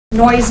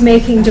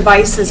Noise-making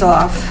devices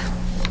off.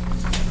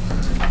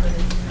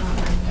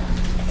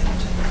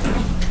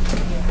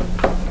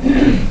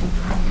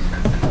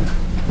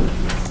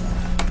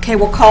 Okay,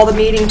 we'll call the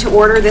meeting to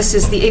order. This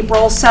is the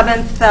April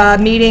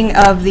 7th meeting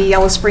of the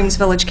Yellow Springs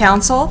Village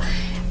Council.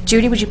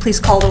 Judy, would you please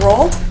call the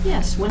roll?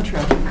 Yes,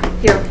 Wintrow.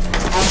 Here.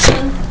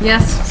 Austin?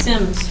 Yes.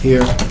 Sims?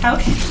 Here.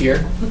 Couch? Here.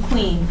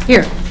 McQueen?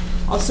 Here.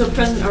 Also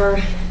present are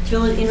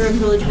interim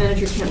village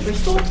manager Kent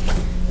Bristol.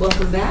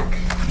 Welcome back.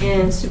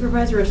 And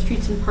supervisor of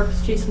streets and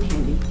parks Jason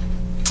Handy.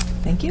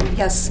 Thank you.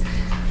 Yes,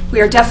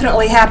 we are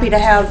definitely happy to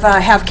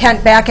have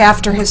Kent back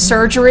after his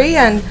surgery,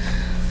 and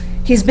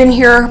he's been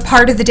here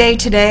part of the day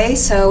today,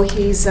 so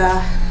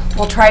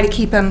we'll try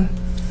to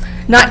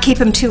not keep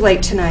him too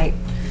late tonight.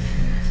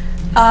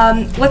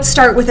 Let's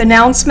start with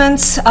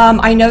announcements.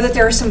 I know that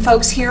there are some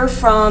folks here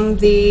from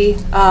the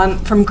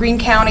from Greene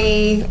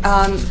County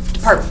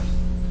Department.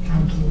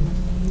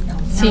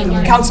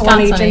 Senior. Council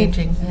on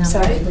Aging. Yeah. So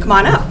come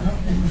on up.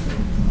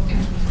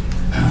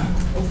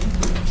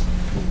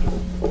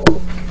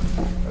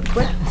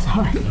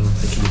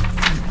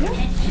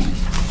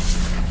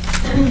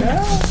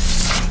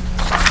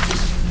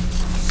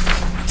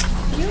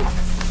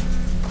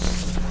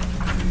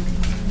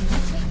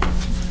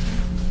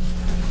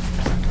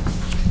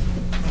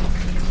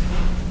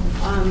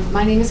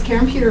 My name is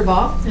Karen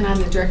Peterbaugh, and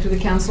I'm the Director of the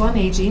Council on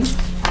Aging.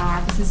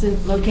 This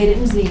is located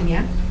in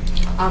Xenia.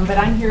 But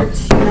I'm here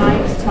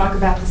tonight to talk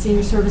about the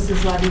Senior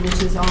Services Levy,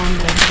 which is on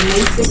the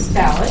May 6th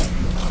ballot.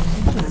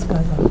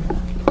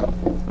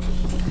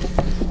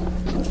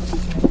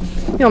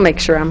 You'll make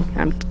sure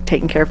I'm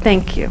taken care of.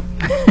 Thank you.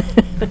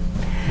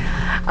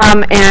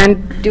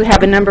 And do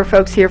have a number of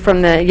folks here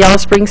from the Yellow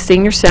Springs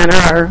Senior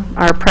Center,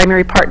 our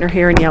primary partner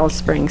here in Yellow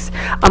Springs.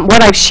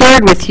 What I've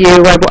shared with you,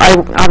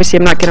 obviously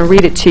I'm not going to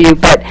read it to you,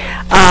 but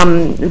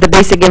the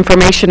basic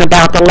information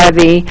about the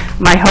levy,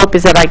 my hope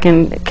is that I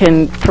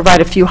can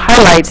provide a few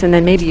highlights, and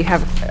then maybe you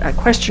have a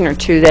question or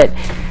two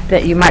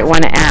that you might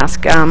want to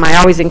ask. I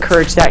always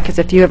encourage that, because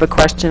if you have a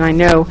question, I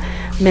know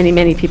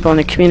many people in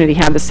the community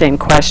have the same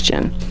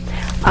question.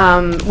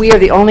 We are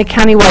the only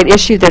countywide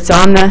issue that's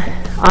on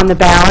the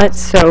ballot,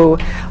 so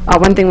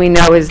one thing we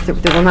know is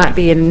that there will not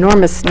be an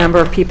enormous number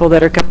of people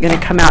that are going to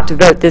come out to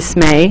vote this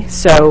May,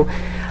 so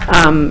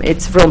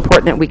it's real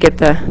important that we get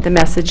the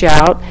message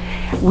out.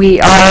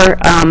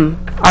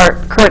 Our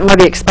current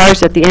levy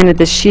expires at the end of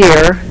this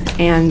year,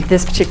 and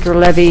this particular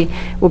levy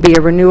will be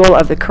a renewal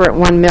of the current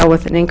 1 mil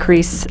with an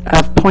increase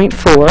of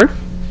 0.4.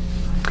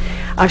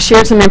 I've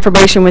shared some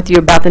information with you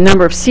about the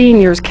number of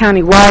seniors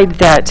countywide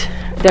that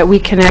we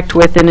connect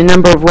with in a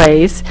number of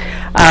ways,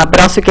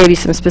 but also gave you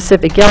some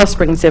specific Yellow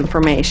Springs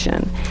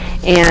information.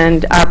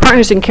 And our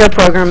Partners in Care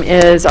program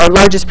is our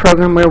largest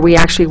program where we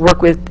actually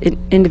work with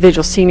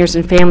individual seniors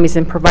and families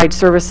and provide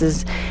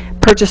services,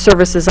 purchase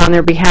services on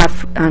their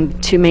behalf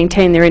to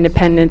maintain their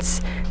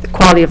independence, the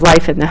quality of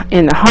life in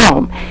the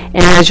home. And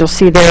as you'll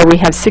see there, we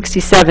have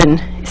 67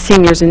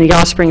 seniors in the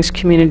Yellow Springs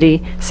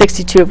community,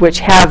 62 of which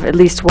have at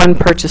least one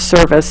purchase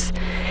service.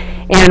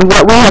 And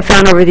what we have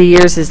found over the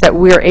years is that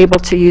we're able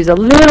to use a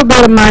little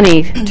bit of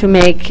money to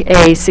make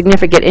a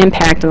significant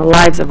impact on the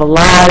lives of a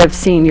lot of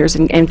seniors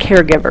and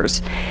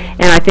caregivers.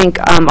 And I think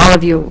all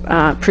of you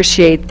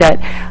appreciate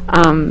that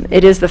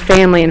it is the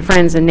family and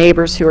friends and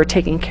neighbors who are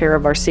taking care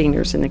of our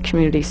seniors in the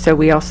community, so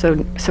we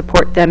also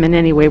support them in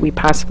any way we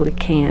possibly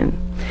can.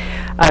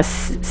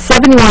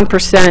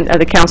 71% of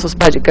the council's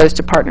budget goes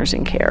to Partners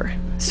in Care.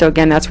 So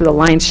again, that's where the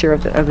lion's share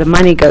of the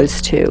money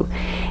goes to.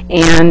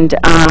 And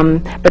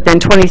but then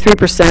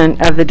 23%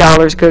 of the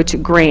dollars go to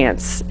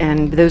grants,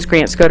 and those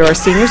grants go to our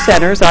senior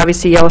centers,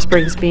 obviously Yellow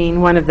Springs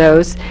being one of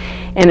those.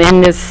 And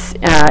in this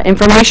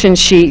information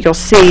sheet, you'll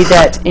see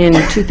that in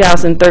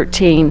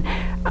 2013,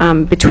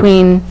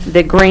 between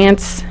the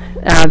grants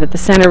that the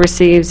center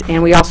receives,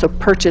 and we also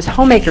purchase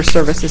homemaker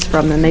services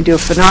from them. They do a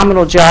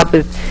phenomenal job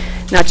with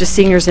not just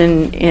seniors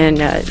in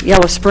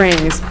Yellow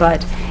Springs,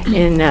 but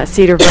in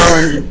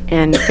Cedarville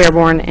and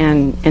Fairborn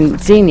and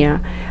Xenia.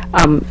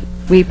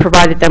 We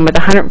provided them with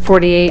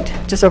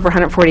just over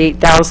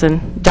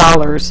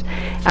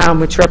 $148,000,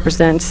 which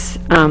represents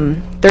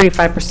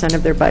 35%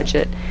 of their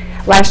budget.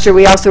 Last year,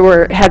 we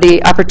also had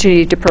the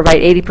opportunity to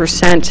provide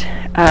 80%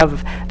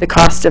 of the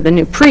cost of the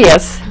new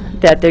Prius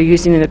that they're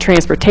using in the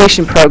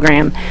transportation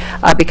program,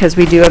 because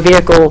we do a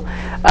vehicle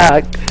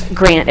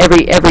grant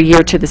every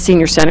year to the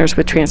senior centers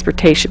with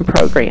transportation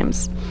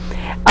programs.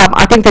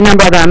 I think the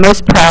number that I'm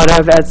most proud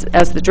of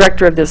as the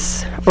director of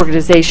this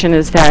organization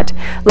is that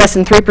less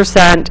than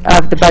 3%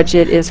 of the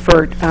budget is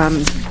for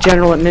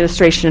general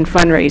administration and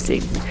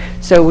fundraising.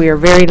 So we are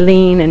very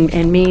lean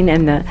and mean,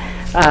 and the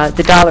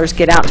dollars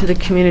get out to the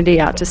community,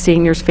 out to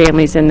seniors,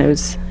 families, and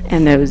those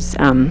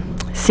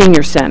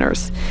senior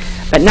centers.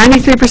 But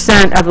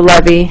 93% of the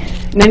levy,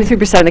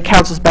 93% of the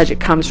council's budget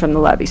comes from the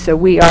levy, so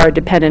we are a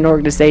dependent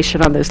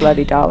organization on those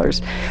levy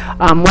dollars.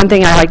 One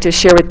thing I like to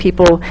share with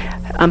people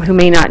who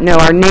may not know,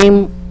 our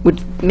name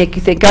would make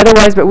you think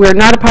otherwise, but we're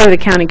not a part of the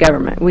county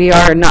government. We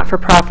are a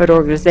not-for-profit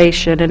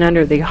organization, and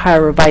under the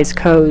Ohio Revised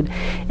Code,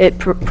 it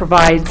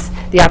provides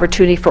the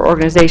opportunity for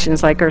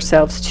organizations like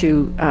ourselves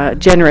to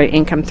generate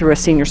income through a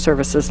senior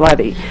services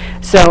levy.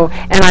 So,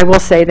 and I will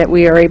say that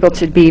we are able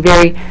to be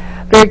very,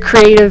 very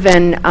creative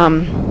and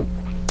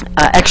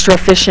extra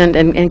efficient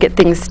and get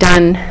things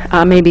done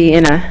maybe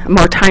in a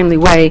more timely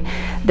way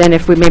than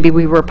if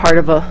we were part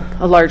of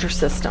a larger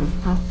system.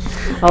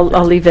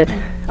 I'll leave it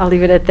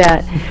at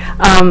that.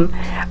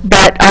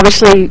 But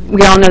obviously,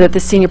 we all know that the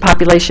senior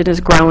population is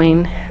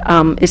growing.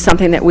 Is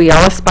something that we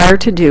all aspire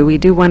to do. We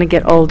do want to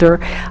get older,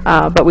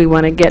 but we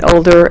want to get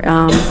older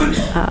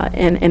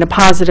in a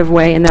positive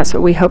way, and that's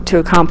what we hope to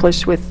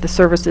accomplish with the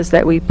services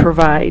that we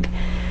provide.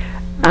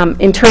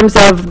 In terms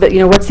of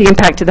what's the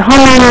impact to the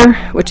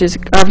homeowner, which is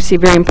obviously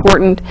very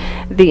important,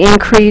 the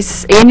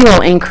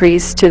annual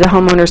increase to the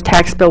homeowner's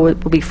tax bill will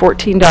be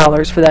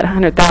 $14 for that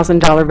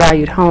 $100,000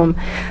 valued home.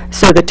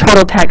 So the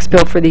total tax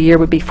bill for the year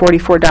would be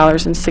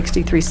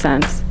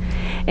 $44.63.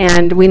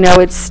 And we know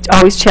it's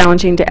always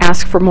challenging to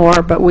ask for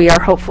more, but we are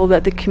hopeful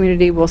that the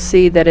community will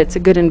see that it's a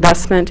good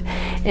investment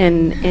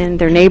in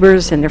their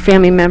neighbors and their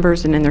family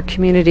members and in their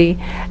community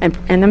and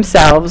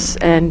themselves,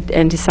 and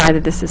decide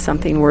that this is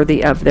something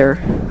worthy of their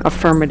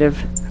affirmative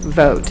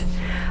vote.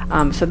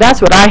 So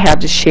that's what I have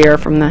to share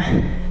from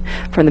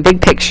the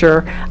big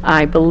picture.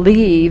 I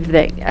believe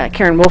that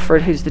Karen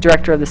Wolford, who's the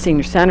director of the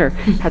Senior Center,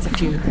 has a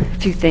few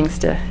things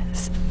to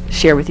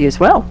share with you as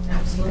well.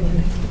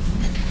 Absolutely.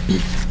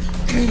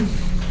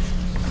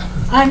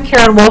 I'm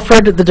Karen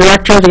Wolford, the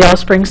director of the Yellow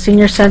Springs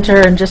Senior Center,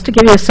 and just to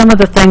give you some of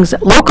the things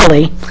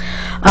locally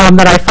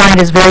that I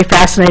find is very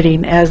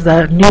fascinating as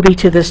the newbie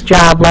to this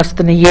job, less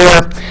than a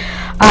year.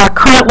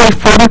 Currently,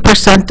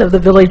 40% of the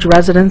village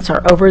residents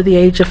are over the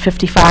age of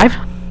 55.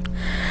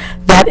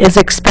 That is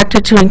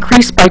expected to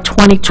increase by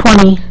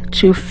 2020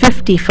 to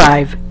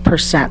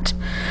 55%.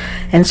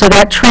 And so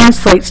that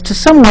translates to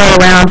somewhere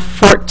around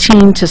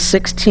 1,400 to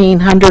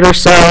 1,600 or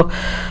so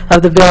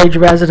of the village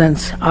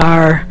residents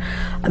are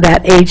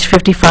that age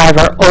 55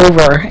 or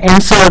over.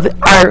 And so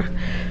our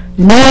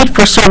need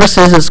for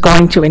services is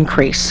going to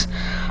increase.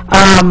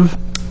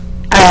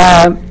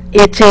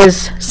 It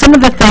is some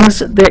of the things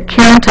that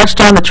Karen touched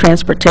on, the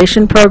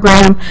transportation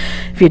program.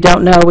 If you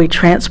don't know, we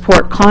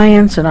transport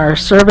clients and our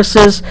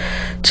services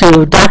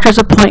to doctor's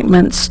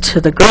appointments, to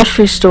the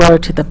grocery store,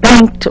 to the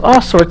bank, to all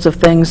sorts of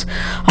things.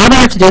 All they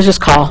have to do is just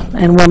call,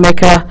 and we'll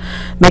make a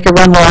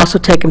run. We'll also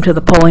take them to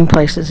the polling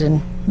places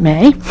in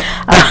May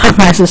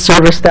as a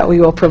service that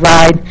we will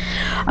provide.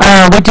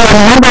 We do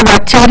a number of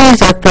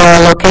activities at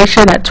the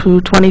location at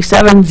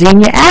 227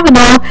 Xenia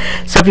Avenue.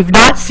 So if you've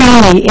not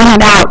seen the in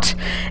and out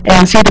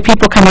and see the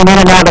people coming in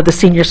and out of the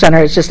Senior Center,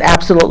 it's just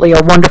absolutely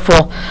a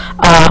wonderful,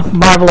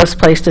 marvelous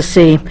place to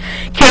see.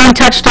 Karen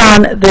touched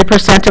on the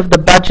percent of the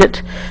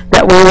budget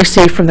that we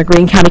receive from the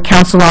Greene County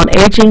Council on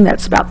Aging.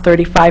 That's about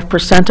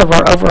 35% of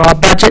our overall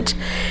budget.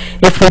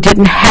 If we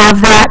didn't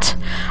have that,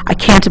 I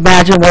can't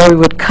imagine where we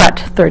would cut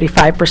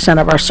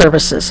 35% of our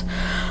services.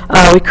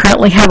 We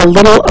currently have a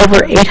little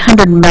over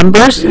 800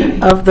 members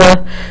of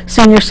the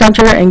Senior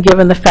Center, and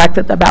given the fact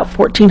that about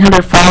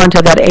 1,400 fall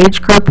into that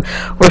age group,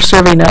 we're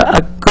serving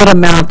a good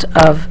amount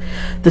of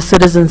the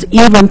citizens,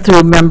 even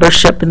through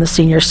membership in the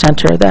Senior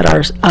Center that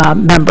are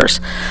members.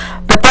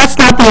 But that's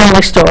not the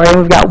only story.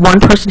 We've got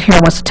one person here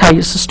who wants to tell you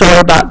a story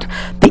about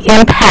the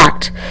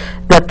impact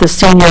that the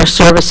senior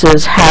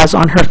services has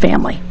on her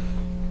family.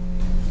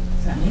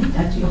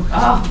 That's you.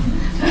 Oh.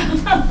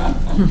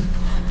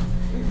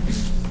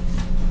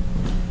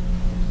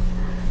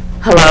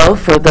 Hello,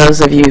 for those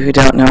of you who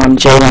don't know, I'm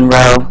Jalen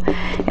Rowe,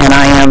 and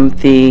I am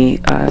the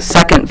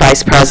second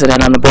vice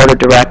president on the board of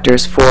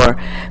directors for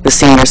the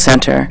Senior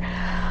Center.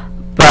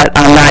 But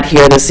I'm not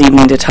here this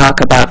evening to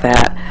talk about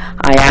that.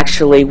 I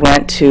actually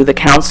went to the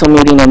council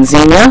meeting in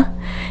Xenia,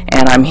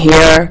 and I'm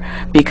here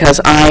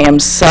because I am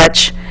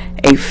such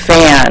a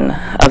fan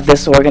of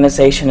this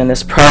organization and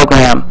this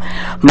program.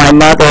 My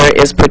mother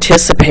is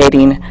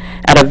participating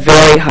at a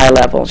very high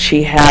level.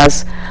 She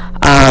has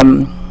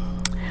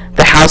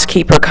the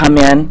housekeeper come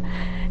in.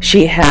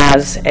 She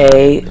has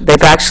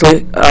they've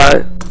actually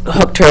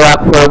hooked her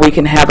up where we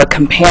can have a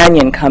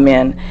companion come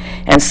in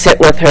and sit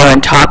with her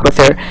and talk with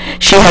her.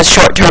 She has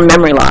short-term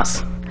memory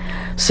loss.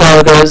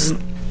 So there's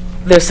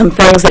some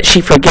things that she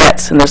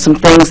forgets, and there's some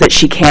things that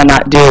she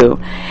cannot do.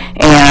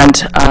 And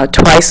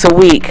twice a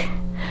week,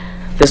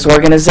 this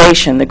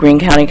organization, the Greene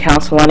County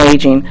Council on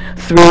Aging,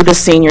 through the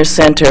Senior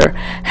Center,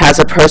 has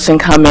a person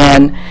come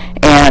in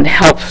and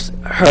helps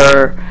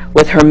her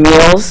with her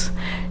meals.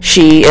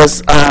 She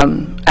is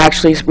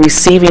actually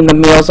receiving the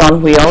Meals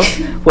on Wheels,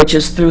 which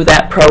is through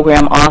that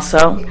program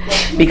also,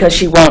 because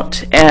she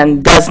won't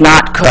and does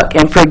not cook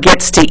and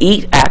forgets to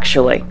eat,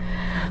 actually.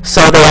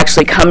 So they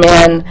actually come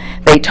in,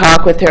 they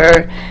talk with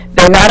her.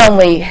 They not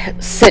only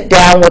sit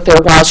down with her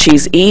while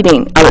she's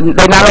eating,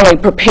 they not only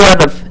prepare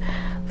the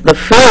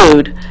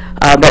food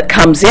that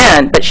comes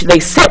in, but they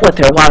sit with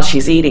her while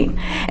she's eating.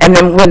 And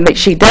then when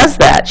she does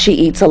that, she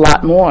eats a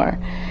lot more.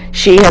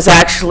 She has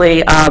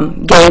actually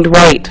gained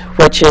weight,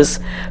 which is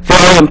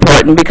very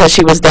important because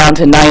she was down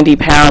to 90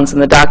 pounds,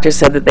 and the doctor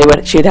said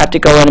that she'd have to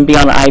go in and be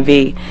on an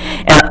IV.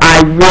 And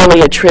I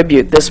really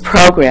attribute this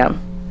program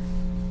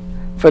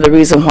for the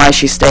reason why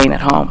she's staying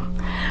at home.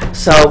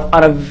 So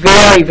on a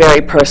very,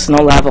 very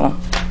personal level,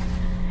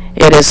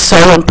 it is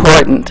so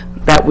important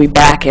that we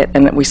back it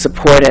and that we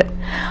support it.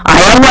 I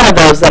am one of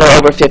those that are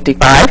over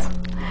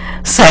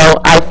 55, so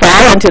I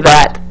fall into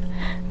that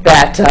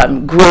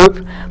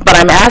group, but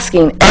I'm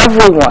asking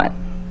everyone,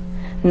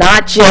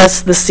 not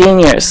just the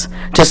seniors,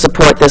 to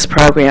support this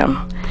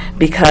program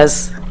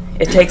because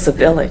it takes a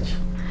village,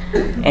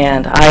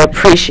 and I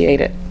appreciate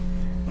it.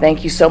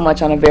 Thank you so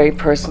much on a very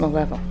personal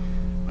level.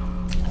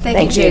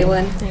 Thank you,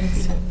 Jalen.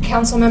 Thanks.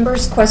 Council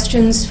members,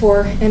 questions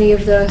for any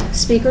of the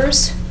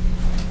speakers?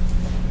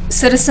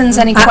 Citizens,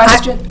 any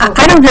questions?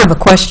 I don't have a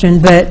question,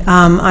 but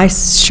I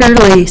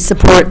surely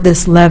support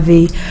this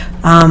levy.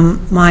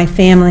 My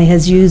family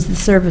has used the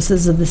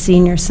services of the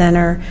senior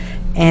center,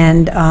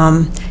 and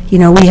you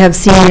know, we have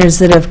seniors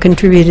that have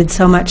contributed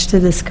so much to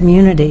this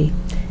community,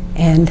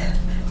 and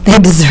they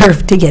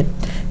deserve to get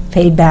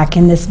paid back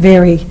in this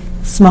very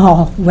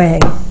small way.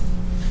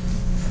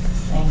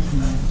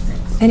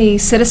 Any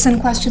citizen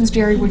questions?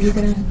 Jerry, were you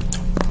going to?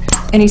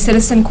 Any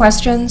citizen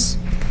questions?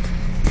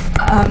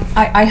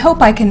 I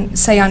hope I can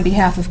say on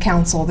behalf of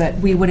council that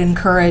we would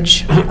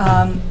encourage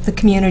the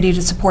community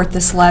to support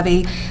this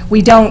levy.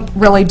 We don't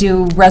really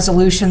do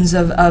resolutions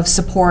of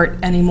support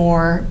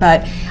anymore,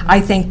 but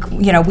I think,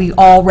 you know, we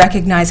all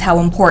recognize how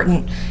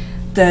important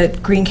the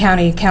Greene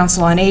County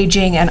Council on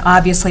Aging and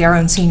obviously our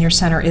own senior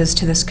center is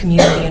to this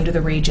community and to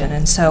the region.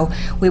 And so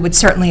we would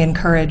certainly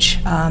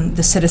encourage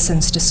the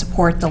citizens to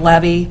support the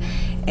levy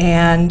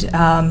and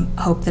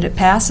hope that it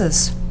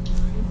passes.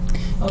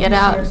 Get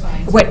out.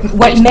 What,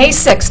 May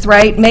 6th,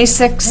 right? May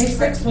 6th? May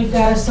 6th, we've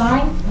got a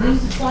sign.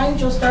 These signs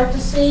you'll start to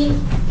see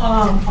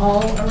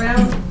all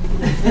around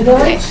the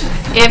village.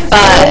 If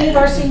Any of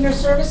our senior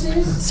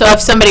services. so,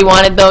 if somebody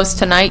wanted those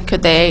tonight,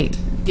 could they?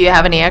 Do you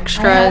have any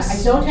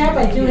extras?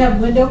 I do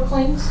have window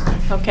clings.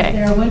 Okay.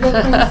 There are window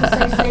clings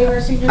that say Save Our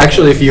Senior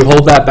Actually, if you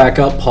hold that back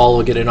up, Paul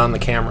will get it on the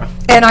camera.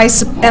 And I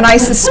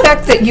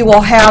suspect that you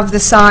will have the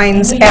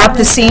signs at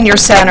the senior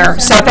center.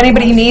 So if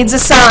anybody needs a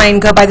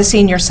sign, go by the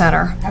senior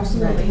center.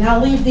 Absolutely. And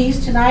I'll leave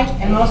these tonight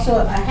and also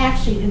a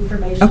half sheet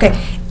information. Okay.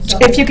 So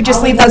If you could just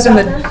I'll leave those in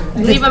the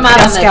Leave them out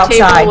on desk the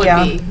outside, table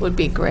yeah. would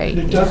be great.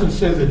 It doesn't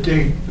say the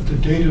date, but the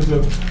date of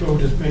the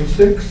vote is May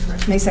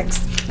 6th. May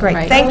 6th. Great.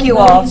 Right. Thank you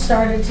Voting all.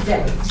 started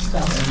today, so.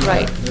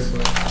 Right.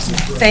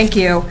 Thank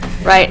you.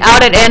 Right.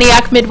 Out at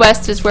Antioch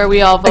Midwest is where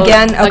we all vote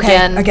Again?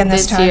 Okay. Again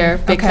this time. year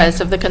Okay. because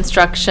of the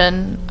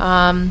construction.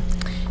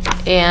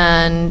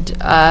 And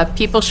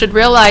people should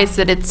realize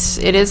that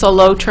it is a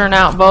low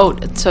turnout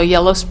vote, so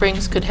Yellow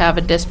Springs could have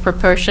a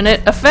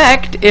disproportionate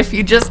effect if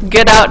you just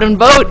get out and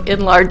vote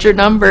in larger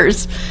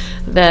numbers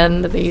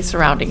than the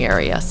surrounding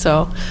area.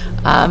 So,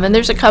 and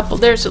there's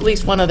at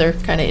least one other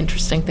kind of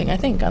interesting thing, I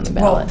think, on the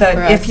Well, ballot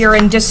for if us. you're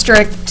in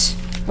district,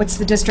 what's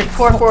the district?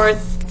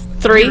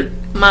 443,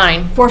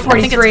 mine. 443.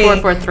 I think it's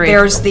 443.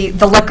 There's the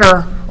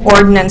liquor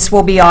ordinance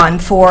will be on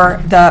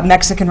for the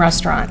Mexican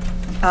restaurant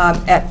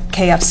at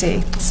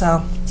KFC,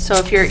 so. So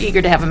if you're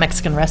eager to have a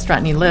Mexican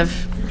restaurant and you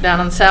live down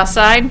on the south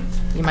side,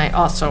 you might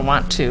also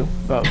want to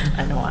vote.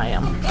 I know I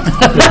am.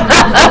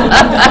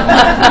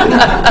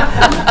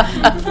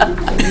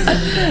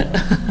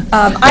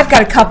 I've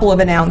got a couple of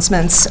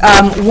announcements.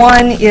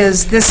 One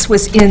is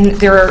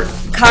there are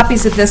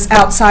copies of this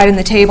outside in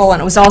the table,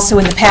 and it was also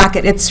in the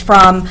packet. It's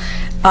from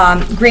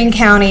Greene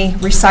County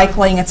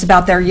Recycling. It's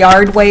about their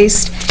yard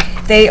waste.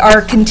 They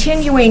are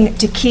continuing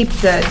to keep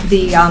the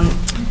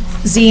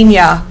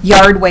Xenia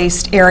yard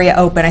waste area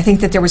open. I think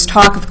that there was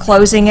talk of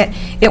closing it.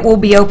 It will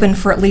be open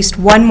for at least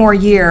one more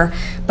year,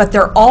 but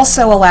they're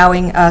also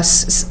allowing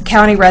us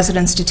county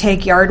residents to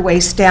take yard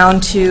waste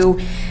down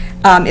to,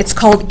 it's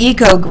called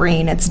Eco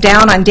Green. It's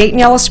down on Dayton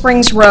Yellow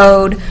Springs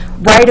Road,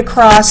 right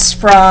across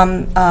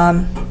from,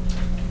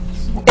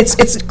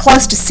 it's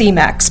close to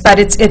CMEX, but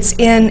it's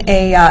in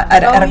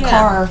at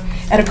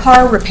a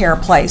car repair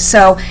place.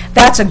 So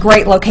that's a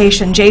great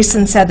location.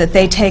 Jason said that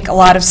they take a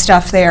lot of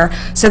stuff there,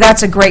 so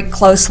that's a great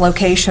close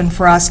location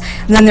for us.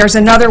 And then there's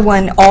another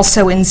one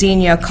also in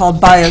Xenia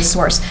called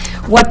Biosource.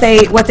 What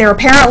they're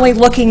apparently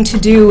looking to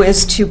do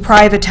is to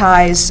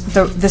privatize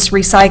this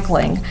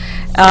recycling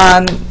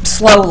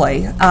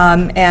slowly,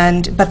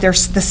 but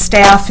the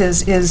staff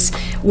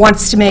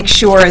wants to make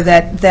sure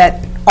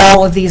that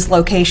all of these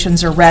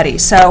locations are ready.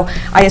 So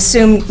I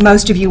assume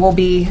most of you will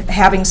be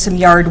having some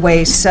yard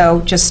waste, so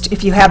just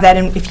if you have that,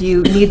 if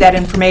you need that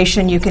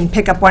information, you can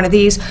pick up one of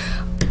these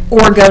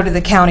or go to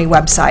the county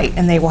website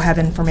and they will have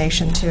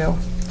information too.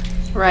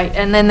 Right,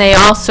 and then they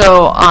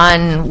also,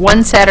 on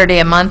one Saturday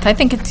a month, I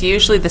think it's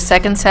usually the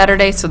second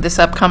Saturday, so this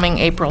upcoming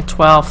April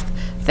 12th,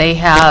 they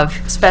have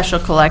special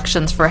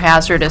collections for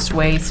hazardous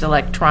waste,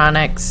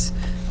 electronics,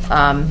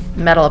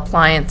 metal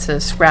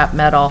appliances, scrap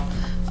metal.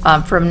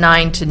 from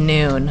 9 to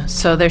noon.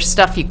 So there's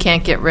stuff you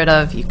can't get rid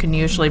of. You can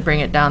usually bring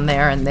it down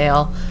there, and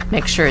they'll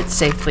make sure it's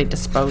safely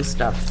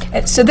disposed of.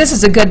 So this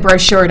is a good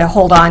brochure to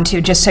hold on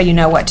to, just so you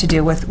know what to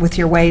do with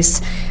your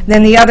waste.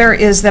 Then the other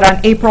is that on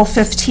April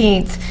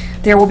 15th,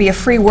 there will be a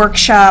free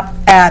workshop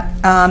at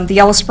the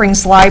Yellow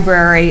Springs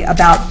Library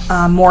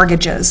about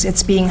mortgages.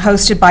 It's being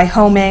hosted by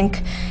Home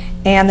Inc.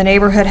 and the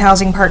Neighborhood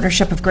Housing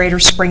Partnership of Greater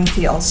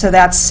Springfield. So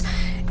that's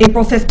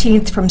April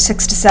 15th from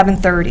 6 to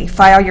 7:30.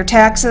 File your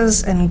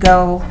taxes and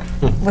go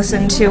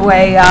listen to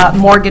a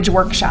mortgage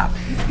workshop.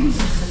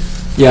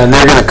 Yeah, and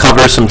they're going to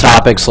cover some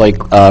topics like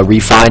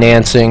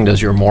refinancing.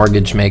 Does your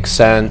mortgage make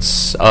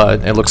sense?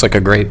 It looks like a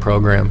great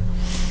program.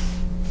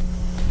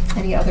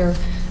 Any other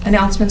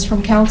announcements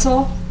from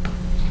council?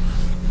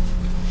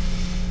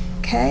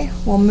 Okay,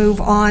 we'll move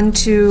on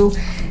to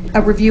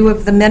a review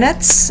of the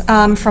minutes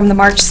from the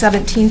March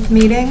 17th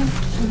meeting.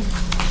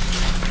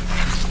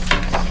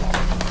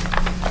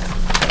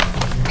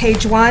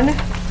 Page 1,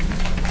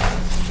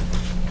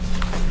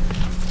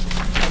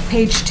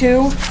 page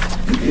 2,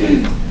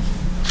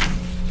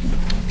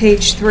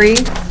 page 3,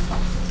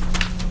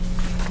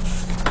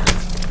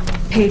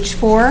 page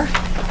 4,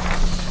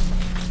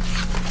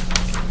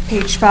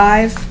 page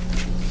 5.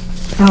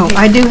 Oh,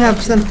 I do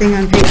have something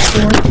on page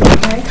 4.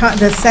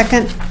 The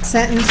second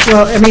sentence,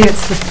 well, I mean,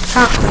 it's the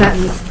top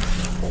sentence,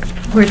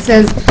 where it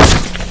says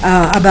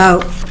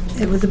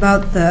it was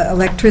about the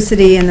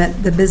electricity and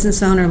that the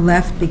business owner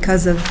left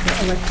because of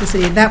the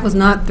electricity. That was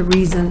not the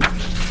reason.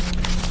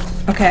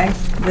 Okay.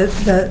 It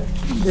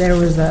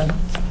was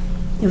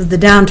the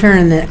downturn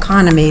in the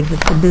economy that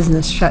the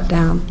business shut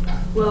down.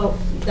 Well,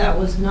 that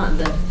was not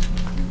the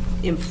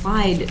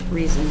implied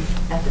reason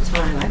at the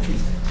time. I could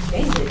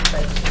change it,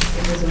 but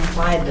it was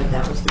implied that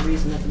that was the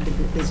reason that the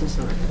business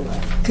owner had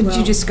left. Could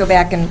you just go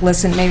back and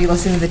maybe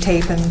listen to the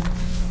tape and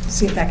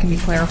see if that can be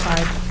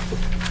clarified?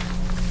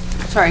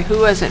 Sorry, who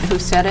was it? Who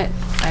said it?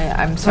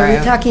 I'm Are sorry.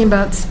 we talking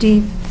about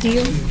Steve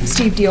Deal?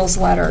 Steve Deal's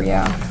letter,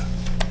 yeah.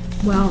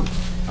 Well,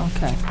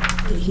 Okay.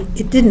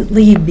 it didn't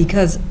leave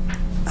because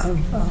of,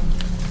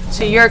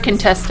 So you're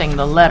contesting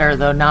the letter,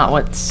 though, not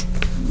what's...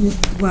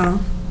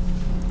 well,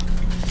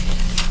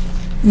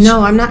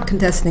 no, I'm not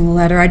contesting the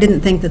letter. I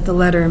didn't think that the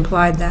letter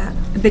implied that.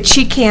 But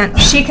she can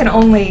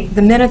only,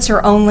 the minutes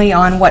are only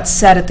on what's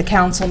said at the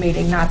council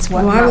meeting, not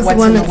Well, I not was the what's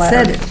one in the that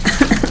letter.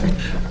 said it.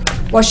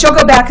 Well, she'll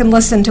go back and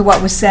listen to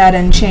what was said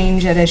and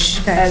change it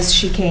as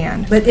she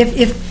can. But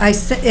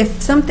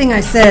if something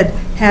I said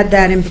had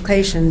that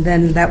implication,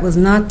 then that was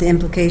not the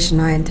implication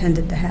I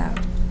intended to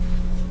have.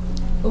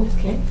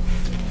 Okay.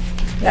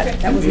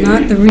 That was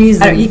not the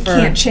reason You for...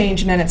 can't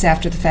change minutes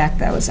after the fact,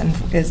 that is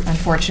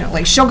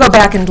unfortunately. She'll go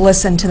back and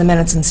listen to the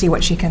minutes and see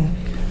what she can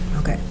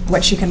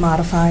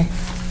modify.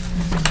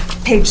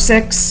 Page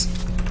 6.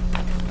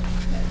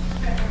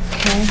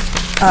 Okay.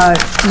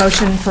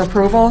 Motion for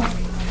approval.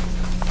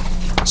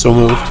 So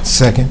moved.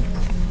 Second.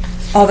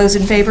 All those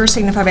in favor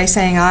signify by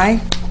saying aye.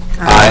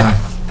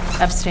 Aye.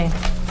 Abstain.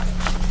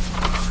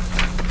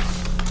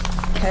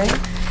 Okay.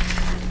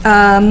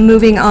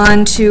 Moving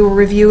on to a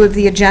review of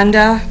the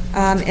agenda.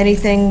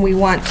 Anything we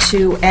want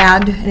to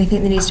add,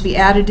 anything that needs to be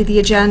added to the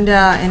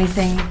agenda,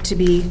 anything to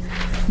be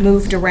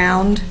moved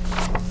around?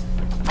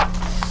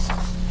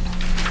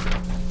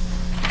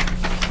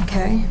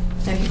 Okay.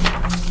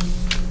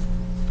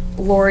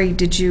 Lori,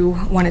 did you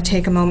want to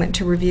take a moment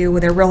to review?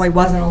 There really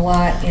wasn't a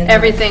lot in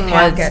Everything the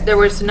was, packet. there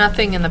was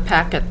nothing in the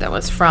packet that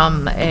was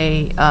from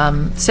a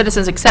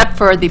citizens, except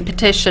for the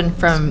petition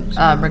from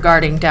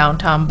regarding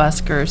downtown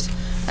buskers.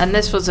 And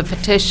this was a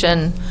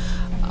petition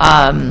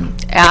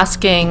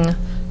asking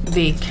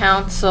the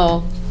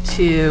council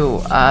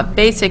to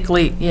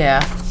basically,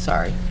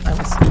 sorry,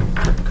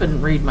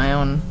 couldn't read my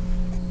own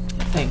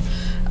thing.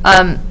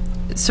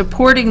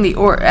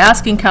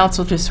 Asking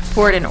council to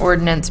support an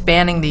ordinance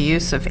banning the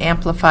use of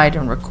amplified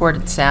and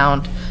recorded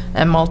sound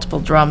and multiple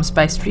drums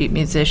by street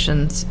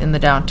musicians in the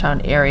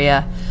downtown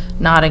area,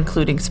 not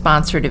including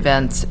sponsored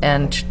events,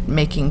 and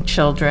making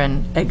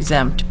children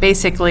exempt.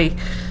 Basically,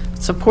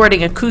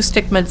 supporting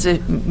acoustic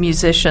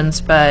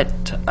musicians, but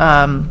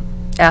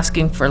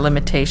asking for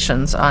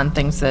limitations on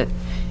things that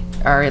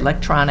are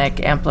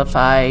electronic,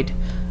 amplified,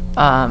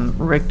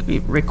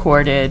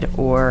 recorded,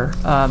 or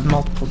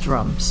multiple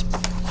drums.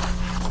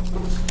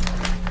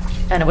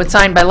 And it was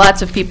signed by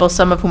lots of people,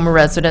 some of whom are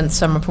residents,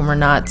 some of whom are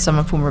not, some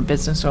of whom are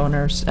business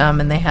owners,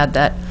 and they had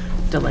that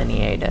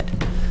delineated.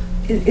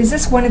 Is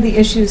this one of the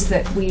issues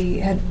that we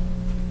had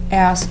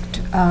asked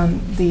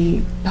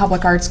the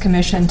Public Arts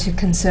Commission to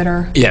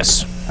consider?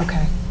 Yes.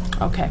 Okay.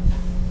 Okay.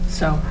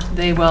 So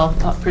they will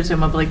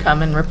presumably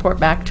come and report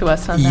back to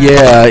us on that?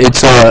 Yeah,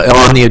 it's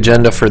on the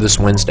agenda for this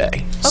Wednesday.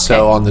 Okay.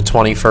 So on the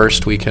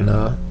 21st, we can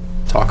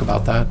talk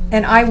about that.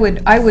 And I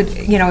would,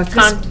 you know, if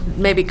this...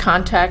 Maybe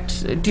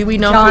contact, do we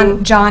know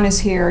who? John is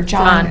here,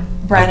 John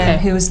Brennan,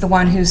 okay. who is the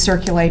one who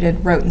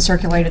wrote and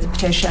circulated the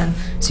petition,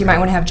 so you might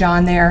want to have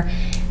John there.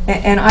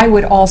 And I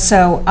would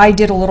also, I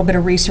did a little bit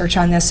of research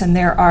on this, and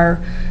there are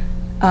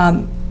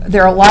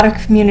a lot of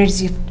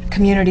communities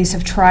communities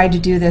have tried to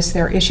do this.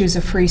 There are issues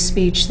of free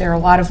speech. There are a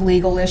lot of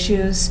legal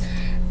issues.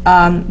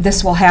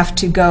 This will have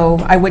to go,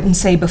 I wouldn't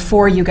say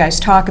before you guys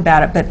talk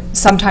about it, but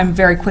sometime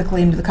very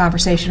quickly into the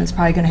conversation, it's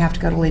probably going to have to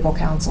go to legal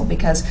counsel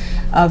because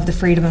of the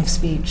freedom of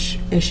speech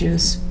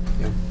issues.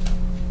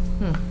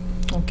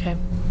 Okay.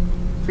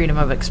 Freedom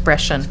of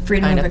expression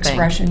Freedom kind of thing.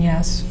 expression,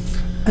 yes.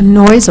 A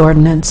noise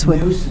ordinance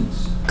would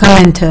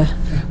come into,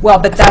 Well,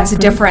 but that's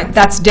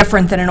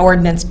different than an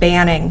ordinance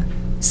banning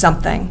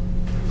something.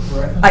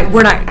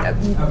 We're not,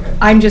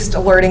 I'm just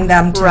alerting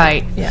them to.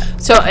 Right. Yeah.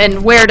 So,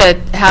 and where to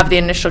have the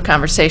initial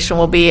conversation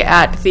will be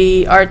at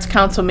the Arts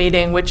Council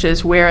meeting, which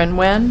is where and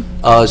when?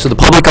 So the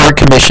Public Art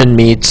Commission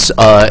meets,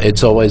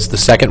 it's always the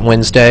second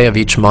Wednesday of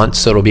each month,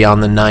 so it'll be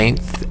on the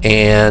 9th.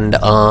 And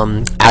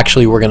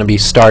actually, we're going to be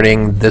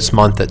starting this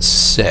month at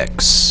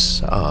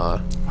 6.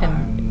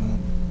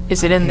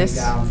 Is it in this?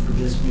 Came down for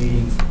this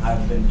meeting.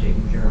 I've been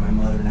taking care of my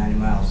mother 90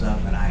 miles up,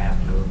 and I have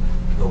to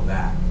go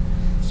back.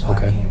 So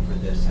Okay. I came for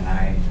this, and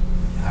I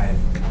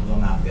will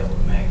not be able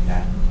to make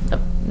that.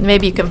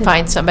 Maybe you can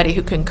find somebody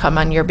who can come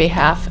on your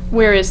behalf.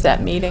 Where is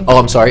that meeting? Oh,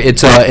 I'm sorry,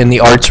 it's in the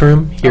Arts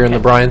Room here in the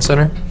Okay. Bryan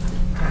Center.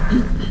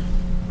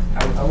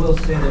 I will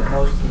say that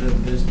most of the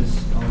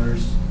business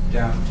owners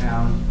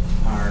downtown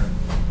are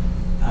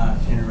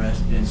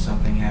interested in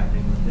something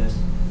happening with this.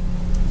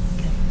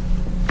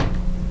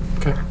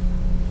 Okay.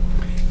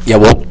 Yeah,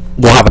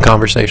 we'll have a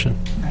conversation.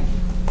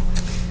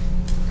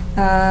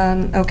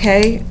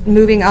 Okay,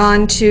 moving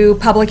on to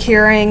public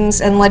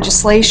hearings and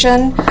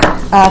legislation.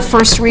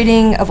 First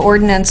reading of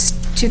ordinance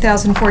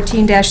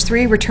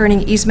 2014-3,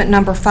 returning easement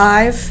number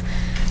 5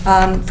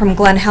 from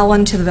Glen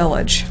Helen to the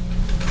village.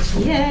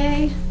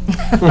 Yay!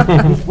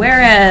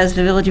 Whereas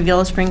the Village of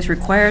Yellow Springs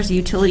requires a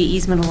utility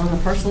easement along a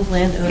parcel of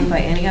land owned by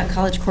Antioch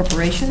College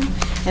Corporation,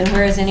 and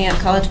whereas Antioch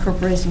College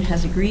Corporation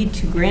has agreed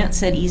to grant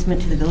said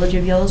easement to the Village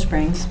of Yellow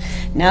Springs,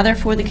 now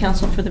therefore the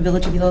Council for the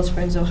Village of Yellow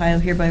Springs, Ohio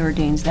hereby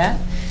ordains that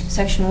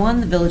Section 1,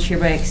 the village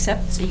hereby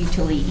accepts a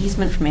utility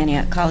easement from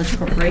Antioch College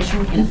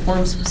Corporation in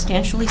form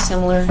substantially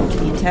similar to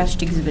the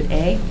attached Exhibit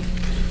A.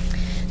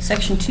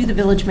 Section 2, the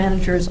village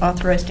manager is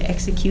authorized to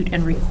execute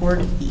and record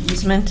the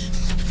easement.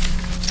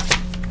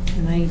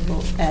 And I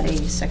will add a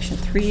Section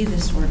 3,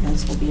 this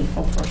ordinance will be in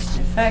full force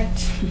and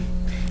effect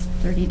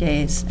 30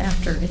 days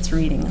after its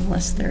reading,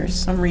 unless there's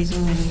some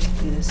reason we need to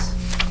do this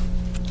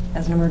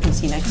as an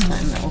emergency next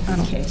time, that will be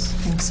the case. I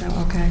think so,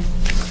 okay.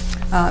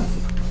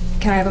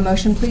 Can I have a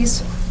motion,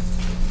 please?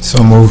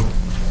 So moved.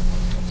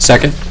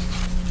 Second?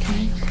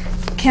 Okay.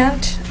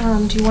 Kent,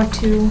 do you want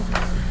to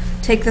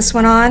take this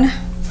one on?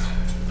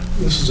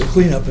 This is a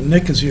cleanup, and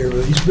Nick is here,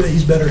 but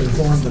he's better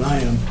informed than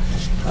I am.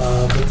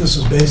 But this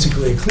is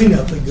basically a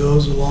cleanup that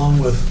goes along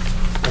with,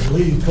 I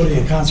believe, putting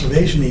a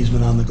conservation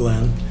easement on the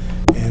Glen,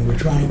 and we're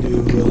trying to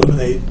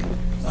eliminate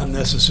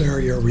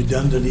unnecessary or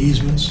redundant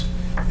easements,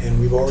 and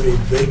we've already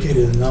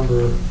vacated a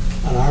number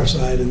on our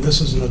side, and this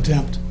is an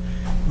attempt.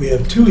 We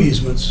have 2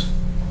 easements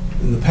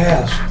in the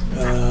past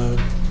that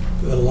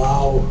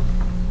allow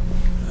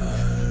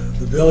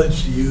the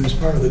village to use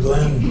part of the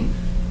Glen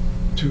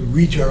to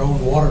reach our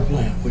own water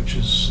plant, which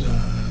is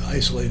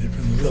isolated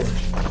from the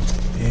village.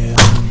 And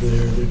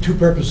there are 2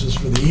 purposes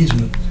for the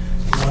easement.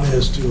 One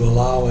is to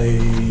allow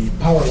a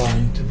power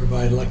line to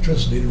provide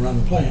electricity to run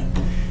the plant.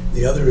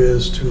 The other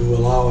is to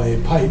allow a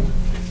pipe,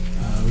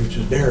 which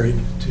is buried,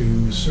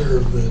 to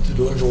serve to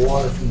deliver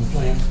water from the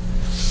plant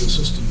to the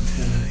system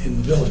in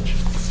the village.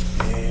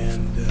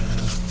 And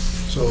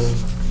so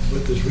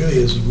what this really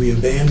is we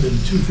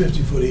abandoned 2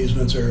 50-foot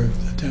easements, are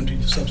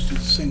attempting to substitute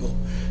a single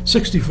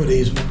 60-foot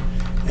easement,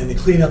 and to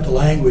clean up the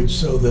language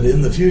so that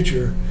in the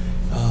future,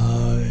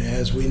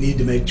 as we need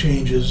to make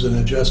changes and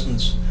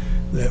adjustments,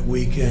 that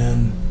we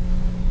can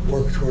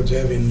work towards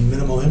having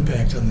minimal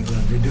impact on the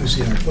Glen,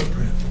 reducing our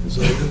footprint. Is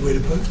that a good way to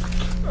put it?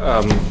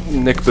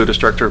 Nick Budis,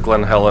 Director of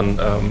Glen Helen.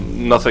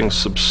 Nothing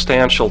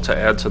substantial to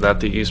add to that.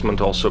 The easement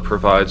also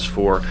provides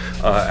for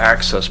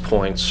access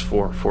points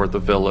for the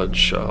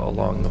village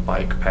along the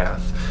bike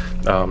path.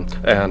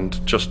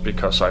 And just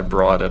because I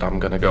brought it, I'm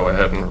going to go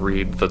ahead and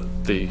read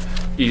the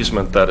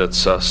easement that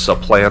it's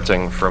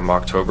supplanting from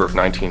October of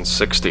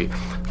 1960.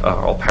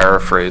 I'll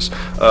paraphrase.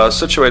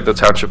 Situated in the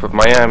Township of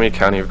Miami,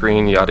 County of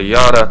Greene, yada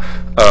yada,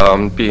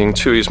 being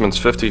 2 easements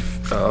 50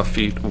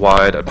 feet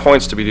wide at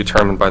points to be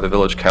determined by the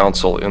Village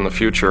Council in the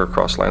future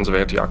across lands of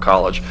Antioch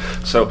College.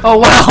 So, Oh,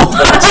 wow.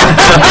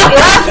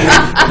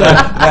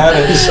 that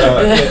is,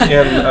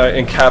 in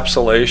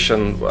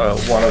encapsulation,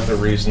 one of the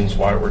reasons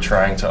why we're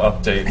trying to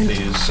update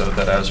these, so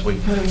that as we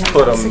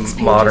put a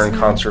modern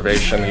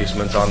conservation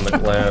easement on the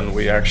Glen,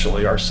 we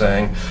actually are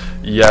saying,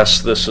 yes,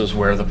 this is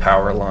where the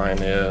power line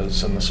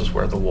is, and this is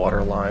where the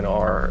water line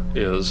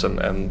is,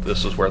 and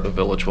this is where the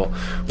village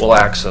will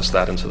access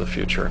that into the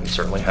future. And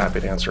certainly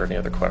happy to answer any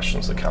other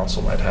questions the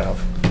council might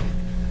have.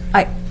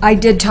 I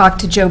did talk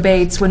to Joe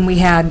Bates when we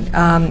had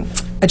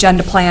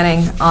agenda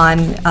planning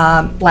on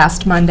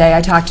last Monday.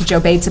 I talked to Joe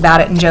Bates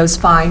about it, and Joe's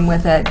fine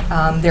with it.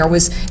 There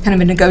was kind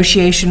of a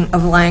negotiation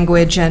of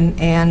language,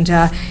 and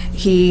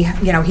he,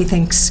 he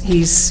thinks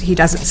he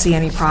doesn't see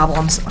any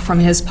problems from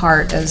his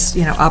part as,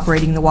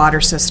 operating the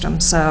water system.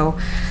 So,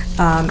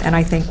 and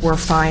I think we're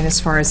fine as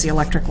far as the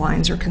electric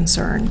lines are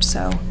concerned,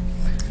 so.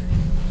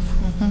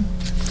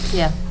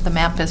 Yeah, the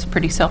map is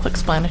pretty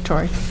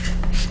self-explanatory.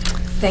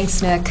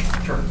 Thanks, Nick.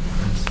 Sure.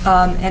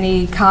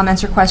 Any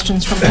comments or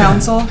questions from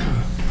council?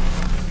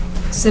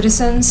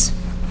 Citizens?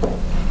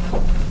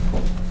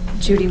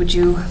 Judy, would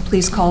you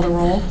please call the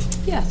roll?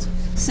 Yes.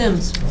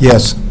 Sims.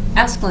 Yes.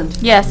 Asplund.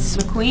 Yes.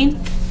 McQueen.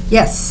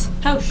 Yes.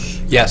 Tausch.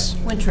 Yes.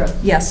 Winthrop.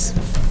 Yes.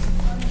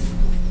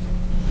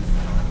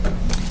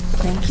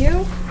 Thank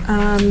you.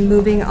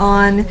 Moving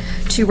on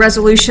to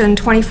Resolution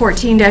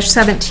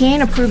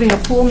 2014-17, approving a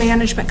pool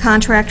management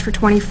contract for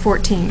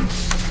 2014.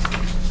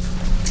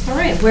 All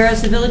right,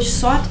 whereas the village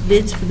sought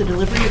bids for the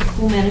delivery of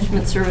pool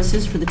management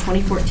services for the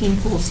 2014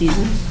 pool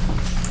season,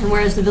 and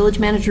whereas the village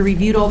manager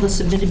reviewed all the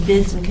submitted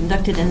bids and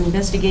conducted an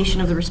investigation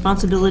of the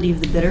responsibility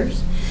of the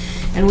bidders,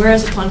 and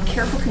whereas upon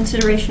careful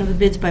consideration of the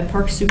bids by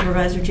Park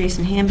Supervisor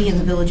Jason Hamby and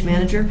the village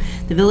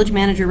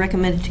manager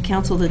recommended to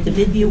council that the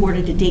bid be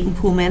awarded to Dayton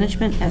Pool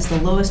Management as the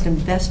lowest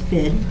and best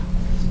bid.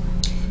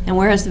 And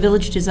whereas the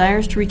village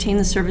desires to retain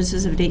the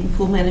services of Dayton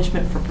Pool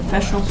Management for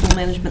professional pool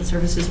management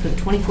services for the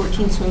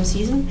 2014 swim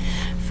season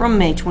from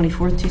May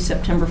 24th to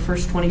September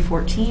 1st,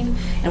 2014,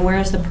 and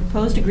whereas the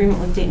proposed agreement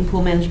with Dayton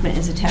Pool Management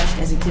is attached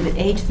as Exhibit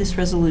A to this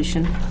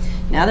resolution,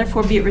 now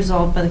therefore be it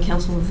resolved by the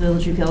Council of the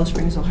Village of Yellow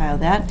Springs, Ohio,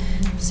 that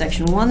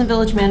Section 1, the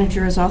village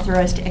manager is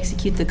authorized to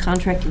execute the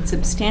contract in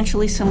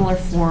substantially similar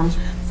form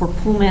for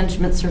pool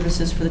management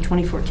services for the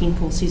 2014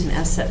 pool season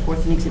as set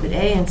forth in Exhibit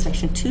A, and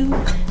Section 2,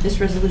 this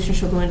resolution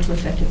shall go into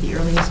effect at the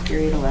earliest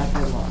period allowed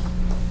by law.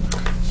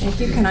 Thank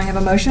you. Can I have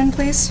a motion,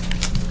 please?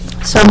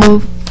 So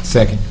move.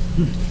 Second.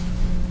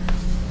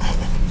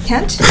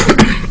 Kent?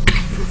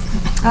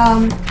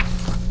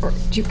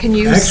 Can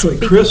you Actually,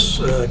 speak? Chris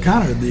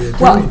Connor, the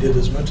Well, attorney, did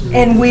as much as...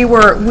 And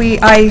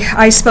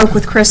I spoke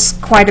with Chris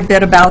quite a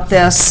bit about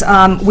this.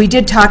 We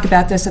did talk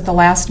about this at the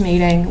last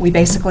meeting. We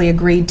basically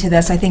agreed to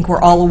this. I think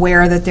we're all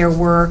aware that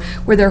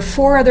were there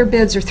 4 other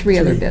bids or 3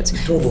 other bids?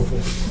 Total 4.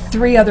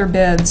 3 other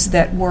bids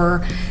that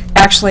were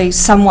actually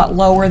somewhat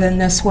lower than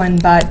this one,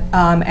 but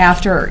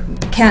after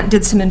Kent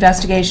did some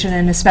investigation,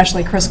 and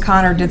especially Chris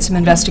Connor did some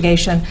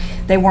investigation,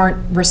 they weren't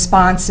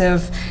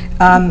responsive.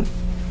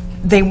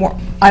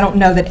 I don't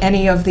know that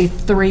any of the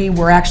 3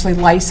 were actually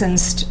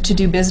licensed to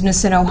do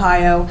business in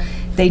Ohio.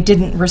 They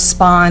didn't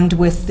respond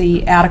with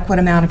the adequate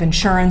amount of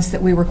insurance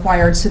that we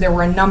required, so there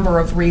were a number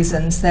of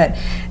reasons that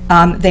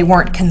they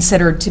weren't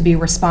considered to be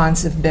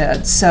responsive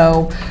bids.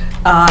 So,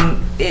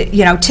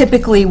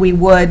 typically we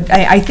would.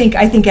 I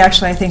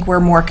think we're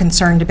more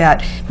concerned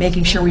about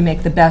making sure we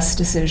make the best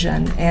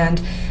decision.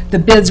 And the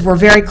bids were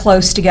very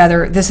close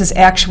together. This is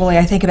actually,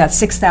 I think, about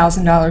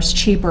 $6,000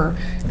 cheaper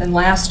than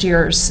last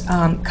year's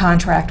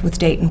contract with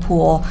Dayton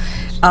Pool.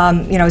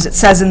 As it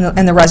says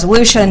in the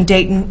resolution,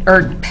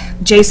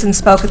 Jason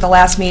spoke at the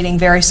last meeting,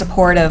 very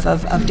supportive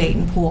of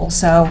Dayton Pool.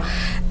 So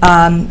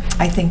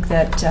I think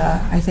that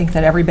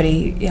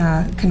everybody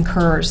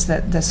concurs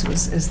that this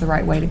is the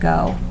right way to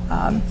go.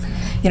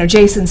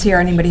 Jason's here.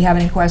 Anybody have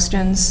any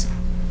questions?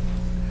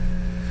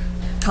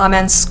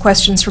 Comments,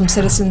 questions from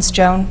citizens?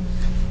 Joan?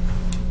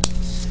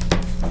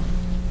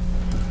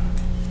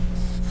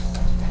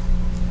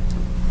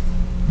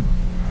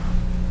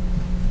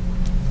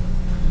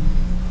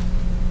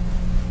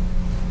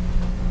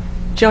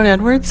 Joan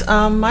Edwards.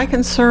 My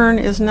concern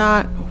is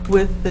not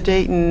with the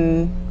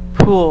Dayton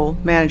Pool,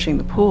 managing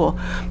the pool.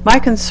 My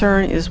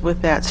concern is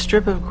with that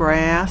strip of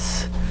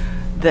grass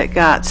that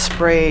got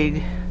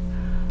sprayed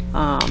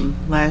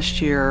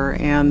last year,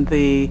 and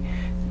the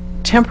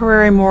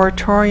temporary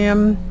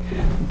moratorium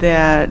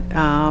that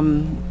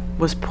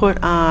was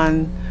put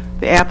on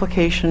the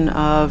application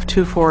of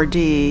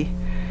 24D.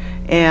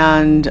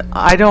 And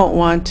I don't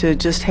want to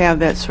just have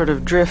that sort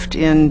of drift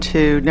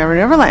into Never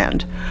Never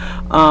Land.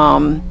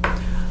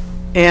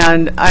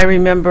 And I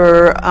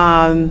remember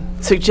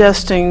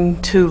suggesting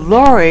to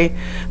Lori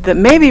that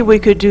maybe we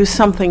could do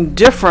something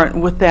different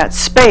with that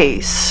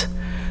space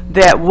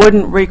that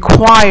wouldn't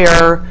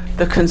require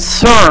the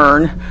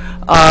concern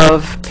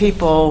of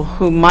people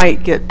who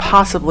might get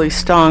possibly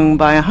stung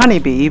by a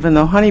honeybee, even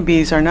though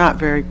honeybees are not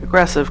very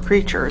aggressive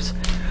creatures,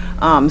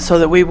 so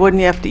that we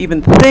wouldn't have to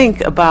even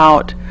think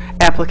about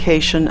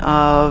application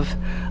of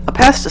a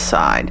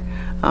pesticide.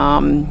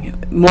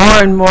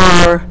 More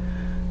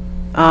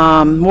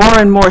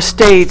and more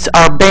states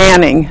are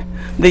banning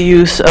the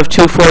use of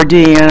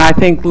 2,4-D, and I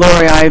think,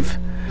 Lori, I've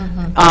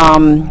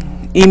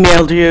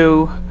emailed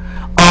you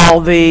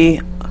all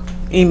the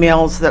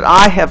emails that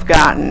I have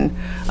gotten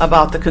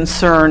about the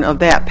concern of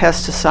that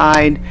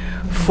pesticide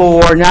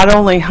for not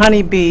only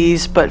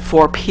honeybees but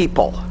for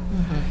people.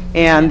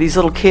 And these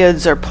little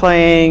kids are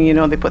playing,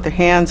 they put their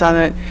hands on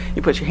it,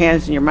 you put your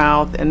hands in your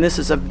mouth, and this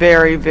is a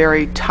very,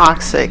 very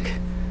toxic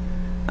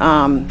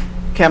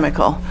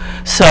chemical.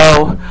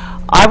 So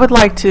I would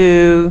like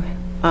to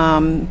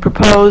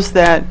propose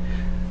that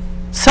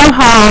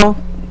somehow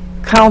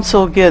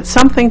council get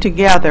something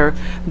together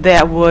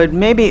that would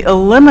maybe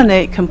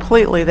eliminate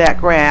completely that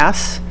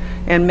grass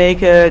and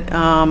make it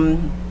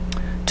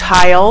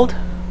tiled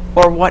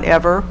or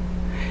whatever,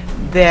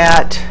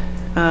 that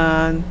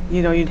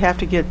you'd have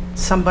to get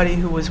somebody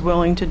who was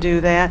willing to do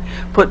that,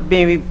 put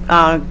maybe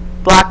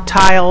block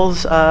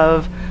tiles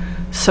of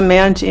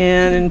cement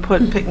in and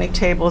put picnic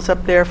tables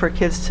up there for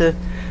kids to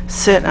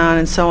sit on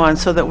and so on,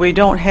 so that we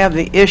don't have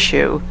the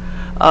issue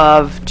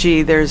of,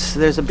 gee,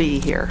 there's a bee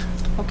here.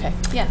 Okay,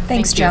 yeah.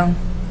 Thanks, thank you.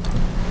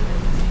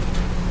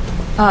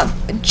 Joan.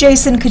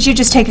 Jason, could you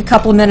just take a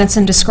couple of minutes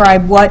and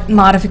describe what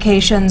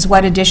modifications,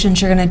 what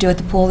additions you're going to do at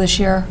the pool this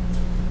year?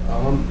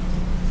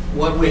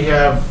 What we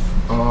have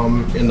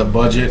in the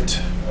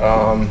budget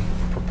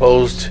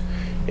proposed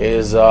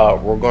is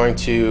we're going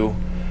to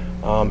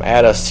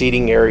add a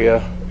seating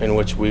area in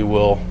which we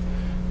will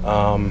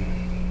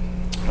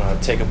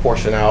take a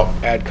portion out,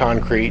 add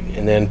concrete,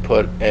 and then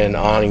put an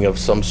awning of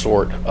some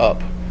sort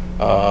up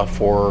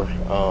for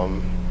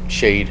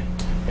shade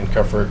and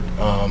comfort.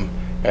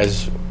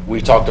 As we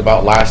talked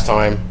about last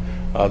time,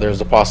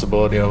 there's a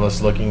possibility of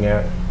us looking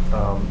at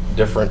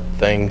different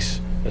things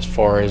as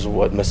far as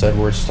what Ms.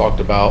 Edwards talked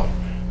about,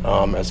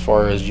 as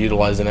far as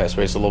utilizing that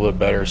space a little bit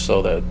better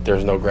so that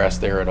there's no grass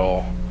there at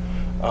all.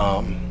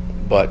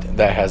 But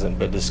that hasn't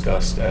been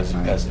discussed as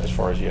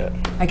far as yet.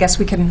 I guess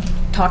we can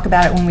talk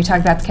about it when we talk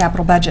about the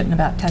capital budget in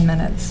about 10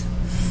 minutes.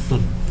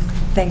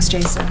 Thanks,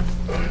 Jason.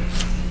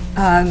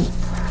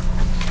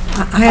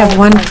 I have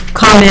one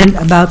comment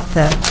about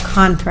the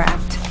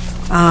contract.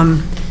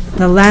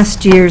 The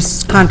last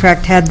year's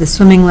contract had the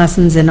swimming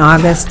lessons in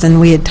August, and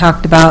we had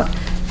talked about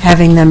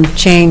having them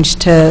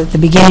changed to the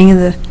beginning of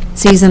the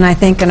season, I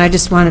think, and I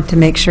just wanted to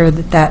make sure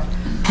that that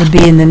would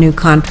be in the new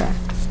contract.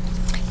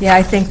 Yeah,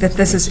 I think that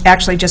this is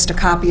actually just a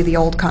copy of the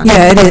old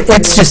contract. Yeah,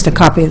 it's just a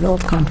copy of the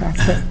old contract,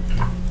 but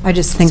I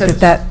just think So- that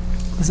that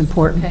was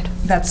important.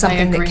 That's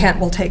something that agree. Kent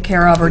will take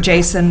care of, or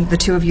Jason, the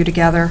two of you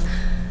together.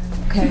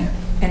 Okay.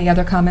 Any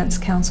other comments,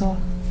 council?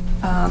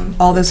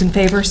 All those in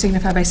favor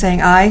signify by saying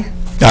aye.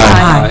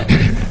 Aye.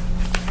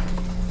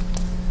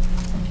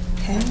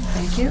 Okay,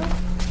 thank you.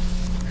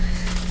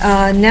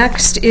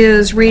 Next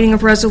is reading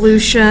of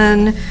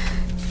resolution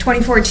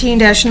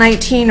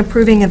 2014-19,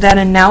 approving a then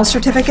and now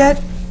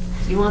certificate.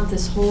 Do you want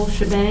this whole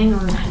shebang,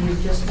 or do you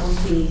just want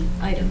the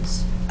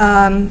items?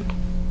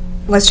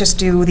 Let's just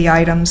do the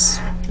items.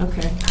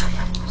 Okay.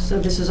 So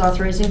this is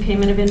authorizing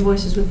payment of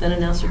invoices with then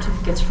and now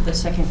certificates for the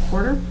second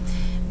quarter.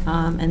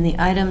 And the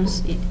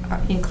items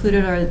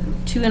included are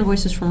 2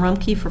 invoices from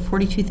Rumpke for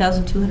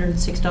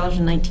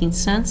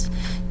 $42,206.19,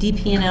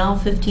 DP&L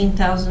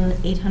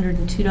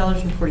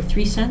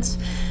 $15,802.43,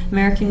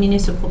 American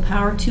Municipal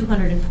Power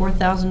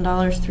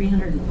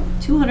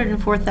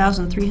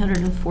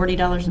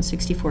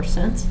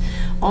 $204,340.64,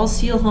 All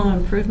Seal Home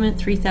Improvement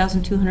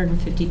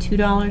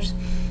 $3,252,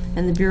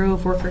 and the Bureau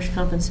of Workers'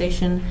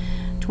 Compensation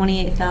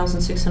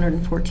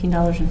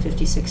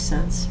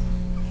 $28,614.56.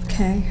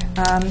 Okay,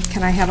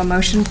 can I have a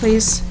motion,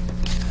 please?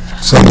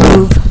 So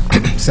move.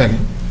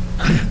 Second.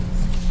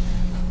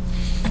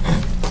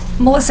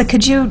 Melissa,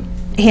 could you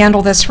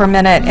handle this for a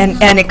minute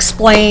and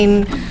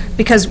explain,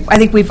 because I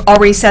think we've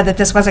already said that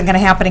this wasn't going to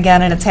happen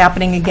again, and it's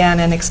happening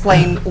again, and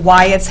explain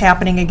why it's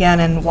happening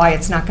again and why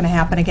it's not going to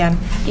happen again?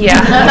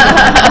 Yeah.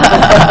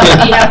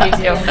 I'd be happy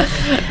to.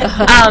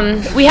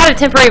 We had a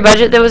temporary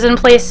budget that was in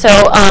place, so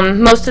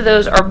most of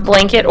those are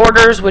blanket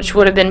orders, which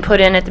would have been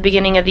put in at the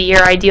beginning of the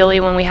year,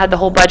 ideally, when we had the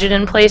whole budget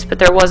in place, but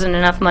there wasn't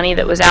enough money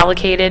that was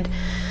allocated.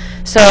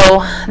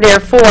 So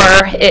therefore,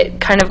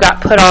 it kind of got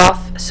put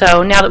off.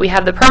 So now that we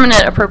have the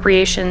permanent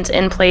appropriations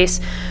in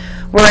place,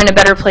 we're in a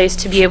better place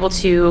to be able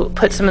to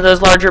put some of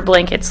those larger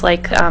blankets,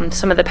 like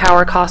some of the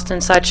power cost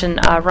and such, and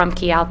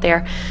Rumpke out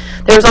there.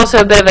 There was also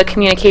a bit of a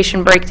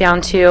communication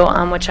breakdown too,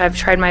 which I've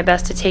tried my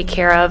best to take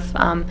care of,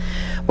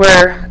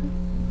 where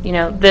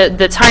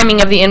the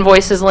timing of the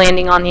invoices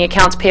landing on the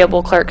accounts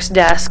payable clerk's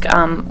desk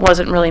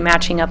wasn't really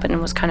matching up,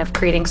 and was kind of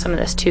creating some of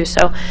this too.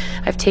 So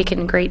I've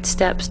taken great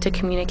steps to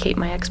communicate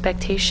my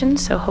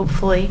expectations, so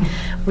hopefully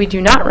we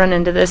do not run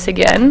into this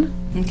again.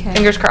 Okay.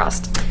 Fingers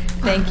crossed.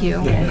 Thank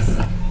you. Yes.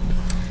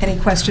 Any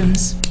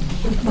questions?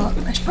 Well,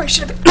 I probably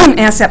should have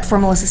asked that before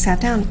Melissa sat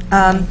down.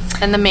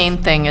 And the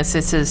main thing is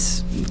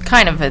it's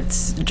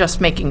just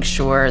making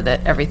sure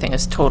that everything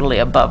is totally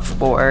above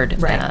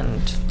board Right.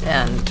 and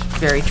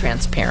very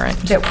transparent.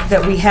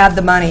 That we had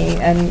the money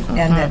and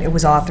that it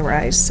was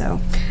authorized,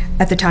 so,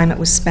 at the time it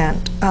was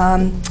spent.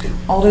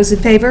 All those in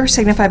favor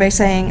signify by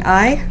saying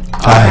aye.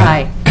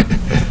 Aye.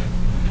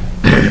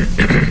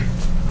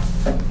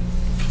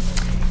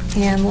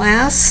 And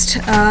last,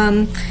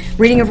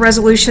 reading of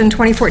Resolution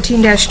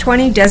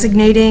 2014-20,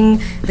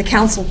 designating the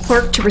council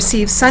clerk to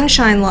receive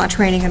sunshine law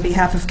training on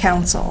behalf of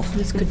council.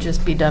 This could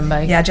just be done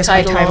by Yeah, just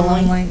by title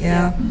only,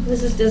 yeah.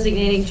 This is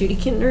designating Judy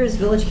Kintner as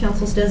village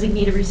council's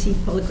designee to receive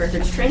public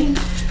records training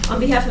on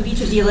behalf of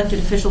each of the elected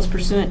officials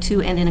pursuant to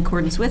and in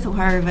accordance with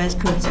Ohio Revised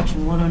Code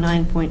Section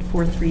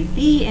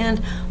 109.43B and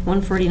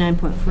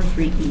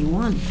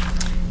 149.43E1.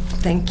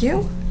 Thank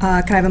you.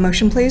 Can I have a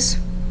motion, please?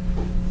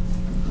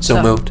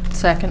 So moved.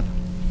 Second.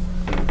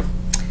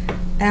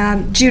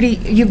 Judy,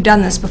 you've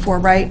done this before,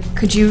 right?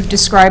 Could you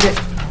describe it?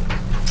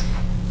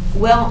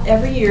 Well,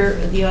 every year,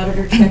 the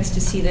auditor checks to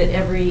see that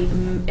every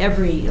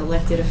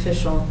elected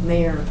official,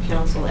 mayor,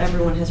 council,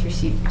 everyone has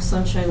received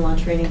sunshine law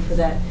training for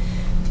that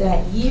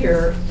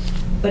year,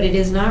 but it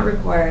is not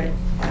required,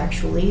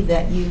 actually,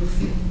 that you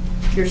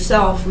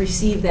yourself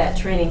receive that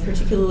training,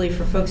 particularly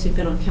for folks who've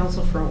been on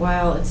council for a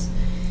while. It's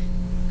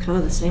kind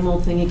of the same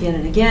old thing again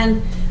and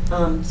again.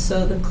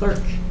 So the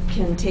clerk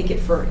can take it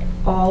for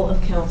all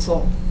of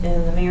council,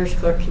 and the mayor's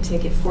clerk can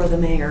take it for the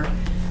mayor.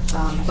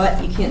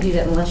 But you can't do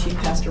that unless you've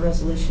passed a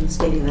resolution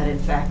stating that, in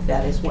fact,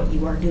 that is what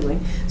you are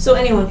doing. So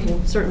anyone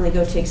can certainly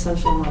go take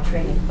sunshine law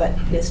training, but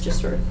it's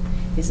just sort of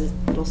is a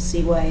little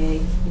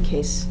CYA in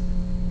case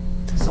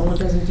someone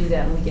doesn't do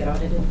that and we get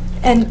audited.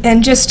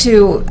 And just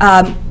to,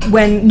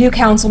 when new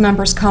council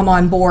members come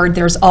on board,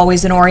 there's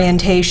always an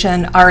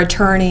orientation. Our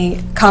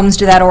attorney comes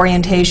to that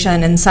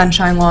orientation, and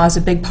sunshine law is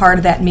a big part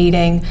of that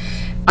meeting.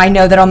 I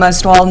know that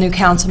almost all new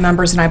council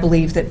members, and I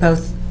believe that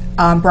both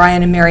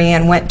Brian and Mary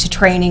Ann went to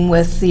training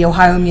with the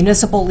Ohio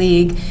Municipal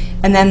League,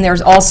 and then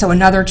there's also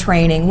another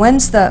training.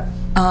 When's the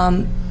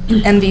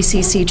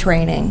MVCC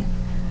training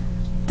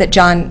that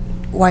John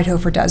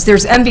Whitehofer does?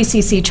 There's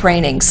MVCC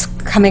trainings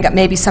coming up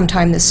maybe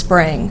sometime this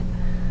spring.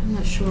 I'm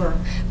not sure.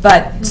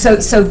 But,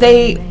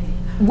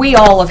 we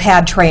all have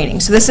had training.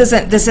 So this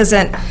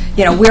isn't,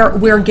 you know,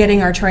 we're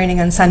getting our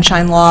training on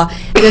sunshine law.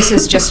 This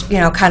is just, you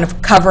know, kind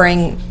of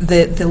covering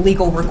the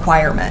legal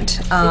requirement.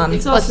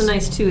 It's also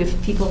nice, too,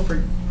 if people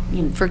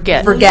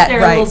Forget,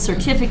 their right. little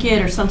certificate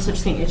or some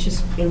such thing. It's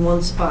just in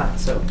one spot,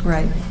 so.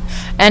 Right.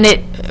 And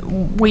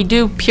we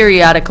do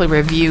periodically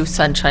review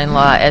sunshine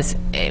law as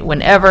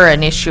whenever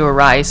an issue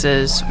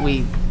arises,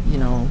 we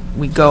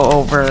go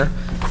over,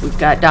 we've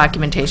got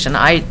documentation.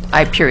 I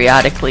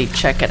periodically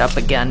check it up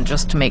again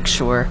just to make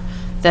sure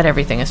that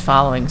everything is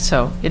following.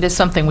 So it is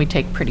something we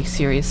take pretty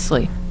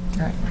seriously.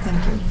 All right,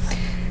 thank you.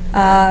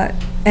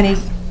 Any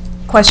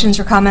questions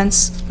or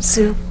comments,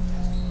 Sue?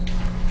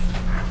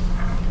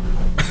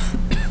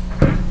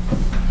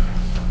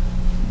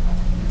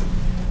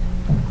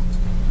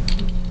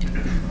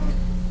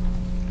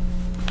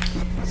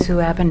 Sue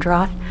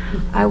Abendroth.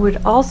 I would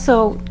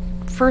also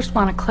first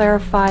want to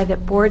clarify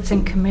that boards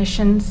and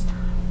commissions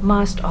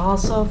must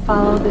also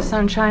follow the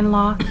sunshine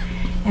law.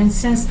 And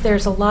since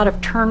there's a lot of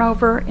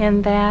turnover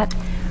in that,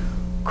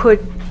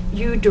 could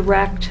you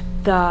direct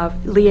the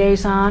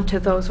liaison to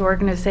those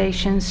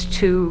organizations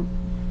to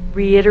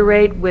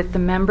reiterate with the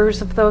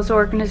members of those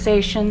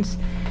organizations,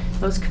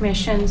 those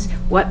commissions,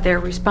 what their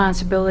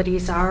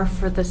responsibilities are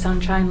for the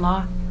sunshine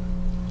law?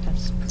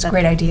 That's a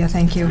great idea,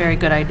 thank you. Very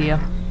good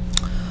idea.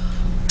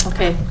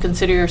 Okay,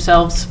 consider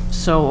yourselves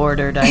so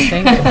ordered, I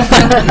think. I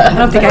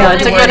don't think I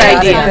It's a good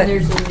idea.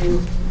 There's a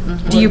new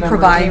Do you board member.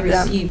 provide They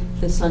them? receive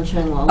the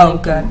sunshine law. Oh,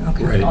 link good, and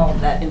okay. Right. all of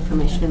that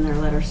information in their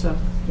letter, so,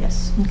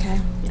 yes. Okay.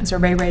 Is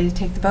everybody ready to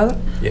take the vote?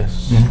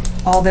 Yes.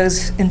 All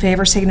those in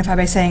favor signify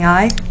by saying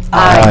aye.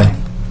 Aye.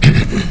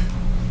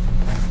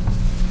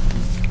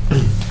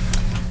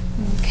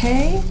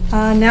 Okay,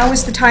 now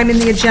is the time in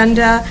the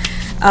agenda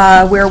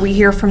where we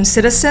hear from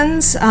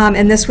citizens,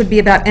 and this would be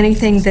about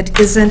anything that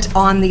isn't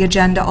on the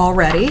agenda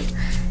already.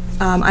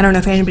 I don't know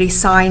if anybody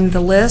signed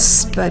the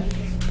list, but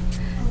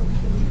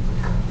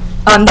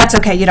that's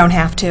okay, you don't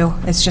have to.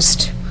 It's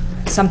just,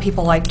 some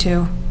people like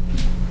to.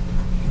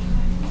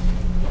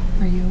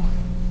 Are you?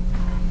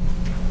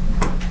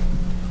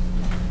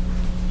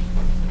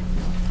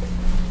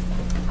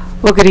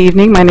 Well, good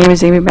evening. My name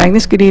is Amy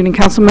Magnus. Good evening,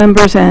 council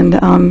members and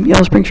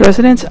Yellow Springs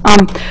residents.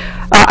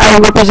 I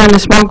represent a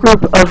small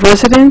group of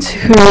residents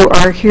who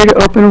are here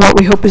to open what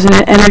we hope is an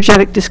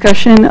energetic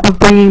discussion of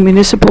bringing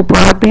municipal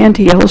broadband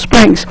to Yellow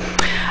Springs.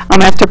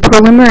 After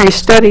preliminary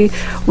study,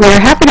 we are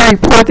happy to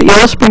report that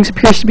Yellow Springs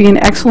appears to be in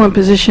excellent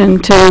position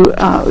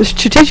to,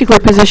 strategically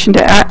positioned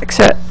to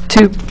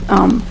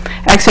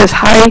access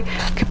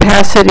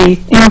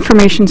high-capacity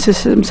information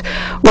systems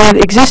with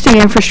existing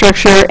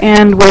infrastructure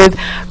and with,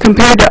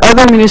 compared to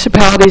other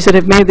municipalities that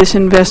have made this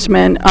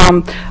investment,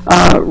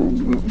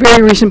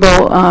 very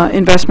reasonable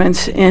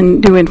investments in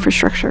new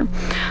infrastructure.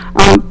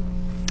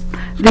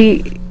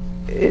 The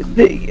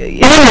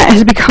internet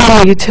has become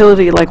a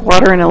utility like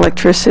water and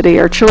electricity.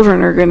 Our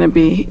children are going to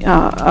be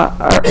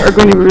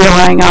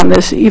relying on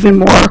this even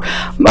more.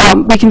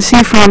 We can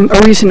see from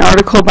a recent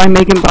article by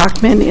Megan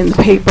Bachman in the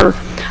paper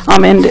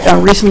and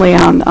recently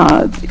on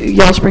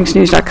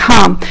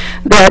YellowSpringsNews.com,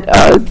 that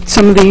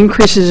some of the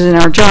increases in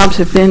our jobs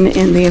have been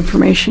in the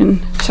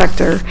information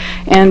sector,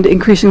 and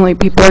increasingly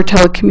people are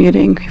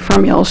telecommuting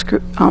from Yellow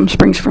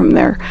Springs from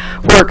their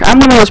work. I'm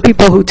one of those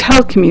people who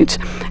telecommutes,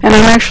 and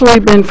I've actually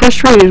been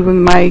frustrated with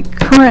my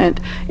current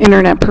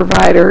internet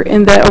provider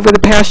in that over the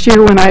past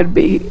year when I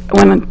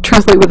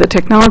translate with the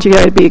technology,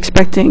 I'd be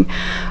expecting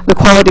the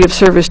quality of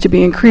service to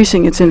be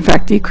increasing. It's in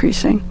fact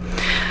decreasing.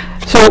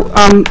 So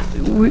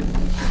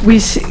we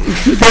see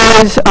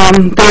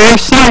there are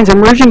signs,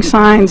 emerging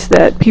signs,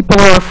 that people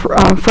are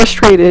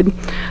frustrated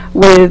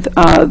with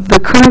the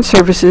current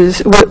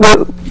services,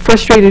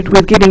 frustrated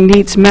with getting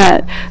needs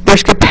met.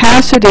 There's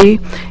capacity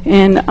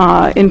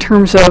in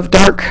terms of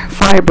dark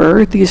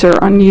fiber. These are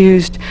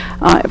unused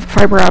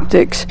fiber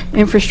optics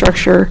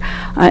infrastructure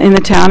in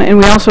the town, and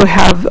we also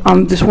have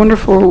this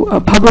wonderful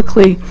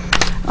publicly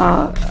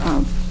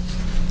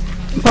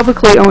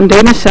owned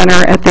data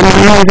center at the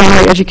Miami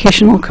Valley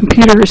Educational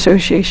Computer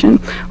Association,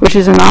 which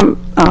is the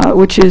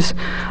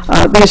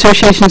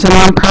association is a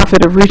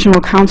nonprofit of regional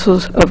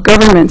councils of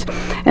governments,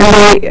 and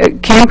they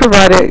can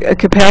provide a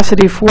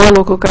capacity for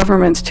local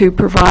governments to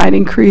provide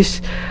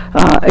increased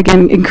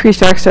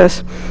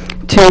access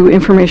to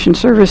information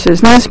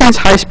services. Now, this means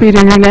high-speed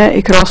internet.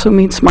 It could also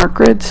mean smart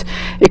grids.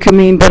 It could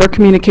mean better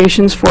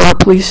communications for our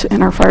police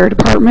and our fire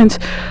departments.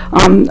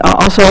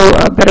 Also,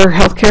 better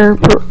healthcare,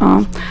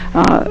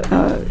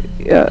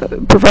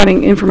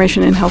 providing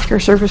information in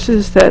healthcare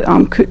services that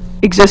could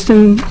exist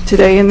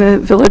today in the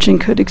village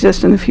and could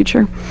exist in the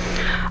future.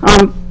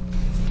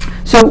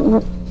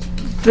 So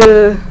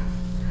the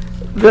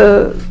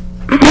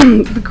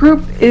the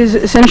group is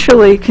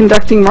essentially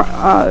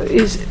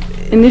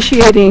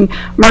initiating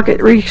market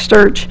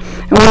research,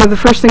 and one of the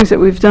first things that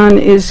we've done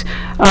is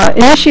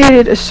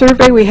initiated a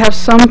survey. We have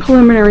some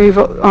preliminary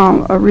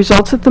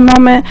results at the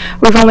moment.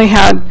 We've only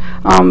had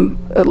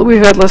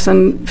less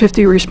than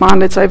 50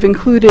 respondents. I've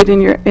included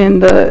in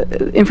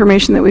the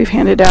information that we've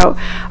handed out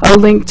a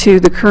link to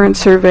the current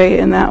survey,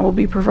 and that will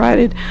be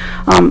provided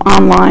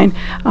online.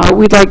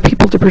 We'd like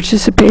people to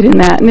participate in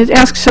that, and it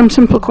asks some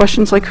simple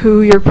questions like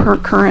who your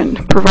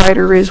current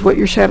provider is, what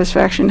your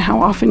satisfaction,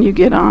 how often you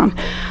get on,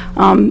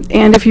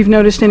 and if you've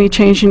noticed any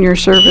change in your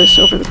service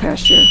over the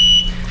past year.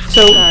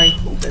 So, sorry,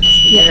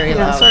 that's very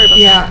loud. Sorry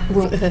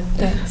about that.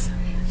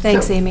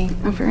 Thanks, Amy.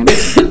 Oh, fair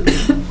enough.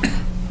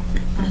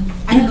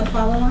 I have a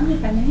follow-on,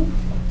 if I may.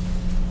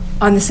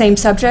 On the same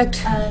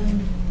subject?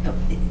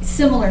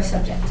 Similar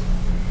subject.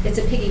 It's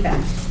a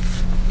piggyback.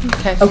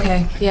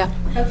 Okay. Yeah.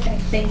 Okay,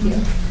 thank you.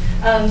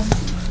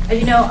 As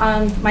you know,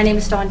 my name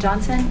is Dawn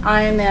Johnson.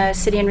 I'm a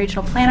city and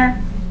regional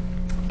planner.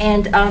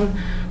 And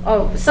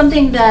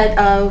something that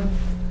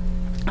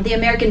the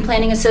American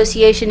Planning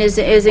Association is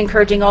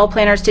encouraging all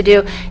planners to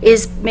do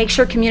is make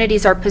sure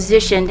communities are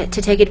positioned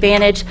to take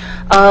advantage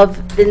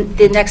of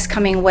the next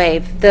coming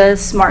wave, the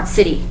smart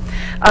city.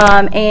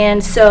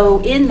 And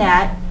so in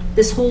that,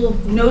 this whole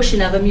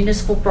notion of a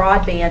municipal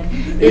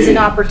broadband is an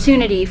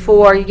opportunity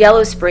for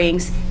Yellow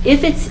Springs,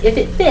 if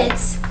it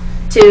fits,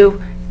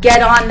 to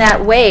get on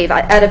that wave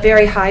at a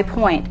very high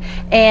point.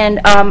 And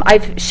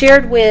I've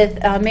shared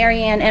with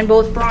Mary Ann and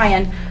both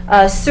Brian,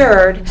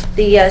 CERD,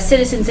 the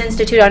Citizens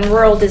Institute on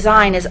Rural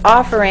Design, is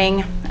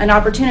offering an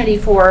opportunity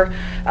for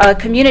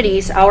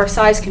communities, our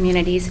size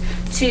communities,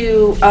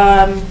 to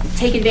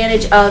take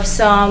advantage of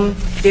some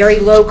very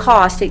low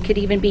cost. It could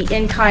even be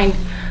in-kind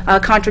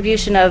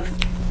contribution of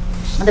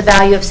the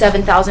value of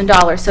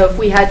 $7,000. So if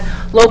we had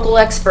local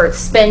experts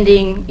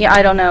spending,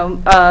 I don't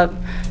know,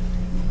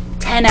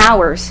 10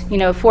 hours,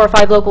 4 or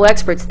 5 local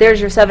experts, there's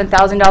your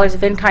 $7,000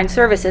 of in-kind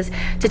services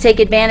to take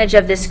advantage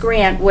of this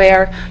grant,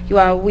 where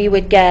we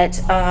would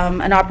get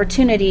an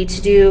opportunity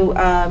to do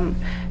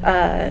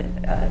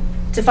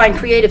to find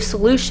creative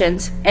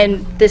solutions,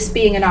 and this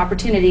being an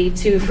opportunity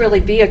to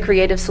really be a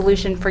creative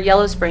solution for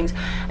Yellow Springs.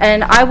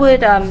 And I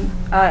would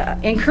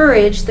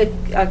encourage the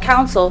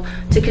council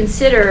to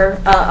consider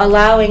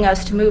allowing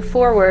us to move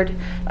forward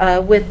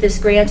with this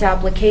grant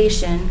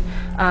application.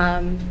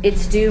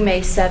 It's due May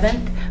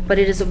 7th, but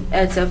it's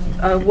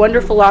a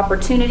wonderful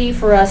opportunity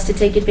for us to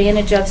take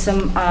advantage of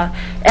some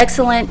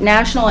excellent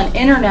national and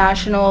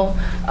international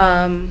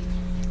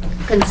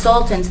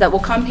consultants that will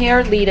come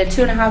here, lead a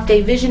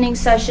 2.5-day visioning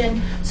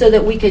session, so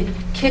that we could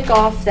kick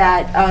off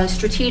that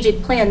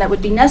strategic plan that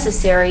would be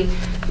necessary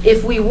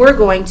if we were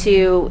going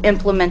to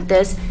implement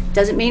this.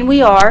 Doesn't mean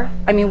we are.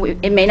 I mean,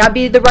 it may not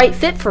be the right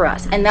fit for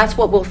us, and that's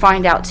what we'll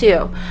find out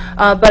too.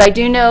 But I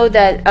do know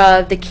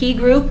that the Key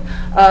Group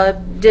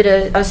did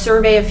a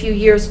survey a few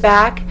years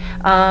back,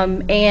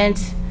 and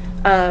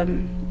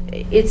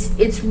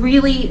it's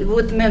really,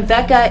 with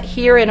Mveka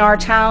here in our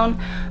town,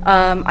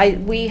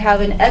 we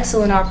have an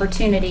excellent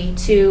opportunity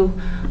to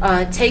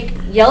take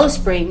Yellow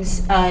Springs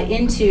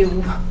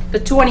into the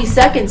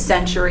 22nd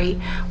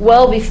century,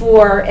 well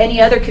before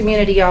any other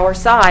community our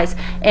size.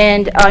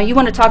 And you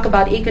want to talk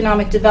about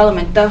economic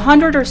development. The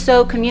 100 or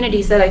so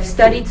communities that I've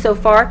studied so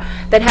far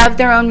that have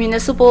their own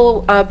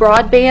municipal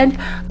broadband,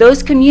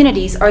 those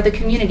communities are the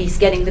communities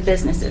getting the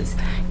businesses.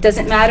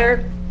 Doesn't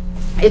matter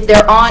if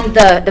they're on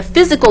the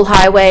physical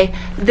highway,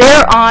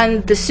 they're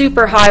on the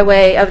super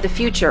highway of the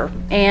future.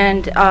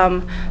 And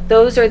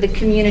those are the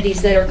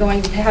communities that are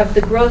going to have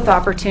the growth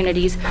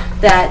opportunities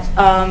that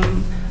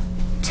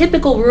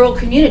typical rural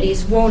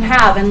communities won't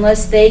have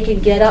unless they can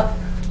get up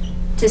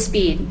to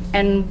speed.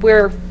 And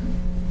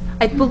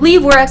I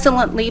believe we're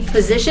excellently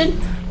positioned,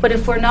 but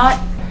if we're not,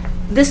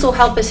 this will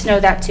help us know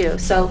that too.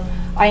 So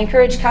I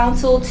encourage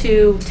council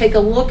to take a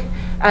look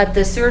at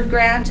the CERD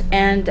grant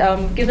and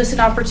give us an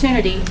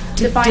opportunity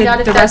to find out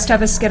if Did the rest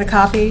of us get a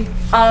copy?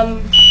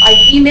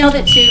 I emailed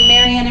it to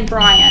Marianne and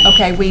Brian.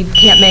 Okay, we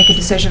can't make a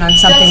decision on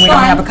something That's we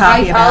don't have a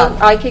fine. copy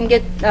of. I can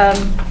get,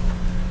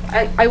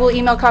 I will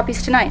email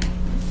copies tonight.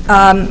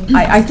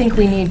 I think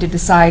we need to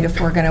decide if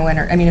we're going to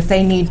enter, I mean, if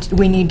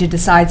we need to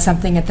decide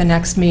something at the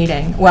next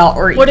meeting, well,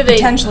 or What do they-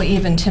 potentially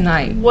even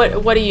tonight.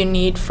 What do you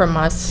need from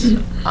us?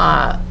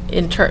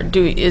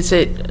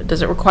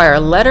 Does it require a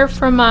letter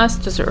from us?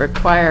 Does it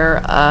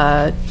require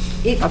a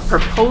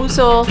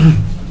proposal?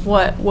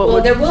 What Well,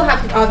 would? there will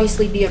have to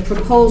obviously be a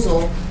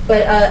proposal,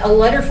 but a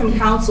letter from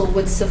council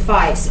would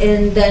suffice,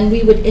 and then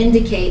we would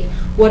indicate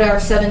what our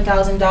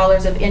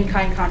 $7,000 of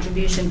in-kind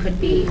contribution could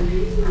be.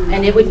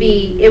 And it would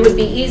be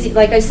easy,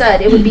 like I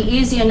said, it would be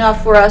easy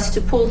enough for us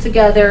to pull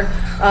together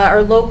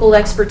our local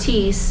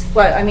expertise.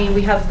 But, I mean,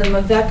 we have the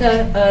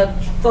Mveka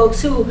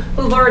folks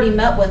who've already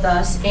met with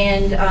us,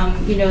 and,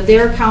 you know,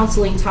 their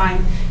counseling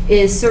time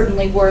is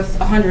certainly worth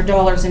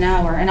 $100 an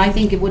hour, and I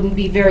think it wouldn't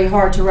be very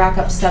hard to rack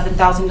up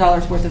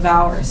 $7,000 worth of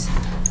hours.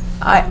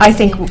 I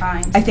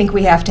think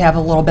we have to have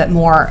a little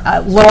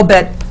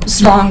bit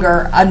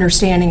stronger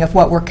understanding of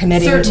what we're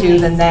committing Certainly. to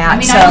than that. I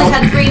mean, I only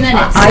had 3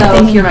 minutes, I so-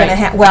 think you're going to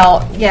have,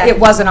 well, Yeah. it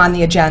wasn't on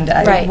the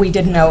agenda. Right. We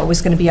didn't know it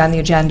was going to be on the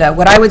agenda.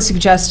 What I would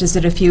suggest is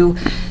that if you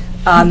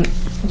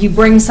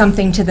bring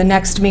something to the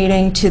next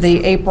meeting, to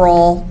the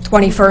April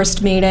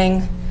 21st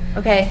meeting,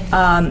 Okay.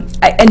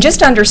 and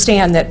just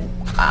understand that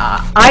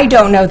I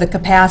don't know the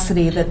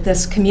capacity that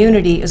this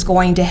community is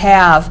going to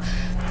have,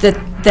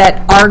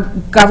 that our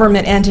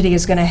government entity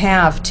is going to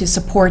have to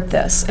support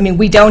this. I mean,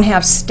 we don't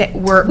have,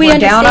 we're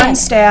down on understand.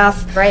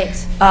 staff.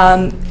 Right.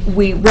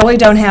 We really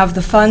don't have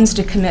the funds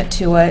to commit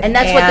to it. And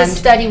that's what this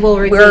study will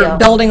reveal. We're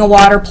building a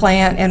water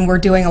plant, and we're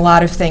doing a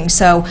lot of things.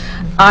 So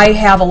I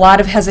have a lot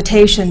of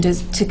hesitation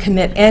to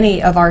commit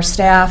any of our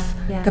staff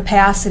Yeah.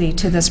 capacity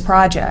to this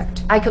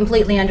project. I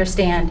completely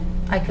understand.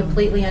 I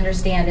completely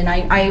understand, and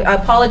I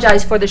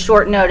apologize for the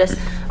short notice.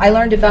 I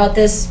learned about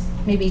this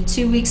maybe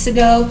 2 weeks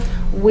ago.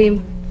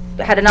 We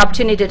had an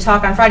opportunity to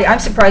talk on Friday. I'm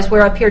surprised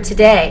we're up here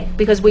today,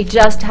 because we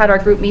just had our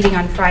group meeting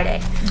on Friday.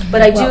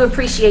 But I do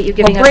appreciate you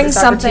giving us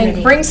this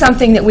opportunity. Bring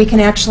something that we can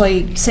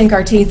actually sink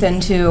our teeth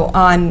into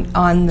on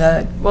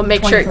the We'll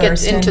make sure it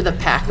gets 21st, into and the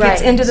packet.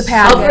 Gets into the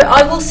packet.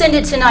 I will send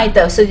it tonight,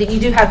 though, so that you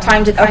do have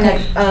time to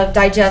kind of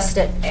digest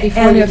it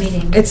before And your if-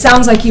 meeting. it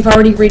sounds like you've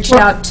already reached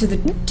out to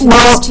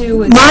Well, these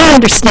two. my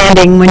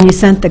understanding when you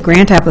sent the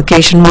grant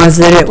application was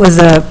that it was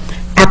a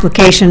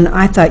application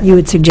I thought you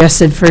had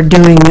suggested for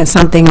doing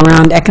something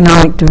around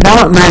economic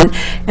development,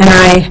 and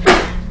I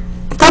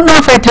don't know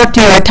if I talked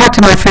to you. I talked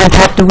to my friend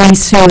Pat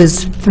DeWeese, who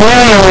is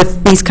familiar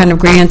with these kind of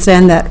grants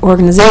and that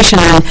organization,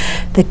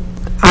 and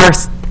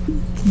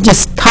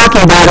just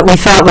talking about it, we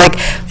felt like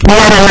we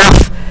had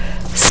enough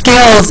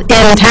skills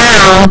in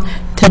town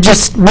to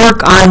just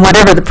work on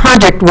whatever the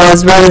project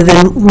was, rather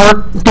than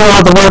do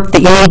all the work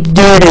that you need to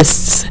do to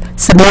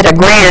submit a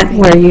grant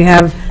where you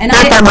have not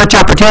that much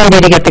opportunity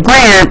to get the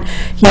grant,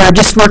 you know,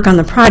 just work on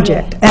the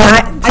project.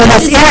 And for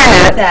this disagree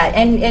with internet, that,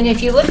 and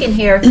if you look in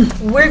here,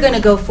 we're going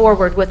to go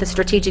forward with a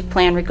strategic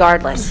plan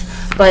regardless.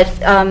 But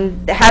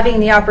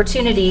having the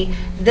opportunity,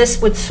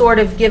 this would sort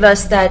of give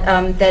us that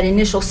that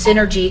initial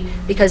synergy,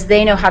 because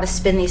they know how to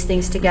spin these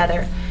things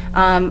together.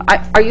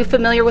 Are you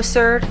familiar with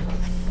CERD?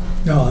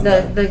 No, I'm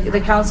not.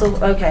 The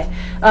council, okay.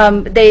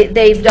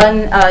 They've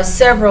done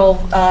several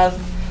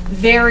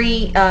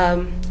very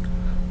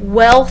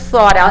well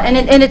thought out,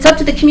 and it's up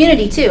to the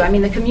community too. I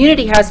mean, the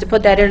community has to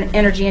put that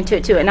energy into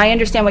it too. And I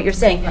understand what you're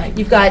saying.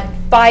 You've got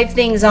 5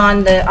 things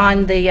on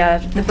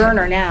the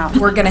burner now.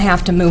 We're going to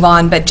have to move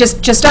on, but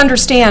just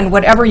understand,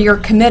 whatever you're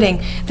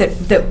committing, that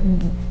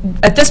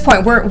at this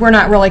point, we're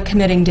not really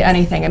committing to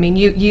anything. I mean,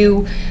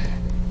 you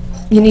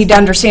need to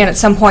understand at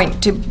some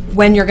point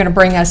when you're going to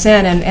bring us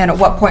in, and at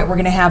what point we're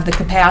going to have the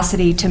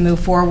capacity to move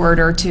forward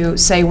or to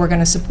say we're going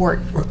to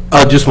support.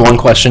 Just one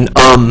question.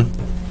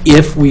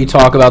 If we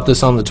talk about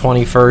this on the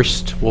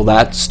 21st, will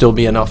that still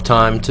be enough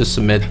time to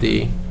submit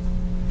the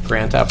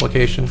grant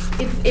application?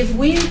 If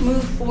we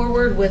move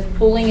forward with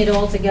pulling it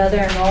all together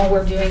and all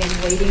we're doing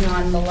is waiting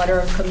on the letter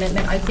of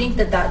commitment, I think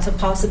that that's a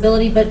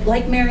possibility. But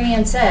like Mary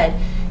Ann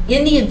said,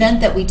 in the event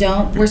that we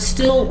don't, we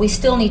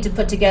still need to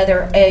put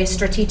together a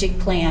strategic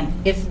plan.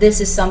 If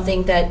this is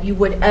something that you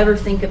would ever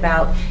think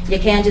about, you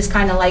can't just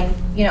kind of like,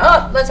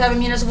 oh, let's have a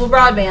municipal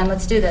broadband,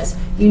 let's do this.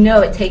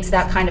 It takes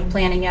that kind of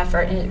planning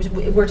effort, and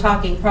we're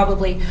talking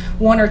probably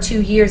 1 or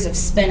 2 years of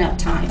spin-up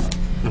time.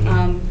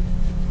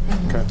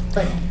 Okay.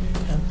 But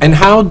And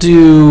how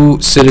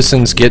do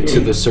citizens get to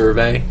the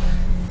survey?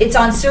 it's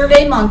on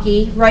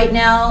SurveyMonkey right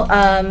now.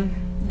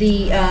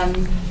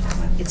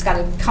 It's got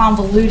a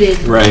convoluted,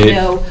 Right.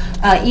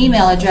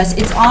 email address.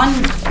 It's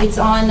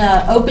on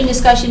open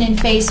discussion in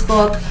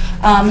Facebook.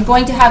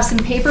 Going to have some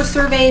paper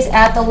surveys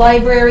at the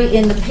library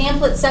in the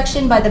pamphlet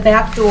section by the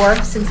back door.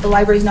 Since the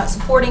library's not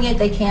supporting it,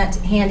 they can't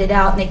hand it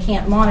out and they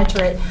can't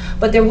monitor it.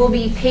 But there will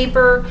be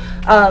paper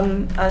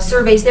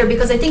surveys there,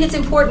 because I think it's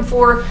important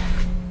for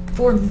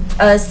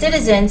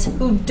citizens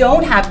who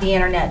don't have the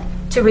internet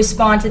to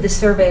respond to the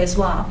survey as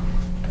well.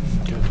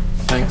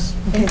 Thanks.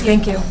 Okay,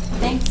 thank you.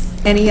 Thanks.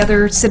 Any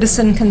other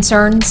citizen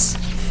concerns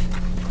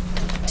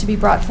to be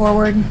brought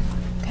forward?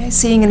 Okay,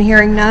 seeing and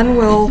hearing none,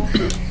 we'll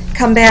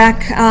come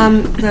back.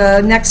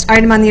 The next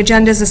item on the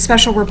agenda is a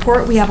special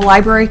report. We have a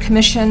Library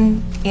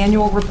Commission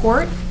annual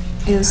report.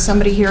 Is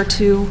somebody here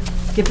to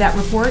give that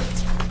report?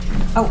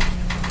 Oh,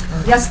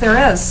 yes,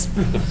 there is.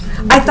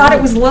 I thought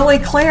it was Lily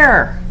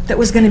Claire that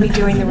was going to be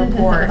doing the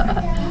report.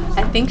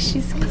 I think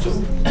she's...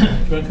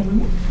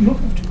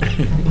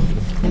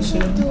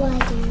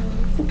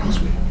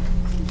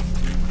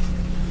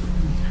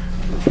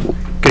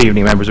 Good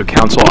evening, members of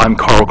council. I'm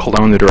Carl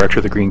Colon, the director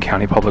of the Greene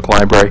County Public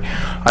Library.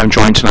 I'm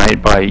joined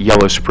tonight by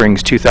Yellow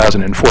Springs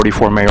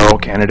 2044 mayoral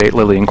candidate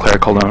Lillian Claire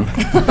Colon.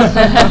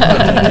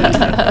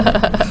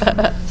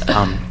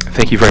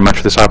 Thank you very much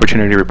for this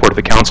opportunity to report to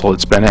the council.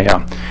 It's been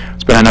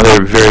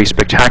another very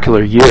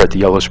spectacular year at the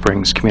Yellow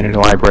Springs Community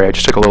Library. I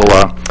just took a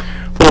little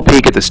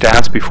peek at the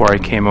stats before I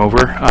came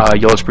over.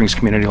 Yellow Springs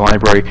Community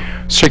Library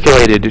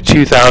circulated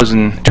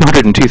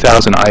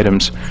 202,000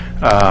 items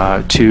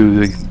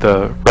to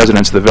the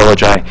residents of the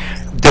village. I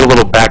did a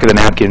little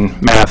back-of-the-napkin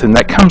math, and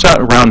that comes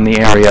out around in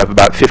the area of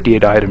about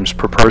 58 items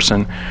per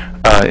person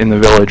in the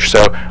village.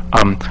 So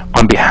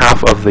on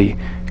behalf of the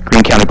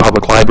Greene County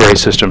Public Library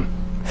System,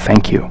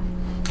 thank you.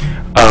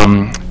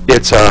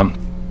 It's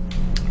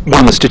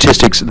one of the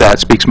statistics that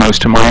speaks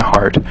most to my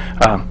heart,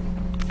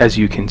 as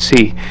you can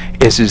see,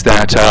 is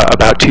that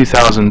about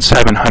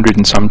 2,700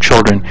 and some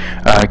children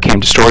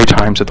came to story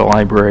times at the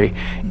library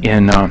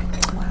in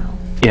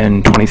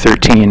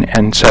 2013.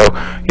 And so,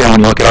 when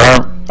you look at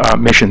our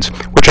missions,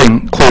 which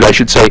include, I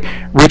should say,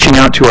 reaching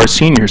out to our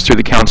seniors through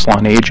the Council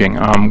on Aging.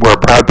 We're a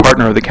proud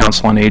partner of the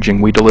Council on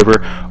Aging. We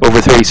deliver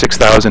over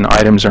 36,000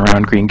 items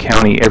around Greene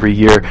County every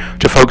year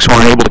to folks who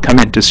aren't able to come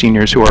in, to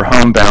seniors who are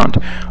homebound.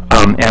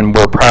 And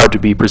we're proud to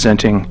be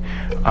presenting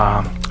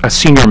a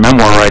senior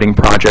memoir writing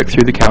project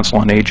through the Council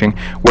on Aging,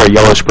 where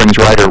Yellow Springs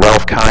writer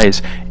Ralph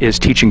Keyes is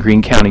teaching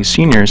Greene County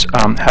seniors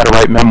how to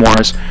write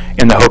memoirs,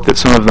 in the hope that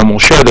some of them will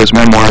share those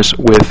memoirs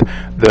with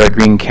the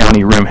Greene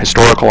County Room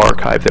Historical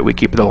Archive that we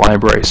keep at the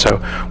library. So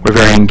we're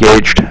very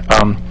engaged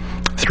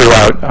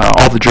throughout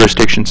all the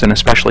jurisdictions, and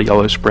especially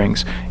Yellow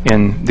Springs,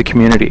 in the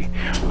community.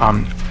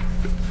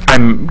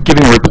 I'm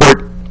giving a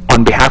report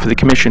on behalf of the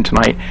Commission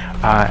tonight.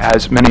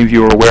 As many of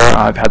you are aware,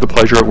 I've had the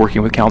pleasure of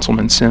working with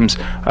Councilman Sims,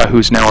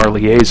 who's now our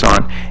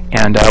liaison,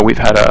 and we've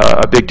had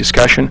a big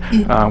discussion,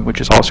 which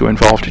has also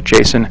involved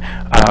Jason,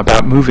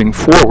 about moving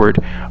forward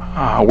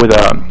with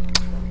a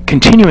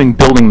continuing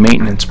building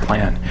maintenance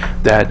plan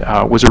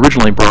that was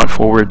originally brought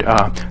forward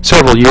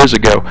several years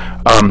ago.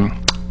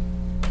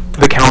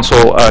 The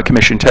council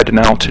commissioned Ted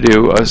Donnell to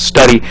do a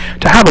study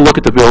to have a look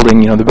at the building.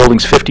 The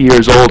building's 50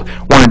 years old,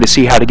 wanted to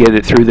see how to get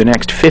it through the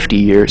next 50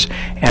 years.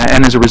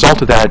 And as a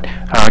result of that,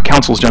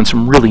 council's done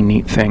some really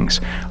neat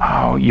things.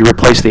 You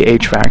replace the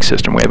HVAC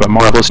system. We have a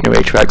marvelous new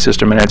HVAC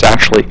system, and it's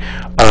actually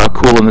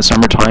cool in the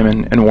summertime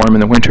and warm in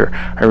the winter.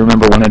 I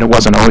remember when it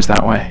wasn't always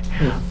that way.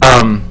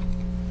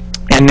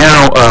 And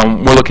now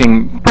we're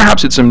looking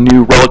perhaps at some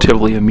new,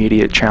 relatively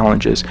immediate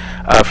challenges.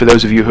 For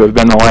those of you who have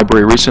been to the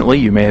library recently,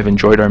 you may have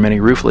enjoyed our many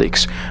roof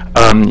leaks.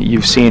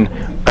 You've seen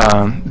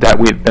that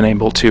we've been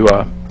able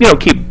to,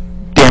 keep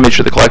damage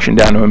to the collection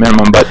down to a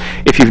minimum. But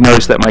if you've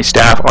noticed that my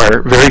staff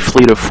are very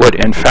fleet of foot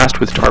and fast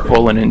with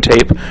tarpaulin and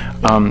tape,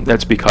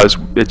 that's because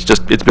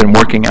it's been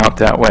working out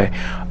that way.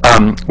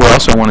 We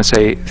also want to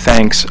say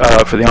thanks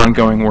for the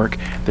ongoing work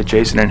that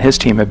Jason and his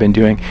team have been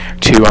doing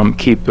to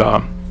keep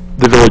the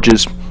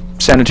village's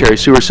sanitary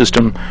sewer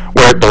system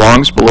where it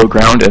belongs, below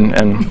ground,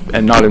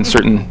 and not in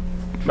certain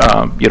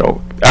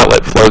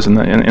outlet flows in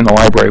the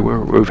library,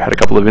 where we've had a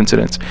couple of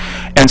incidents.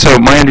 And so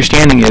my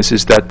understanding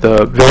is that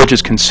the village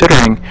is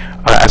considering,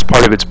 as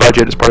part of its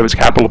budget, as part of its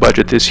capital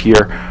budget this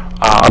year,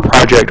 a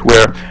project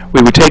where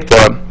we would take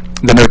the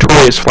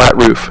notorious flat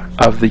roof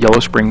of the Yellow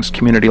Springs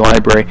Community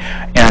Library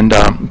and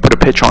put a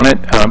pitch on it,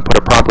 put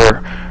a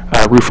proper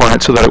roof on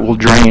it so that it will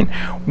drain.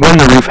 When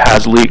the roof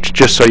has leaked,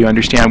 just so you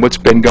understand, what's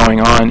been going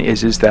on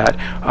is that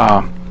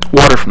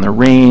water from the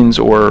rains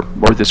or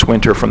this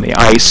winter from the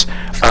ice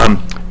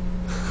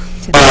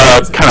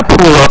kind of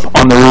pool up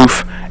on the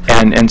roof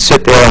and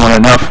sit there, and when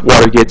enough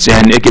water gets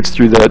in, it gets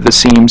through the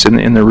seams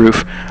in the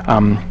roof.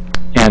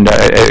 And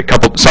a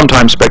couple,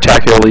 sometimes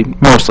spectacularly,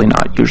 mostly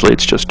not. Usually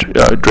it's just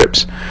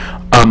drips.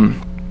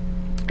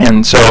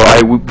 And so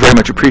I very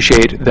much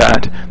appreciate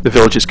that the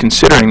village is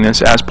considering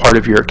this as part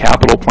of your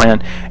capital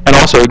plan. And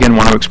also, again,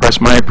 want to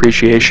express my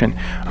appreciation.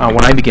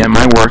 When I began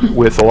my work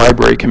with the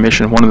Library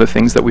Commission, one of the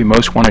things that we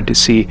most wanted to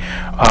see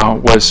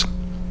was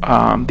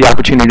the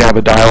opportunity to have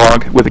a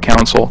dialogue with the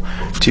council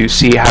to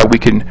see how we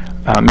can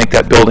make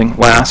that building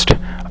last,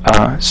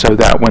 so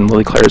that when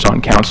Lily Claire is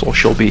on council,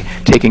 she'll be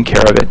taking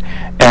care of it.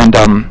 And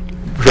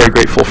very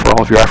grateful for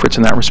all of your efforts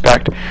in that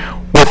respect.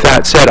 With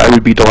that said, I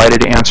would be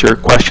delighted to answer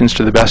questions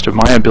to the best of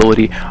my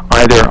ability,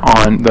 either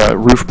on the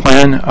roof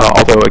plan,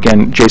 although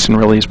again, Jason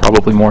really is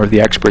probably more of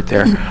the expert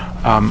there,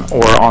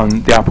 or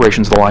on the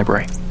operations of the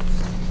library.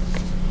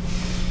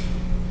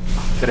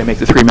 Did I make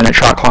the 3-minute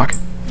shot clock?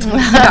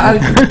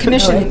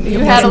 Commission. You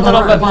had a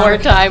little bit more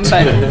time,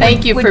 but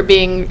thank you for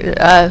being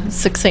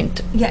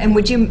succinct. Yeah, and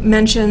would you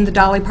mention the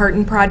Dolly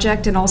Parton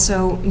project and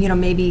also,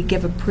 maybe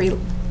give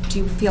do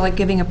you feel like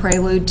giving a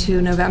prelude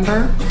to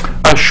November?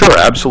 Sure,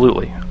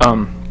 absolutely.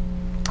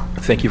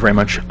 Thank you very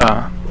much.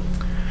 One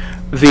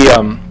of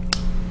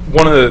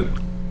the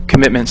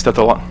commitments that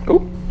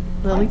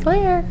Lily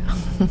Claire.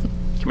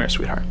 Come here,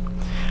 sweetheart.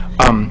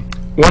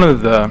 One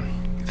of the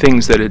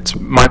things that it's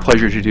my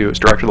pleasure to do as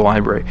director of the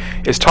library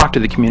is talk to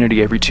the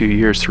community every 2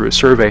 years through a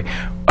survey,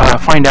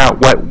 find out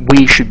what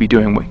we should be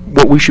doing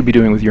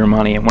with your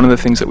money. And one of the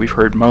things that we've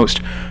heard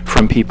most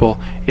from people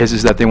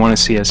is that they want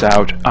to see us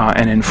out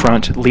and in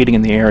front, leading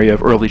in the area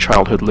of early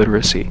childhood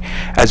literacy.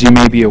 As you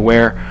may be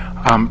aware,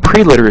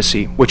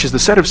 pre-literacy, which is the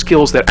set of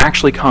skills that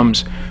actually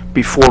comes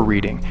before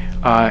reading,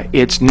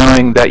 it's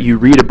knowing that you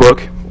read a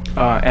book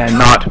and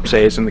not,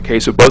 say, as in the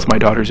case of both my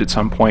daughters at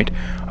some point,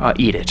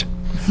 eat it.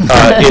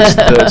 It's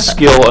the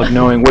skill of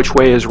knowing which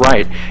way is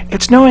right.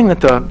 It's knowing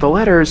that the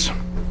letters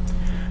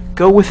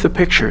go with the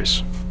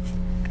pictures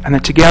and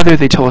that together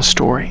they tell a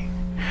story.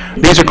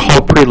 These are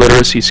called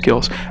pre-literacy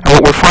skills. And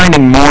what we're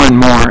finding more and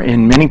more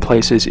in many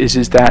places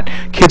is that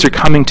kids are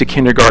coming to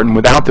kindergarten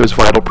without those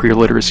vital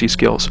pre-literacy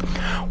skills.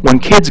 When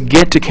kids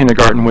get to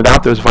kindergarten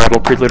without those vital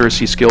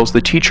pre-literacy skills,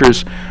 the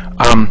teachers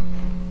aren't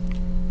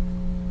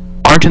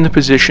in the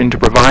position to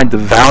provide the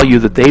value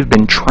that they've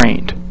been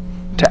trained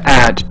to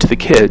add to the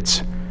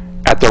kids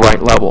at the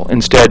right level.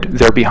 Instead,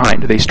 they're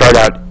behind. They start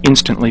out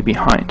instantly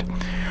behind.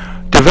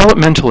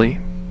 Developmentally,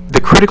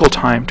 the critical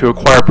time to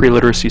acquire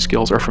pre-literacy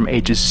skills are from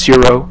ages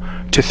 0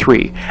 to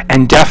 3,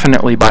 and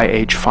definitely by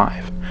age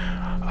 5.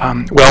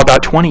 Well,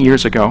 about 20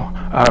 years ago,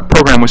 a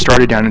program was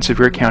started down in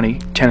Sevier County,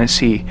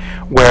 Tennessee,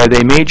 where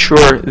they made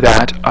sure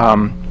that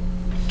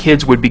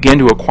kids would begin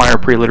to acquire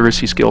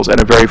pre-literacy skills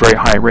at a very, very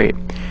high rate.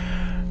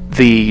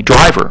 The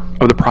driver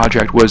of the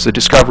project was the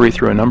discovery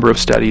through a number of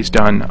studies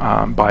done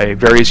by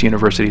various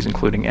universities,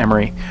 including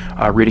Emory,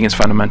 Reading is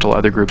Fundamental,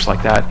 other groups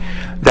like that,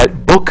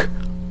 that book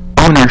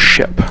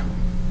ownership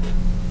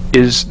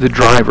is the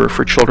driver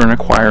for children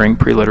acquiring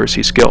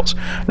pre-literacy skills.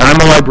 Now,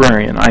 I'm a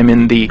librarian. I'm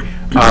in the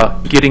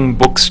getting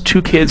books to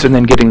kids and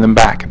then getting them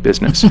back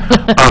business.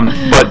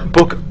 But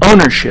book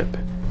ownership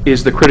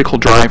is the critical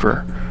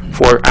driver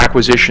for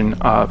acquisition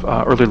of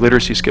early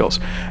literacy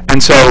skills.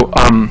 And so,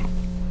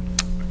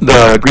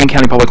 the Greene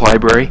County Public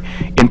Library,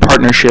 in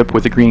partnership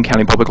with the Greene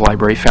County Public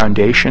Library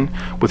Foundation,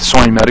 with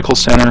Soin Medical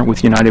Center,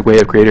 with United Way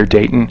of Greater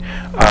Dayton,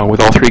 with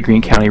all 3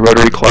 Greene County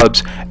Rotary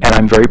Clubs, and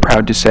I'm very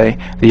proud to say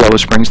the Yellow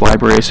Springs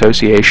Library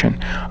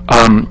Association,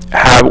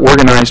 have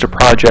organized a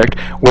project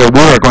where we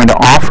are going to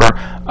offer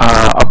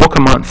a book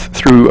a month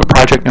through a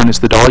project known as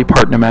the Dolly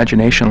Parton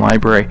Imagination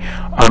Library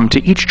to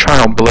each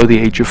child below the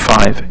age of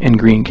 5 in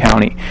Greene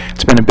County.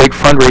 It's been a big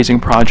fundraising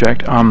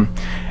project.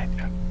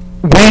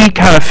 We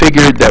kind of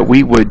figured that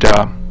we would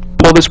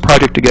pull this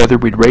project together,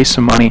 we'd raise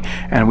some money,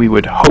 and we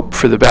would hope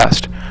for the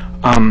best.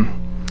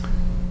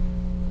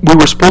 We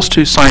were supposed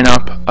to sign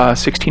up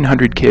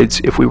 1,600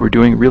 kids if we were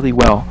doing really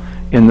well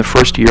in the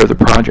first year of the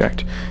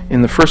project.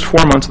 In the first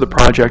 4 months of the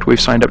project,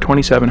 we've signed up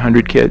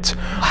 2,700 kids.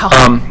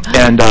 Wow.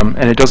 And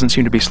it doesn't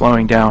seem to be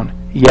slowing down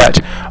yet.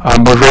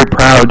 We're very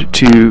proud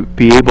to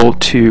be able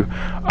to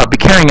be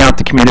carrying out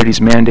the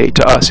community's mandate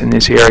to us in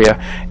this area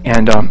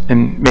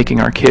and making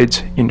our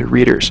kids into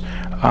readers.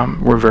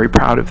 We're very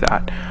proud of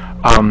that.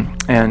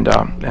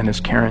 And as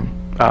Karen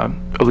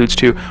alludes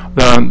to,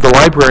 the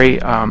library,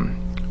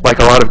 like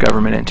a lot of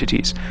government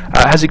entities,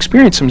 has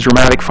experienced some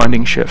dramatic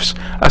funding shifts,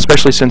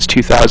 especially since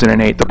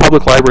 2008. The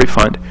Public Library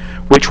Fund,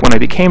 which when I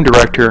became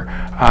director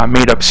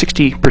made up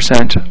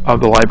 60% of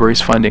the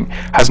library's funding,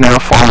 has now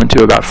fallen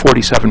to about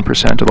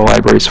 47% of the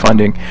library's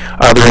funding.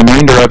 The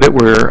remainder of it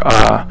we're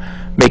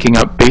making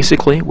up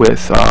basically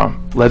with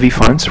levy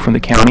funds from the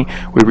county.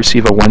 We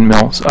receive a 1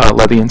 mil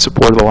levy in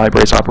support of the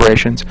library's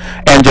operations,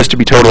 and just to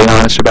be totally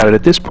honest about it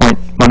at this point,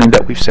 money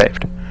that we've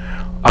saved.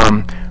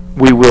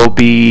 we will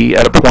be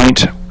at a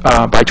point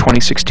by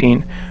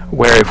 2016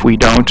 where if we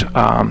don't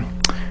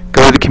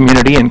go to the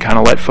community and kind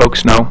of let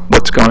folks know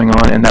what's going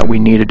on and that we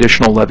need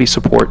additional levy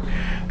support,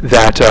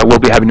 that we'll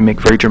be having to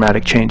make very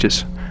dramatic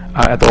changes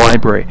at the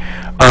library.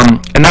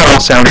 And that all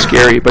sounds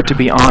scary, but to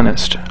be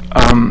honest,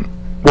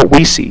 what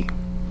we see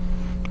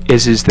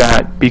is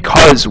that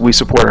because we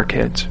support our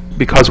kids,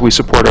 because we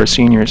support our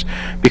seniors,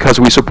 because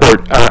we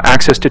support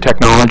access to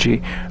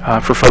technology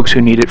for folks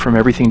who need it, from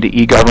everything to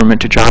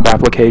e-government to job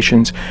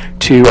applications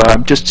to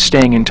just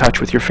staying in touch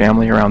with your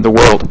family around the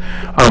world.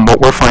 What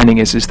we're finding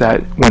is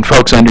that when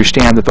folks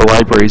understand that the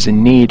library is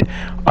in need,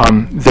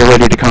 they're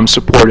ready to come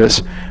support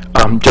us,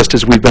 just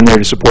as we've been there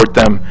to support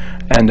them.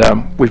 And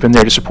we've been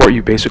there to support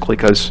you basically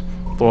because,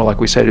 well, like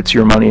we said, it's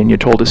your money and you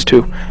told us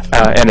to.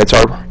 And it's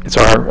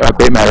our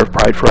great matter of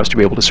pride for us to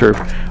be able to serve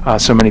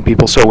so many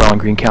people so well in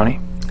Greene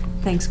County.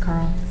 Thanks,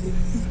 Carl.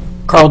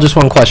 Carl, just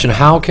one question.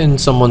 How can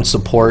someone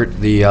support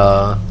the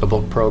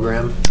book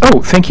program?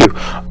 Oh, thank you.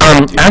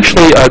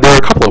 Actually, there are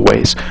a couple of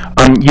ways.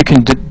 You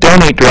can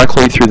donate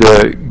directly through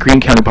the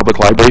Greene County Public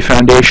Library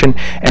Foundation,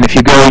 and if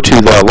you go to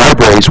the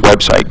library's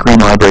website,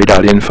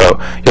 greenelibrary.info,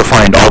 you'll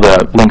find all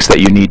the links that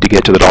you need to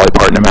get to the Dolly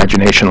Parton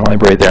Imagination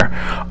Library there.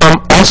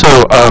 Also,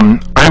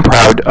 I'm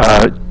proud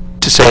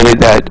to say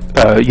that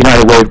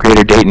United Way of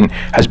Greater Dayton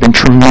has been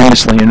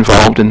tremendously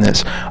involved in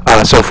this.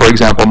 So, for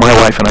example, my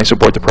wife and I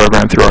support the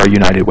program through our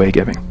United Way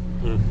giving.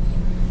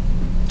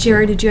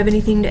 Jerry, did you have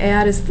anything to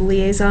add as the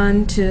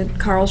liaison to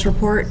Carl's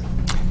report?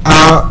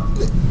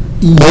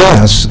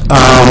 Yes.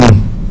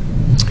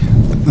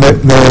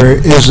 There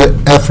is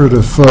an effort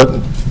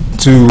afoot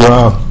to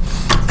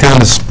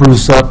kind of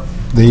spruce up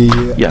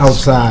the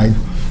outside.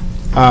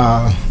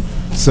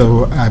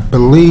 So I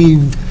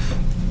believe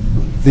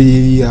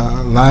the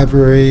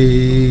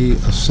Library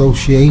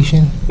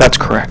Association? That's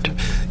correct.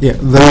 Yeah,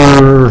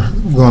 they're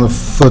going to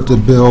foot the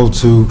bill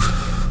to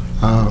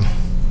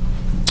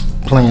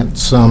plant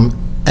some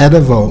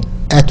edible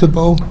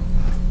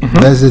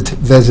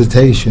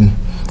vegetation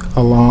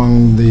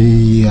along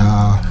the,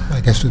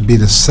 I guess it would be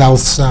the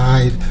south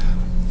side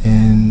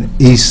and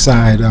east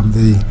side of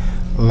the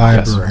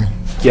library.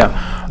 Yes.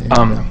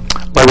 Yeah.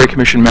 Library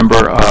Commission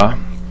member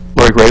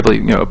Lori Gravely,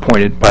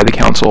 appointed by the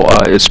council,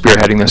 is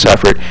spearheading this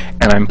effort,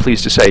 and I'm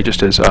pleased to say,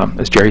 just as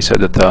Jerry said,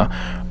 that the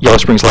Yellow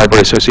Springs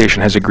Library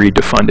Association has agreed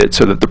to fund it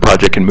so that the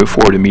project can move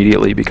forward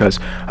immediately because,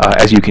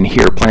 as you can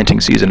hear, planting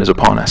season is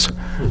upon us.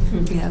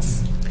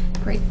 Yes.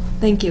 Great.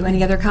 Thank you.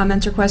 Any other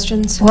comments or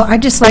questions? Well,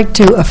 I'd just like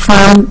to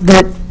affirm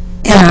that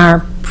in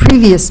our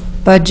previous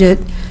budget,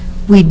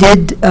 we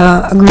did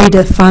agree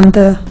to fund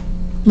the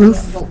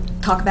roof. We'll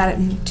talk about it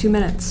in 2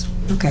 minutes.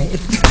 Okay.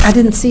 I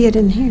didn't see it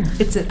in here.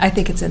 I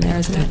think it's in there,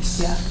 isn't it?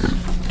 Yeah.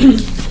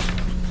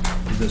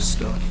 This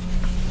stuff.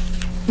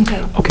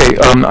 Okay.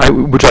 Okay.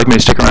 Would you like me to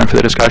stick around for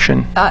the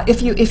discussion?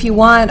 If you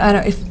want,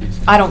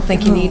 I don't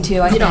think you need to.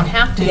 You don't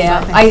have to.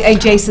 Yeah.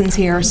 Jason's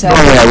here, so.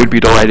 Oh, yeah, I would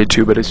be delighted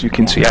to, but as you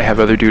can see, I have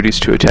other duties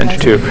to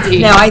attend to.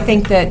 No, I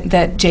think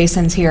that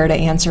Jason's here to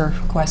answer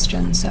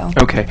questions, so.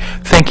 Okay.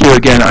 Thank you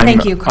again.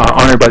 Thank you, Carl.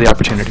 I'm honored by the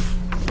opportunity.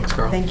 Thanks,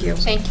 Carl. Thank you.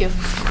 Thank you.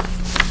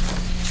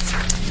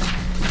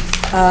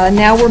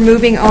 Now we're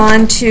moving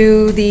on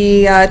to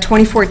the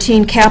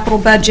 2014 capital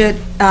budget.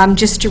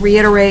 Just to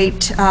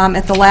reiterate,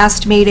 at the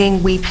last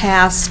meeting, we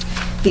passed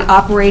the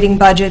operating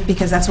budget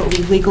because that's what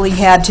we legally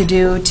had to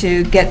do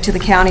to get to the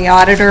county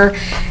auditor.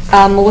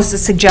 Melissa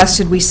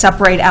suggested we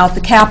separate out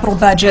the capital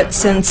budget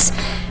since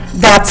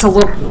that's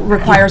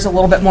requires a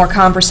little bit more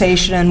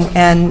conversation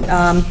and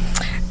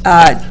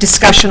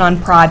discussion on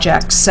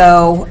projects.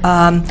 So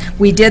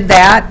we did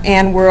that,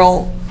 and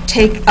we'll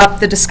take up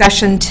the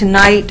discussion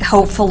tonight,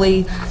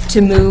 hopefully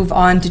to move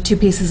on to 2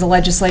 pieces of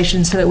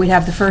legislation so that we'd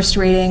have the first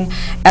reading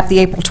at the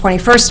April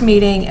 21st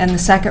meeting and the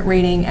second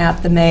reading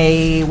at the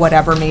May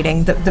whatever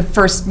meeting, the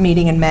first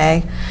meeting in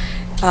May.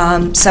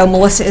 So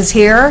Melissa is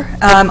here.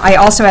 I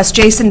also asked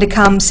Jason to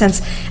come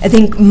since I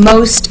think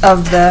most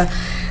of the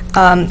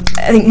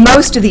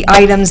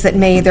items that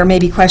there may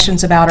be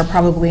questions about are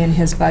probably in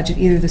his budget,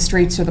 either the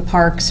streets or the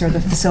parks or the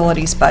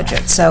facilities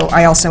budget. So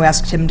I also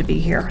asked him to be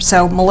here.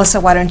 So Melissa,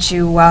 why don't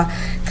you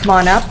come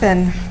on up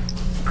and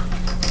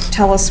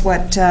tell us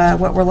what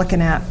we're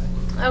looking at.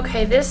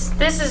 Okay, this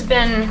has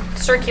been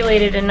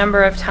circulated a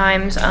number of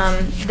times.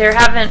 There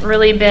haven't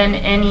really been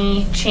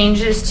any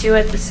changes to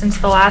it since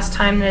the last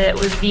time that it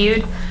was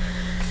viewed.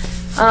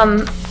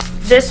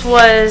 This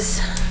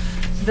was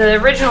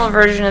the original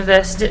version of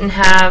this didn't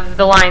have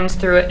the lines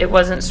through it. It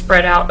wasn't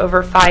spread out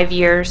over 5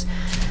 years.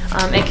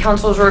 At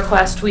council's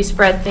request, we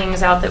spread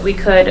things out that we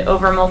could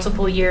over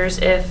multiple years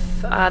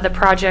if the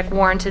project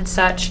warranted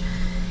such.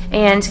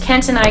 And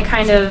Kent and I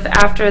kind of,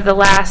 after the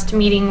last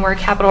meeting where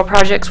capital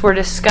projects were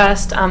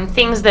discussed,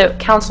 things that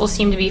council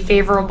seemed to be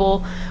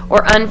favorable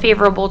or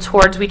unfavorable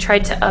towards, we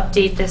tried to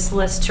update this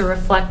list to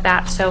reflect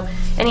that. So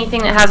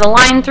anything that has a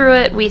line through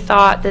it, we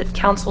thought that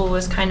council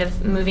was kind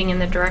of moving in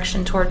the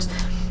direction towards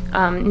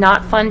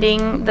not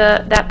funding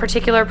that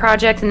particular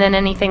project, and then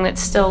anything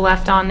that's still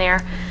left on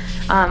there,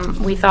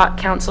 we thought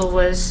council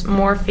was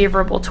more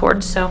favorable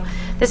towards. So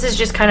this is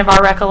just kind of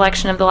our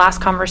recollection of the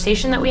last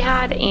conversation that we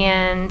had,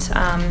 and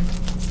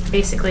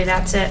basically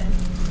that's it.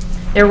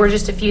 There were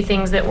just a few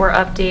things that were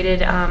updated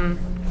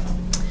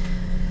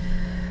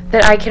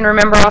that I can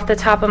remember off the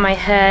top of my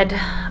head.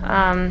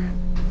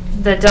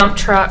 The dump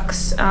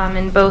trucks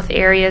in both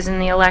areas, in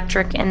the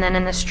electric and then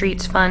in the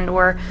streets fund,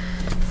 were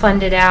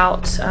funded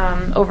out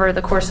over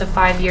the course of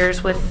 5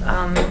 years, with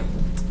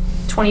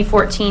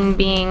 2014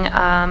 being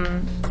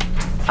a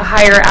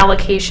higher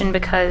allocation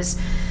because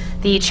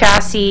the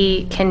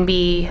chassis can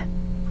be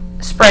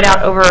spread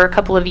out over a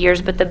couple of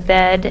years, but the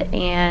bed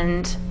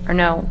and, or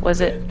no,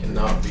 was it?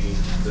 Cannot be.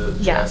 The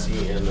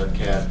chassis and the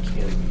cab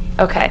can be.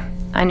 Okay.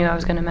 I knew I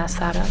was going to mess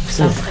that up.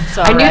 So It's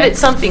all I knew right. that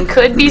something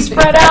could be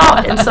spread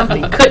out and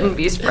something couldn't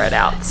be spread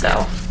out.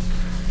 So,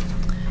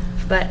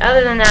 but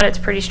other than that, it's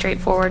pretty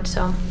straightforward.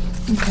 So,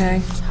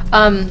 Okay.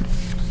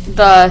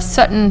 The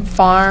Sutton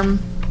Farm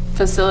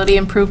facility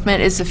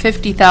improvement, is the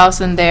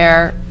 50,000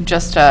 there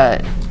just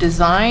a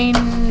design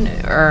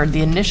or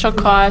the initial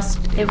cost?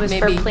 it was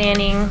maybe for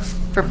planning.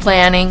 For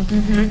planning?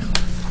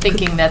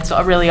 Thinking that's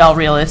really all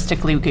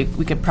realistically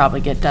we could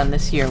probably get done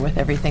this year with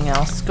everything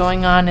else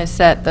going on. Is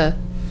that the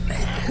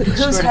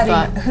sort of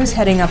thought? Who's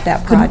heading up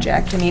that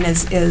project? I mean,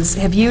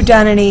 have you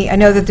done any, I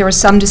know that there was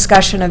some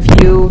discussion of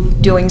you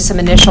doing some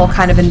initial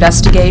kind of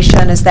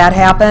investigation. Has that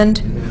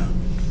happened?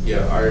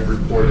 Yeah, I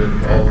reported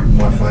all of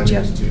my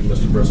findings to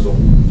Mr. Bristol.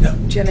 Yeah.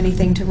 Do you have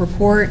anything to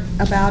report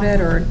about it,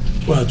 or?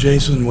 Well,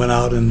 Jason went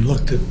out and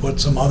looked at what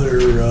some other,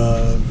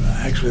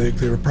 actually,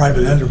 they were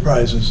private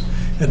enterprises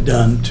had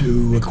done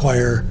to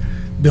acquire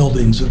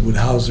buildings that would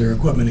house their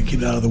equipment and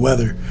keep it out of the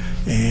weather,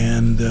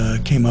 and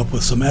came up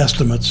with some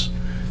estimates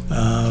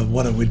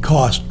what it would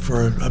cost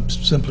for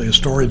simply a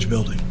storage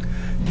building.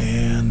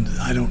 And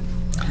I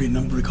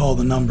don't recall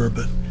the number,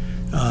 but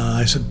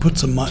I said, put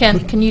some money.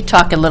 Can you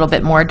talk a little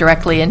bit more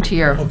directly into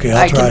your... Okay,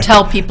 I'll I try. can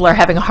tell people are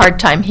having a hard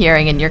time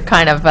hearing, and you're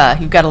kind of,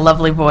 you've got a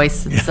lovely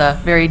voice. It's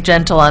very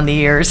gentle on the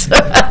ears.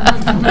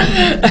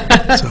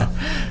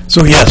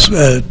 So yes,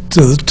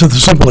 to the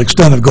simple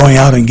extent of going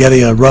out and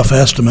getting a rough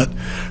estimate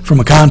from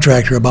a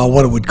contractor about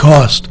what it would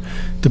cost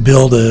to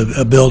build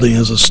a building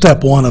as a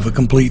step one of a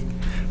complete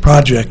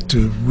project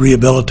to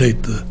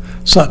rehabilitate the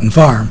Sutton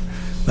Farm.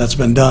 That's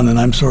been done, and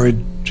I'm sorry,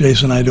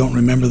 Jason, I don't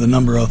remember the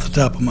number off the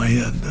top of my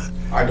head.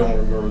 I don't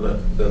remember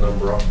the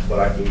number off, but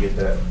I can get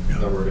that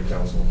number to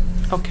council.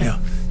 Okay. Yeah,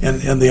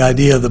 and the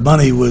idea of the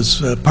money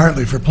was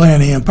partly for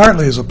planning and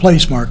partly as a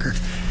place marker.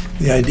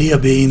 The idea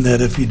being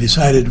that if you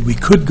decided we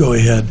could go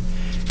ahead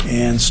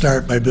and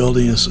start by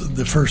building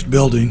the first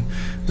building,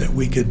 that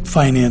we could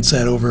finance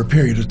that over a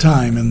period of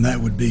time, and that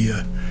would be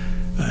a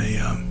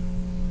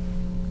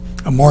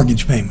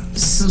mortgage payment.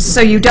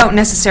 So you don't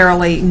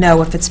necessarily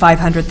know if it's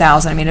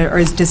 500,000, I mean,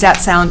 or does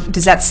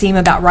that seem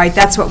about right?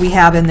 That's what we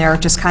have in there,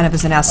 just kind of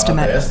as an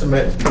estimate. The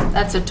estimate,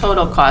 That's a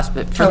total cost,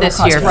 but for Total this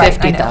cost, year, right,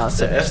 I know.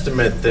 50,000. the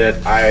estimate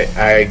that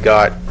I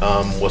got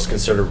was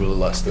considerably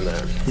less than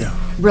that. Yeah,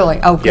 Really?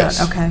 Oh, good,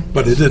 Yes. okay.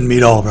 but it didn't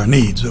meet all of our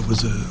needs. It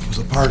was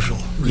a partial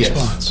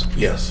response.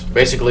 Yes.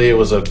 Basically, it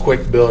was a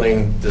quick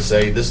building to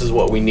say, this is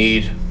what we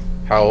need.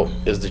 How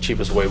is the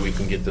cheapest way we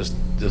can get this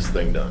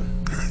thing done?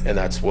 And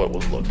that's what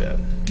was looked at.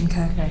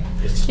 Okay.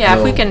 It's Yeah,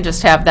 if we no- can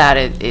just have that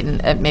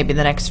at maybe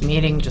the next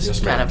meeting, Yes,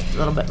 just ma'am. kind of a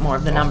little bit more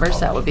of the numbers,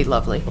 that would be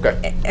lovely.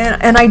 Okay.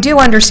 And I do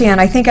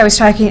understand, I think it was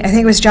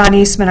John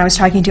Eastman I was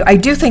talking to, I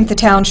do think the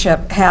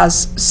township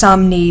has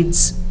some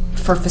needs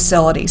for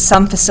facilities,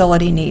 some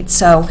facility needs.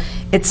 So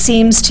it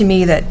seems to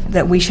me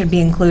that we should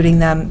be including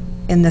them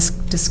in this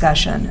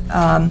discussion,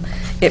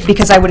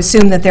 because I would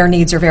assume that their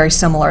needs are very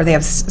similar. They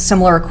have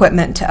similar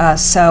equipment to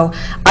us. So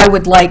I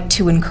would like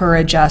to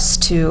encourage us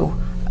to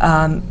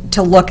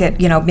look at,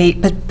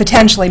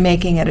 potentially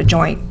making it a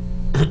joint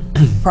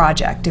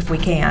project if we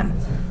can.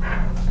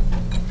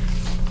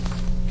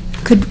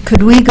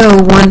 Could we go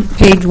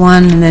page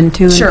 1 and then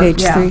 2 and Sure,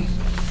 page yeah. 3?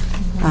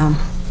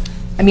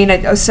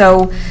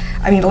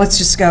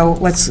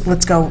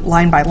 Let's go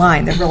line by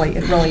line. It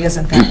really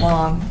isn't that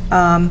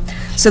long.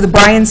 So the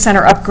Bryan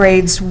Center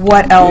upgrades,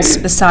 what else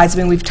besides,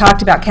 we've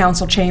talked about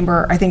council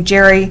chamber. I think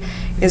Jerry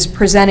is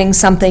presenting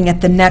something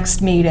at the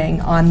next meeting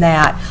on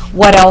that.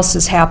 What else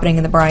is happening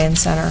in the Bryan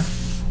Center?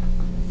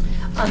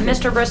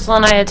 Mr. Bristol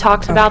and I had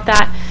talked about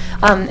that.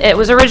 It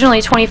was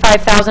originally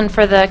 $25,000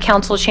 for the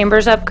council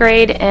chambers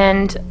upgrade,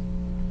 and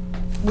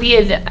we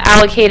had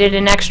allocated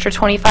an extra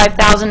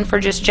 $25,000 for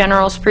just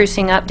general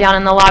sprucing up down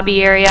in the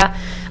lobby area.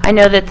 I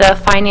know that the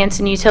finance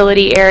and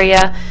utility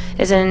area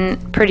is in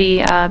pretty,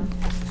 bad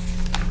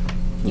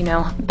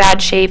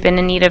shape and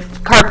in need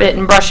of carpet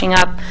and brushing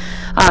up,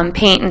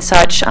 paint and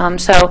such.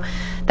 So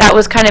that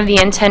was kind of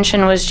the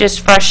intention, was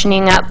just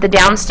freshening up the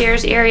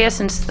downstairs area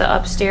since the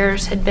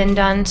upstairs had been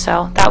done.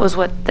 So that was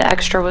what the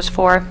extra was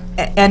for.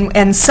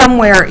 And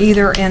somewhere,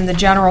 either in the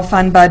general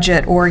fund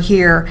budget or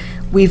here,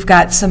 we've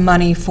got some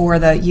money for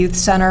the youth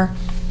center,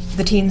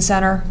 the teen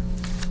center.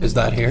 Is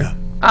that here?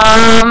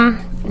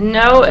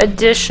 No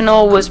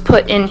additional was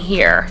put in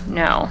here,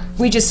 no.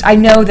 I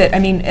know that, I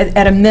mean,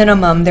 at a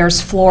minimum, there's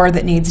floor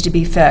that needs to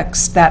be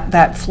fixed,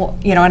 that floor,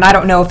 you know, and I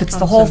don't know if it's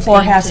the whole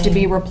floor has to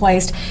be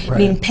replaced. I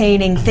mean,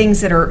 painting,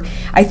 things that are,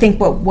 I think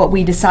what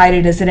we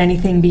decided is that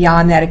anything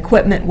beyond that,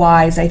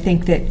 equipment-wise, I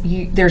think that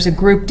there's a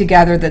group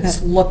together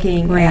that's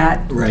looking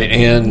at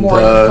And more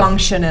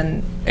function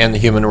and the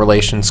Human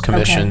Relations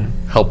Commission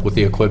help with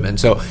the equipment.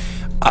 So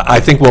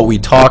I think what we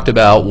talked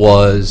about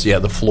was,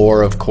 the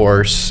floor, of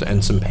course,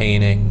 and some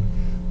painting.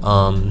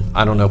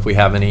 I don't know if we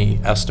have any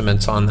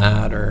estimates on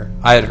that, or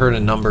I had heard a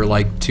number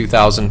like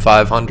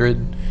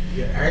 2,500.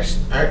 Yeah,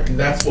 actually,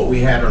 that's what we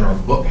had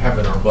on have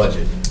in our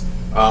budget.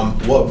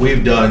 What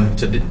we've done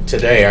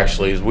today,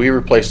 actually, is we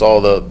replaced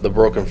all the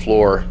broken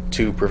floor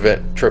to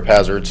prevent trip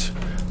hazards.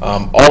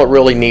 All it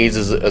really needs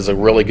is a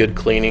really good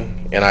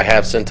cleaning, and I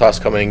have Cintas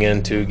coming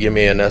in to give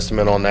me an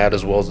estimate on that,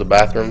 as well as the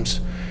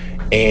bathrooms.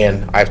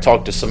 And I've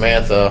talked to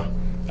Samantha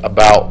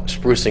about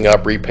sprucing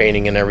up,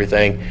 repainting and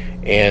everything,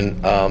 and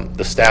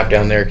the staff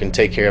down there can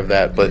take care of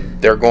that,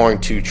 but they're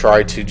going to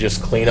try to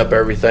just clean up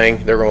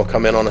everything. They're going to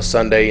come in on a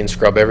Sunday and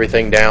scrub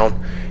everything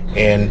down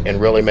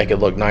and really make it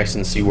look nice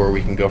and see where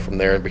we can go from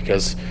there,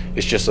 because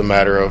it's just a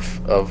matter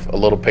of a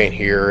little paint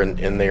here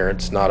and there.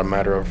 It's not a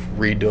matter of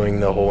redoing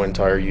the whole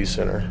entire youth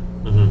center,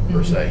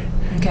 per se.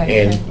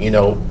 And, you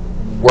know,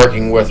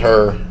 working with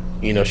her,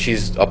 you know,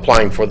 she's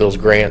applying for those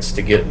grants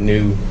to get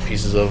new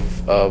pieces of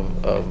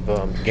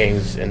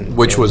games and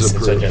Which was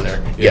approved approved. in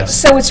there. Yes.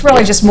 So it's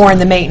really just more in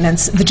the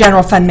maintenance, the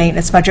general fund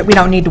maintenance budget. We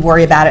don't need to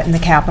worry about it in the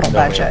capital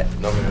budget.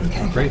 No, ma'am.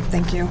 Okay, great.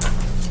 Thank you.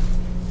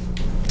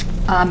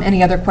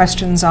 Any other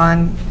questions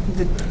on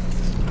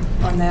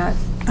that?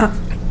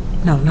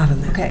 No, not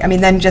on that. Okay, I mean,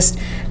 then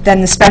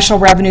the special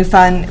revenue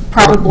fund,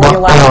 probably a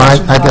lot of Well,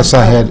 questions I guess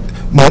I had,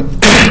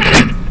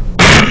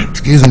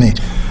 excuse me,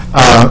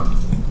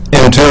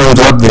 in terms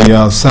of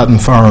the Sutton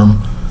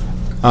Farm.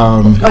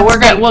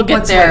 We'll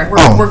get there.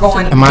 We're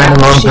going. Am I in the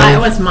wrong page? It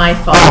was my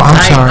fault. Oh,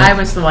 I'm sorry. I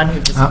was the one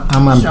who just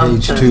I'm on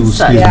jumped page to 2,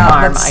 Sutton excuse me.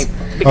 Farm.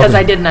 Because Okay.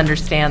 I didn't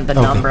understand the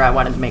number, I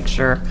wanted to make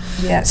sure.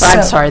 Yeah, So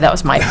I'm so- sorry, that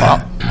was my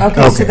fault.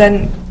 Okay, so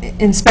then,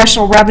 in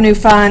special revenue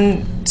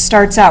fund,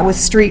 starts out with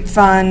street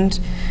fund.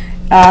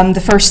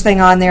 The first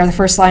thing on there, the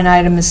first line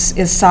item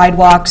is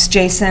sidewalks.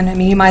 Jason, I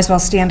mean, you might as well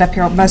stand up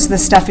here. Most of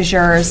this stuff is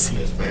yours.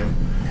 Yes, ma'am.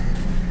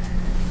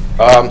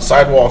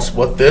 Sidewalks,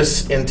 what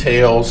this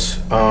entails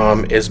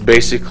is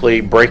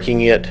basically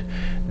breaking it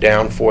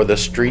down for the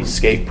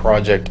streetscape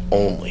project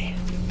only.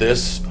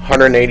 This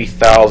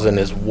 $180,000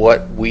 is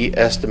what we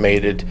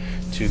estimated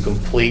to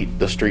complete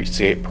the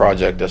streetscape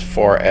project, as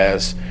far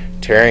as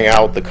tearing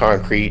out the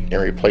concrete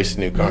and replacing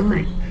new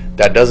concrete.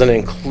 That doesn't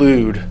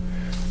include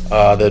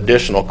the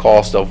additional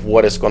cost of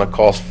what it's going to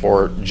cost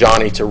for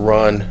Johnny to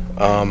run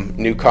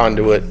new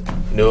conduit,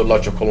 new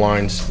electrical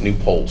lines, new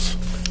poles.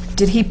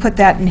 Did he put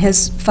that in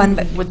his fund?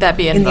 Would that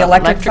be in the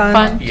electric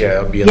fund? Yeah,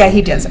 it'll be in Yeah, the-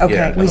 he does, okay.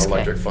 Yeah, an We-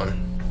 electric fund.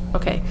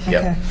 Okay.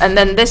 Yep. And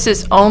then this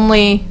is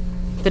only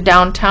the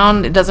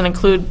downtown? It doesn't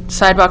include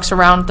sidewalks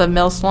around the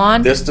Mills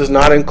Lawn? This does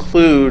not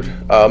include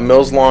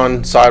Mills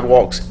Lawn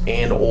sidewalks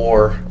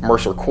and/or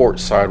Mercer Court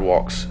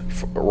sidewalks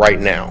right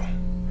now.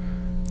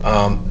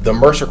 The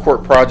Mercer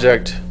Court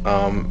project,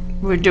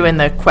 We're doing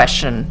the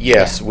question.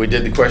 yes, we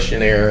did the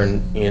questionnaire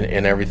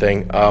and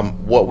everything.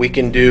 What we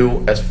can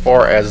do as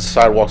far as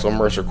sidewalks on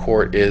Mercer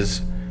Court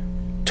is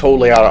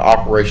totally out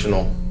of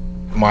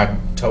my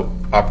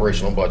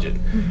operational budget.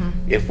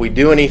 If we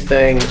do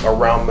anything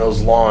around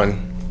Mills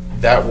Lawn,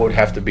 that would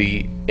have to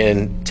be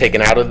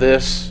taken out of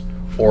this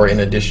or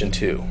in addition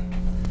to.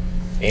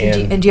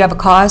 And do you have a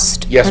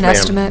cost? Yes, an ma'am.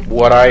 estimate?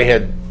 What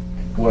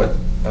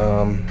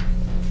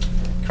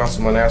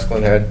Councilman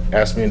Asplin had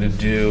asked me to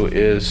do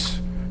is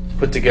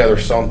put together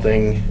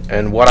something,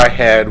 and what I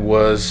had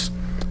was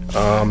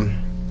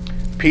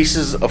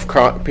pieces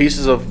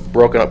of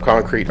broken up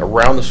concrete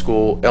around the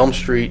school, Elm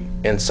Street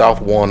and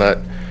South Walnut,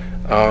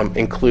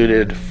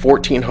 included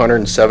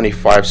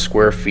 1,475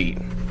 square feet.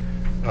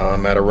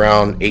 At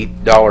around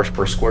 $8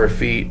 per square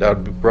feet, that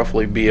would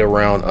roughly be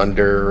around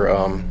under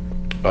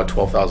about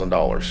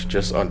 $12,000,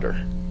 just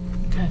under.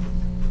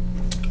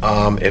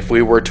 If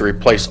we were to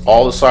replace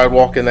all the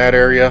sidewalk in that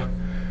area,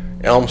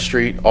 Elm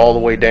Street all the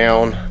way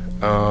down,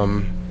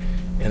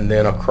 and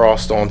then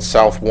across on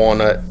South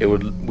Walnut,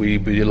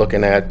 we'd be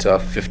looking at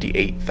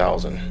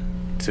 58,000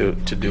 to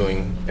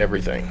doing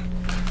everything.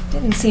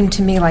 Didn't seem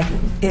to me like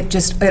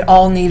it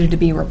all needed to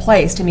be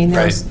replaced. I mean,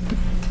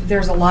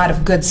 there's a lot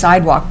of good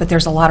sidewalk, but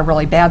there's a lot of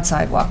really bad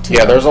sidewalk too.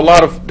 Yeah, there's a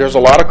lot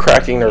of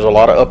cracking, there's a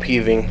lot of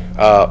upheaving.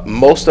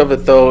 Most of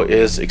it though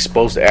is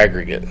exposed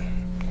aggregate,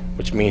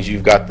 which means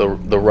you've got the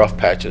rough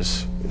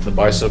patches, the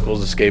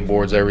bicycles, the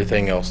skateboards,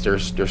 everything else.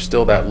 There's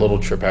still that little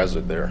trip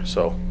hazard there,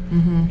 so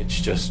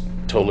it's just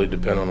totally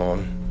dependent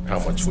on how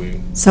much we.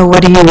 So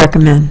what do you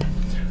recommend?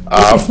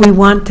 If we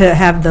want to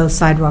have those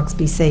sidewalks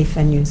be safe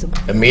and usable?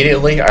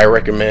 Immediately, I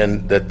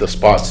recommend that the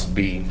spots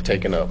be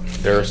taken up.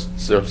 There's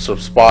some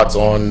spots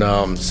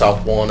on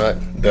South Walnut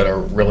that are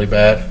really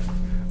bad.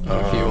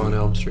 A few on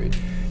Elm Street.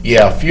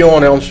 Yeah, a few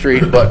on Elm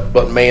Street,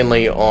 but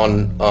mainly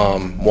on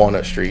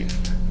Walnut Street.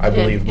 I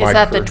believe my Is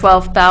that the crew-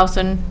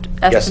 12,000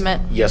 Yes,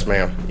 estimate? yes,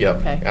 ma'am, yep.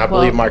 Okay, And I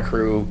believe well- my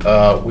crew,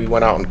 we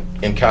went out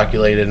and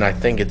calculated, and I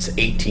think it's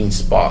 18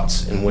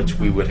 spots in which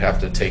we would have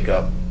to take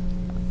up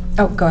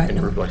Oh, go ahead.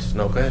 and replace.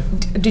 No, go ahead.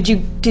 Did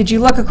you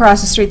look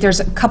across the street? There's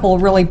a couple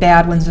of really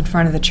bad ones in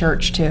front of the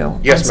church, too.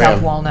 Yes, on South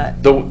ma'am.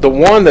 Walnut.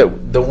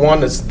 The one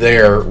that's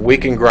there, we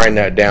can grind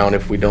that down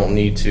if we don't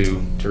need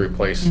to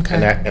replace, Okay.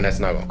 and that's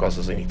not gonna cost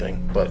us anything,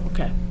 but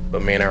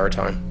man-hour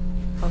time.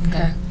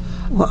 Okay.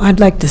 Well, I'd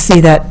like to see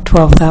that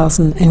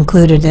 12,000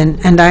 included in,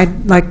 and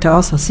I'd like to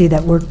also see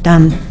that work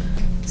done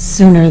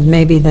sooner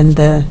maybe than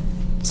the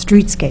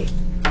streetscape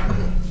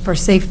for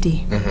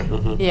safety.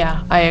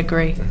 Yeah, I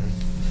agree.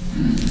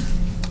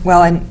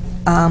 Well, and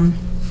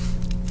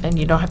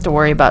you don't have to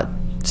worry about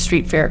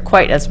street fair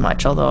quite as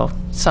much, although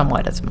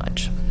somewhat as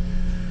much.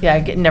 Yeah,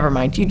 never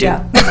mind, you do.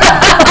 Yeah.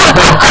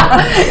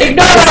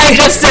 Ignore what I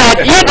just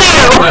said, you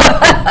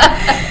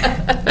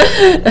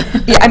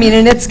yeah, I mean,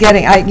 and it's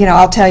getting,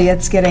 I'll tell you,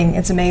 it's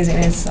amazing.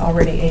 It's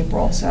already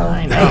April, so.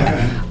 I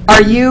know.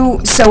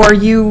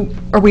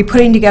 Are we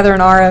putting together an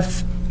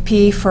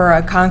RFP for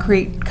a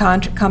concrete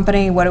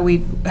company?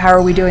 How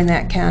are we doing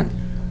that, Kent?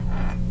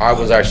 I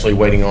was actually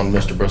waiting on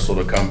Mr. Bristol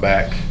to come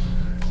back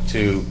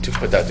to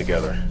put that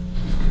together.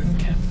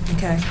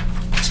 Okay.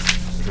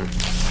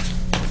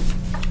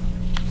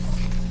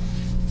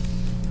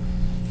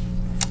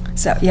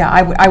 So, yeah,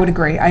 I would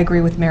agree. I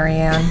agree with Mary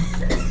Ann,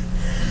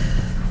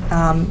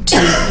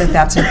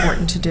 that's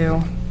important to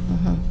do.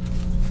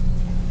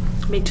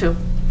 Me too.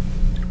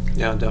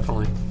 Yeah,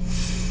 definitely.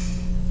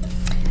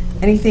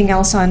 Anything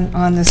else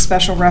on the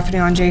special revenue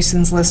on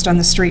Jason's list on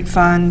the street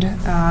fund?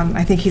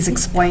 I think he's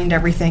explained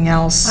everything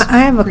else. I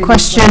have a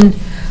previously. question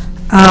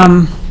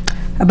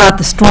about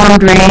the storm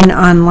drain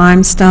on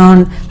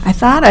Limestone. I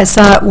thought I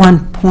saw at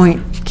one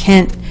point,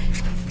 Kent,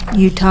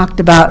 you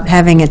talked about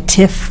having a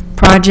TIF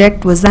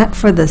project. Was that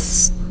for the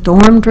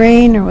storm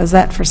drain, or was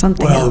that for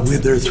something Well, else?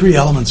 there are three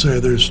elements there.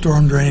 There's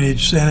storm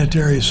drainage,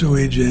 sanitary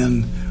sewage,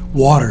 and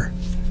water.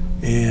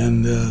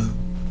 And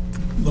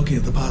looking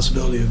at the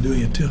possibility of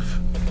doing a TIF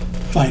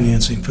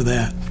financing for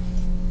that.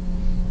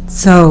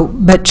 So,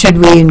 but should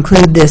we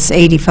include this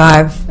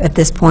 85 at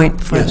this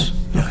point? Yes.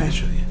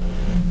 Okay.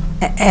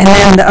 And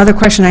then the other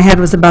question I had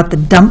was about the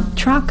dump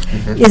truck.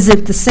 Is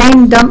it the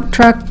same dump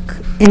truck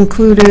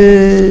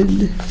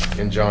included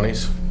And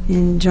Johnny's?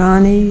 in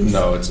Johnny's?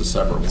 No, it's a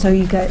separate one. So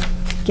you got,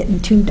 getting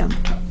two dump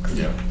trucks?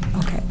 Yeah.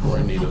 Okay, We're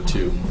in need of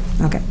two.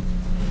 okay.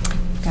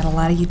 Got a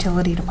lot of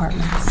utility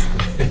departments.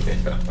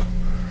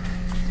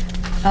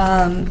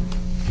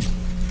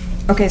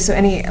 Okay, so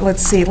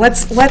let's see,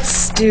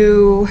 let's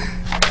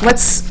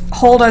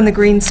hold on the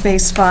green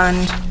space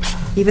fund,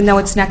 even though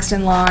it's next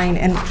in line,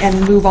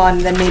 and move on,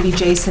 then maybe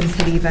Jason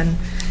could even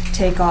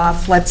take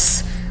off.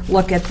 Let's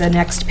look at the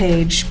next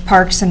page,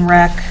 Parks and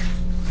Rec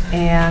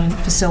and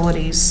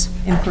Facilities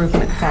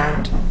Improvement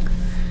Fund.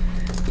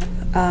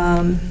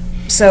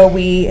 So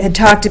we had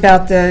talked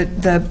about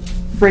the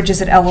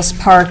bridges at Ellis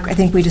Park. I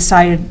think we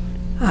decided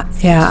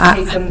Yeah,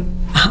 to take them.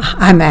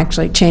 I'm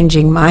actually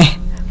changing my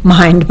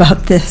mind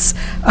about this.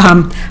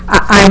 I'm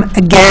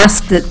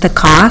aghast at the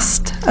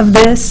cost of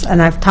this,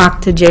 and I've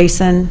talked to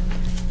Jason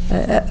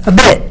a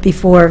bit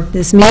before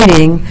this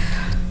meeting,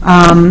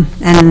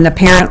 and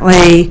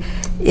apparently,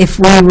 if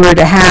we were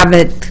to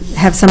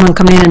have someone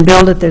come in and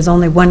build it, there's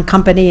only one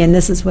company, and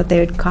this is what they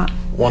would cost.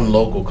 One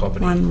local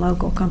company. One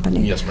local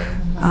company. Yes,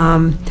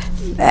 ma'am.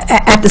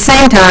 At the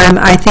same time,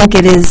 I think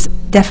it is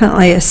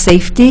definitely a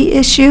safety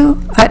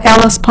issue at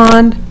Ellis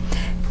Pond.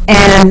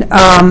 And,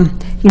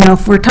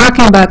 if we're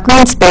talking about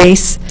green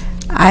space,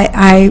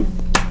 I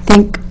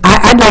think,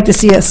 I'd like to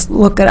see us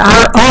look at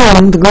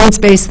the green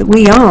space that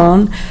we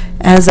own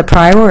as a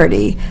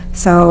priority.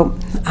 So,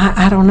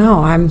 I don't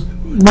know, I'm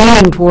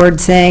leaning toward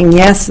saying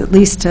yes, at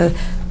least to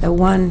the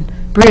one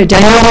bridge. I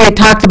know we had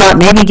talked about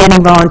maybe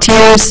getting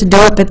volunteers to do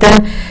it, but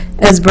then,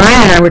 as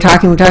Brian and I were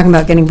talking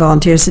about getting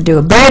volunteers to do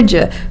a bridge,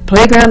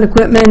 playground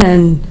equipment,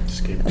 and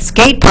a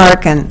skate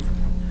park, and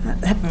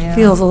that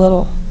feels a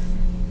little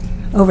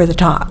over the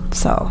top.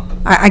 So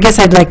I guess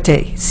I'd like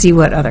to see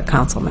what other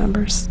council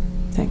members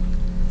think.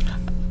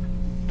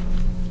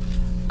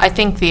 I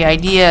think the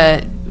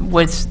idea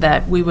was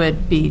that we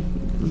would be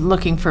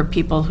looking for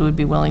people who would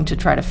be willing to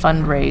try to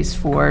fundraise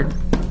for,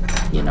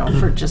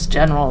 for just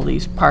general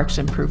these parks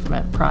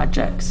improvement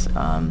projects.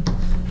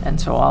 And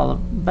so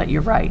but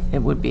you're right, it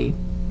would be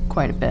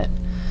quite a bit.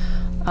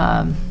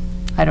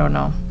 I don't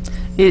know.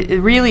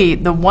 It really,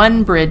 the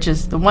one bridge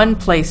is, the one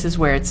place is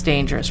where it's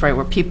dangerous, right?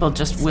 Where people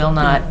just will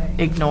not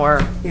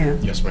ignore. Yeah.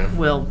 Yes, ma'am.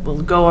 Will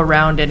go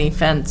around any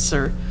fence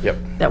or Yep.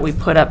 that we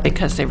put up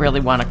because they really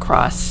want to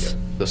cross.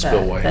 The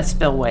spillway. The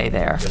spillway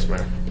there. Yes,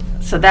 ma'am.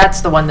 So that's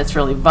the one that's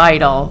really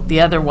vital.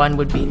 The other one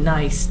would be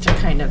nice to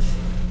kind of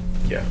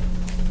Yeah.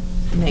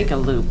 make a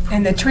loop.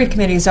 And the tree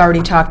committee's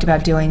already talked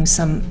about doing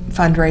some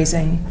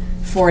fundraising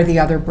for the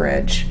other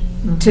bridge,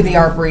 to the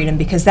Arboretum,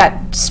 because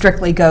that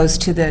strictly goes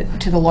to the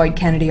Lloyd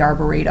Kennedy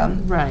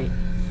Arboretum. Right.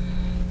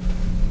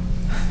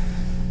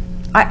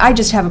 I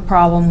just have a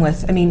problem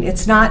with, I mean,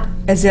 it's not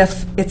as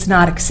if it's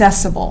not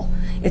accessible.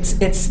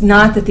 It's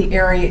not that the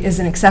area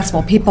isn't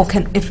accessible. People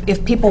can,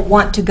 if people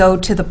want to go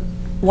to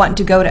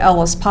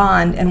Ellis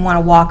Pond and want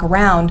to walk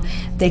around,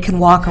 they can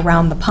walk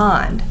around the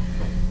pond.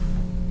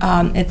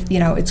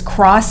 It's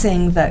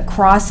crossing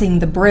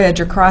the bridge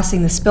or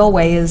crossing the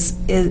spillway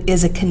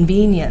is a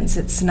convenience.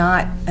 It's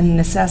not a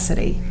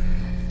necessity.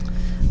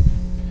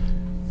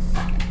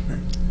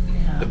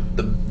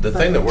 The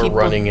thing that we're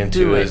running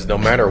into is no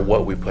matter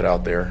what we put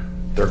out there,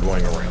 they're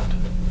going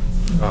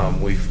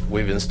around.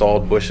 We've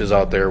installed bushes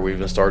out there,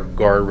 we've installed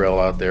guardrail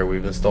out there,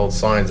 we've installed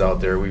signs out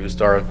there, we've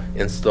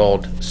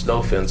installed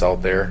snow fence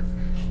out there,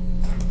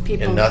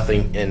 and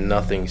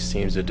nothing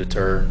seems to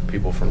deter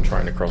people from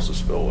trying to cross the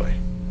spillway.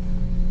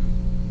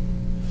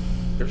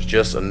 There's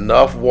just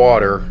enough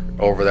water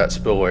over that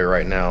spillway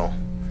right now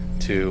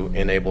to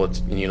enable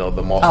it,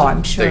 the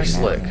moss to stay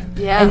slick.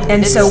 Yeah,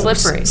 and it's so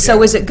slippery.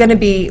 So is it going to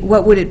be?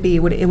 What would it be?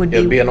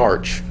 It'd be an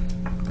arch.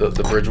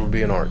 The bridge would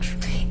be an arch.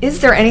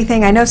 Is there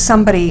anything? I know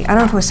somebody. I don't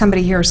know if it was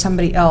somebody here or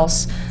somebody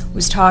else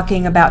was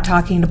talking to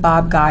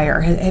Bob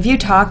Geyer. Have you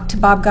talked to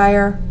Bob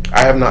Geyer?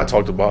 I have not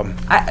talked to Bob.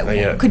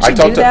 Could you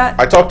do that?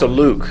 I talked to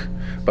Luke,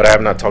 but I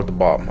have not talked to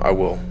Bob. I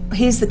will.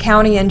 He's the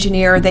county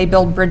engineer. They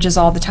build bridges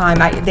all the time.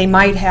 They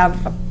might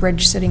have a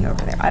bridge sitting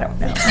over there. I don't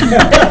know.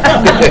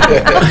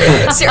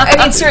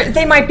 Sir,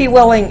 they might be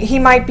willing. He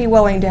might be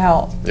willing to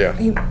help. Yeah.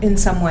 In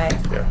some way.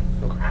 Yeah.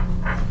 Okay.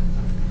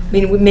 I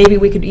mean, maybe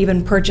we could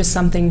even purchase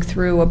something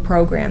through a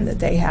program that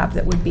they have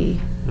that would be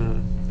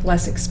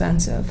less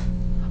expensive.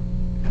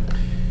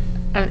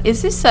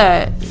 Is this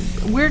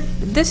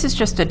this is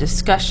just a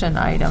discussion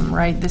item,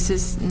 right? This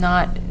is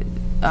not,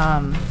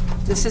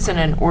 this isn't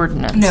an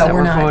ordinance that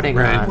we're voting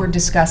on. We're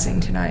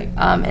discussing tonight.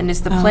 And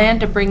is the plan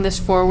to bring this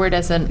forward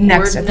as an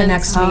ordinance at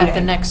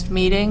the next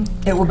meeting?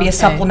 It will be a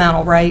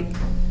supplemental, right?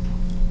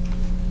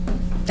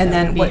 And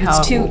then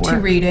it's two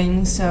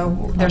readings,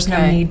 so there's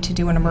no need to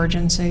do an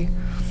emergency.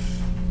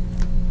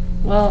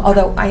 Well,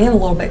 although I am a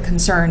little bit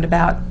concerned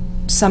about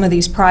some of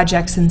these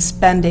projects and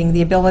spending,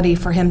 the ability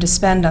for him to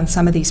spend on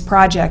some of these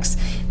projects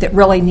that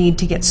really need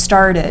to get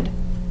started.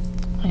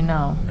 I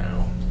know.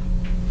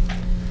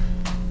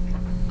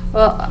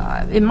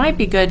 Well, it might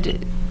be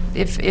good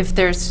if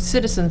there's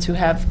citizens who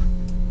have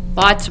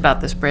thoughts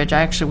about this bridge.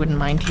 I actually wouldn't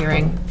mind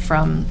hearing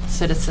from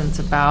citizens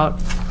about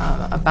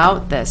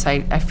this.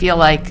 I feel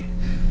like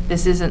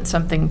this isn't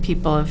something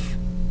people have.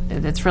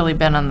 It's really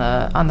been on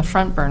the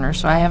front burner,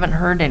 so I haven't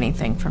heard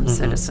anything from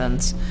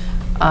citizens,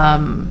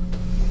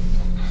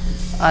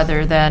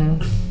 other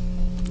than.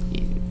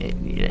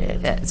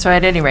 So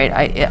at any rate,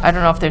 I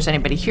don't know if there's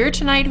anybody here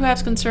tonight who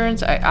has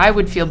concerns. I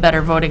would feel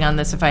better voting on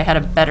this if I had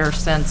a better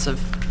sense of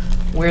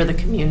where the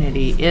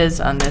community is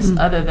on this,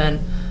 other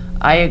than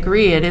I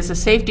agree it is a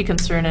safety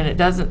concern, and it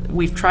doesn't.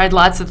 We've tried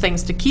lots of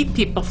things to keep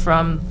people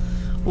from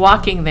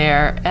walking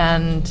there,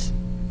 and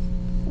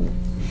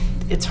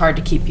it's hard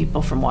to keep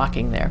people from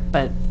walking there.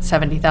 But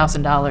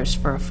 $70,000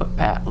 for a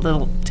footpath, a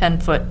little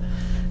 10-foot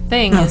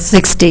thing. Oh,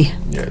 60.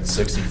 Yeah, it's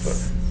 60 foot.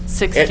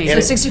 60. So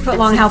 60 foot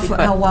long,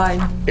 how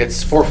wide?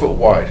 It's 4 foot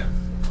wide.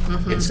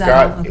 It's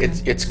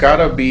got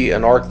to be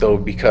an arc though,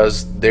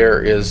 because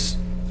there is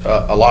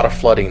a lot of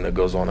flooding that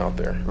goes on out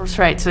there. That's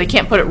right. So they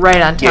can't put it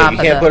right on top. Yeah, you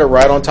can't put it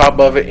right on top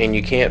of it, and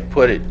you can't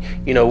put it.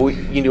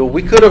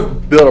 We could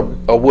have built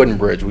a wooden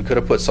bridge. We could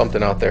have put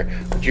something out there,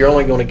 but you're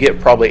only going to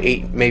get probably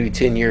 8, maybe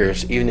 10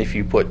 years, even if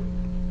you put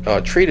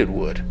treated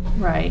wood.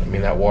 Right. I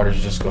mean, that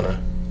water's just going to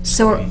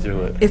speed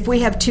through it. If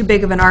we have too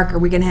big of an arc, are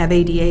we going to have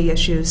ADA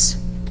issues?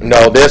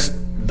 No,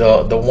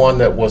 the one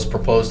that was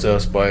proposed to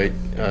us by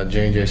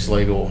J&J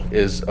Slagle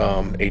is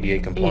ADA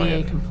compliant.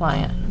 ADA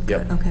compliant.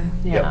 Yep. Okay.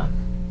 Yeah.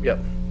 Yep.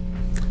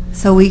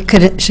 So we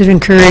should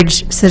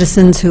encourage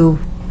citizens who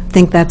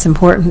think that's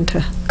important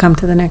to come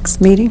to the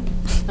next meeting?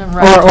 Or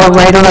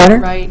write a letter?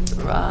 Right.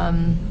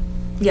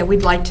 Yeah,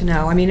 we'd like to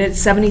know. I mean, it's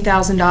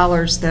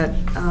 $70,000 that,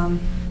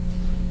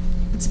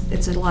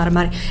 it's a lot of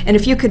money. And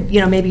if you could,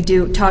 maybe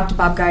talk to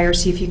Bob Geyer,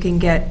 see if you can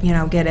get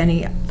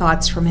any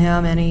thoughts from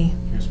him,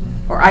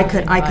 or I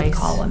could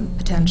call him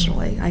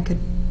potentially. I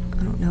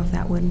don't know if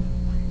that would.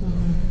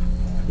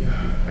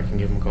 Yeah, I can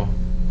give him a call.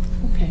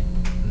 Okay.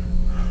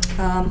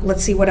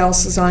 Let's see what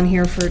else is on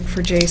here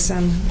for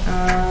Jason.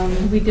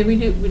 Did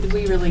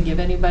we really give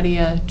anybody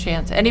a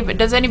chance?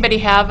 Does anybody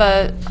have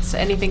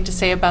anything to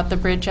say about the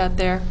bridge out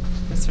there?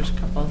 I guess there's a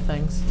couple of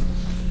things.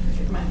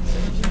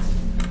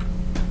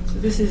 So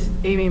this is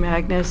Amy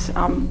Magnus.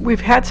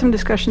 We've had some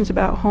discussions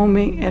about Home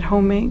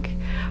Inc.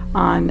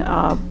 on.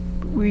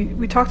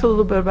 We talked a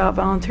little bit about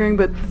volunteering,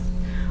 but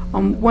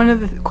one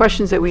of the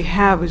questions that we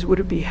have is, would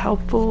it be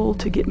helpful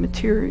to get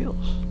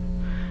materials,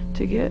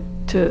 to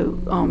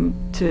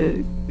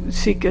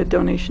seek a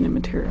donation in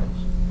materials?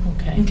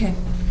 Okay,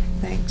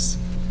 thanks.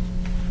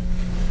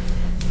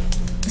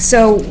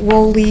 So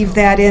we'll leave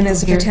that in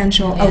as a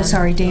potential. Oh,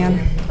 sorry,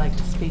 Dan. Would like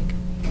to speak.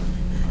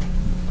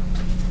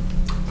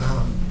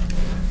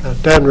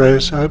 Dan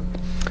Rose.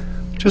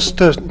 Just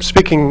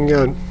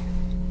speaking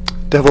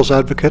devil's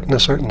advocate in a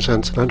certain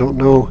sense, and I don't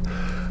know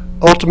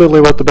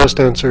ultimately what the best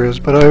answer is,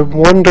 but I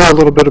wonder a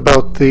little bit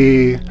about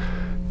the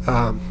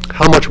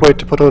how much weight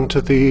to put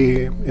onto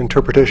the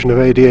interpretation of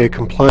ADA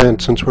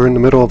compliance, since we're in the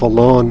middle of a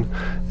lawn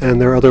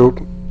and there are other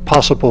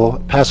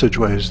possible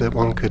passageways that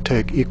one could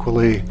take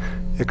equally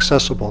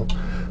accessible.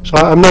 So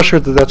I'm not sure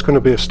that that's going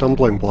to be a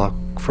stumbling block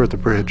for the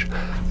bridge.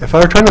 If I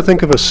were trying to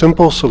think of a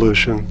simple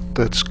solution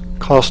that's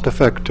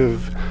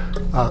cost-effective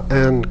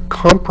and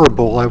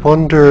comparable, I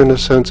wonder in a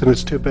sense, and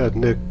it's too bad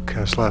Nick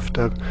has left,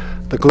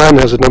 the Glen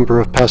has a number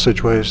of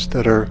passageways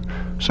that are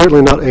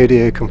certainly not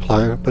ADA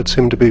compliant, but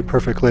seem to be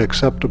perfectly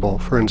acceptable.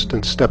 For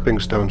instance, stepping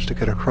stones to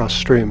get across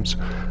streams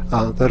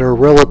that are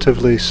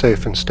relatively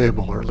safe and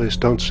stable, or at least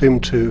don't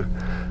seem to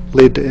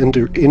lead to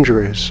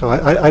injuries. So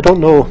I don't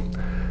know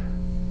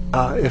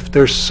if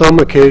there's some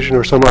occasion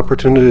or some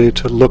opportunity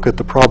to look at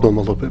the problem a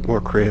little bit more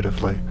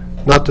creatively.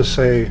 Not to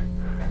say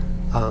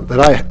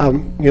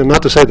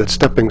not to say that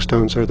stepping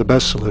stones are the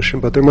best solution,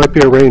 but there might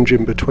be a range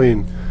in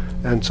between,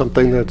 and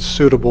something that's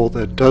suitable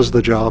that does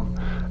the job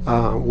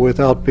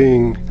without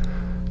being.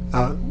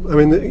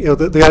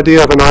 The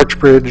idea of an arch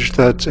bridge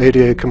that's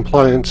ADA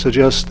compliant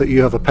suggests that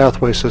you have a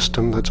pathway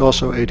system that's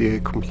also ADA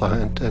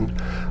compliant, and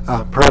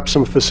perhaps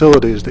some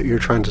facilities that you're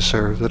trying to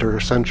serve that are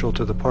essential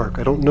to the park.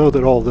 I don't know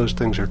that all of those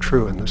things are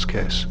true in this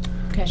case.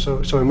 Okay. So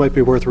it might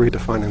be worth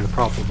redefining the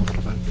problem a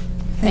little bit.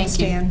 Thanks, Thank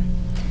you. Dan.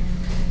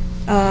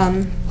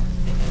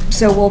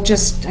 So we'll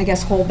just, I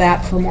guess, hold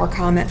that for more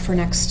comment for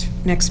next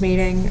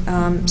meeting.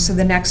 So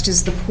the next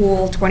is the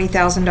pool,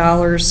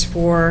 $20,000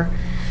 for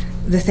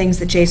the things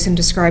that Jason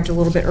described a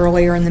little bit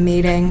earlier in the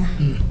meeting.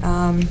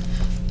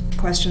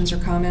 Questions or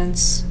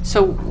comments?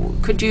 So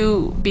could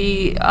you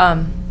be,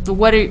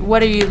 what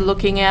are you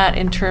looking at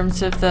in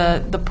terms of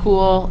the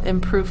pool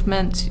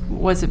improvement?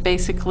 Was it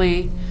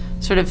basically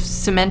sort of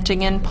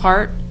cementing in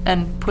part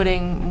and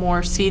putting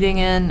more seating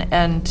in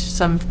and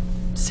some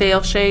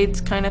sail shades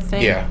kind of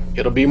thing? Yeah,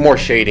 it'll be more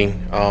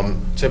shading.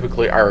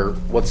 Typically,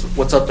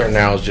 what's up there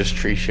now is just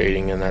tree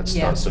shading, and that's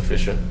not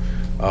sufficient.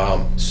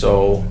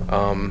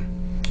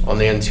 On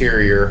the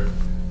interior,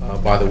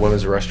 by the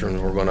women's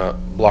restrooms, we're going to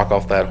block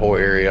off that whole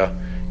area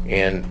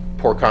and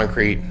pour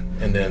concrete,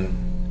 and then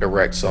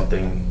erect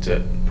something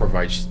to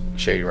provide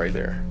shade right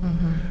there.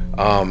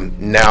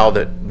 Now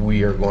that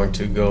we are going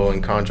to go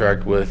in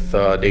contract with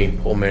Dayton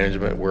Pool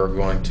Management, we're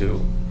going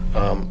to,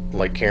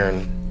 like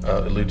Karen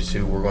alluded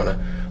to, we're going to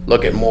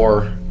look at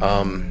more,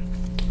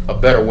 a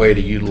better way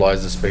to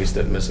utilize the space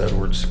that Ms.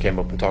 Edwards came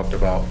up and talked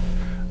about,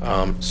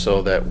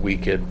 so that we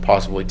could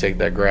possibly take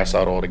that grass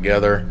out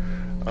altogether.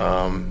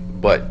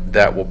 But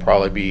that will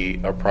probably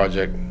be a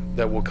project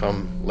that will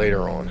come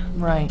later on.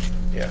 Right.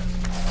 Yeah.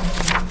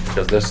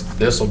 Because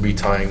this will be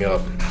tying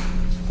up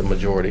the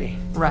majority.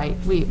 Right.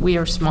 We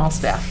are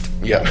small-staffed.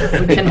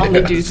 Yeah. We can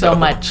only do so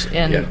much,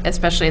 yeah.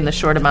 especially in the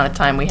short amount of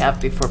time we have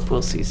before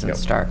pool season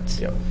starts.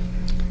 Yep.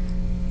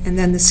 And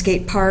then the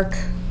skate park,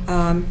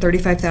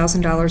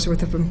 $35,000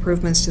 worth of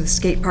improvements to the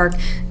skate park.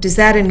 Does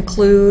that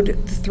include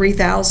the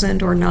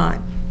 $3,000 or not?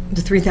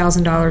 The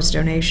 $3,000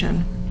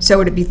 donation? So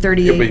would it be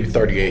 38? It'll be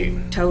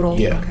 38. Total?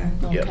 Yeah. Okay.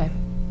 Yep. Okay.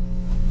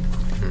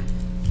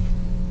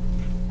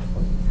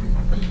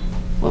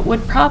 What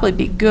would probably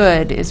be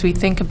good as we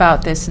think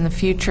about this in the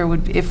future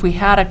would be if we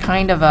had a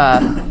kind of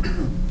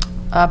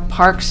a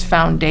parks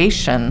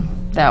foundation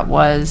that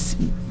was,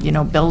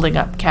 building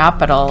up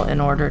capital in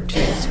order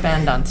to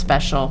spend on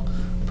special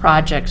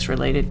projects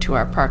related to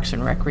our parks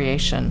and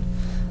recreation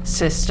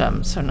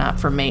system. So not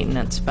for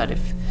maintenance, but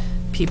if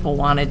people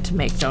wanted to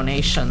make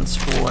donations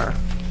for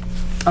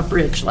a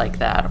bridge like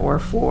that, or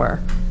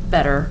for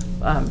better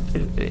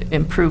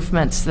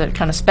improvements, that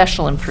kind of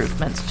special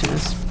improvements to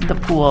the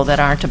pool that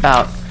aren't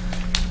about,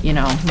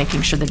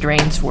 making sure the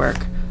drains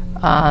work.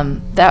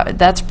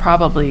 That's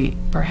probably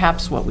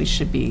perhaps what we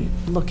should be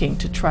looking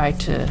to try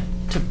to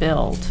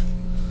build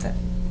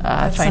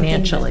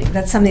financially.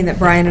 That's something that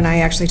Brian and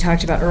I actually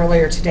talked about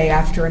earlier today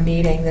after a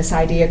meeting, this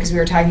idea, because we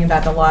were talking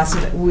about the loss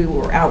of, we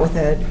were out with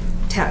a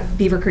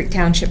Beaver Creek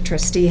Township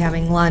trustee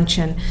having lunch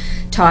and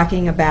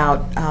talking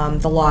about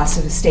the loss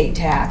of estate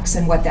tax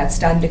and what that's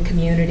done to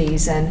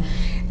communities, and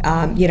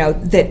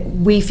that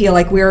we feel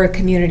like we're a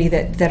community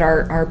that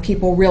our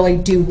people really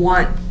do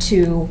want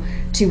to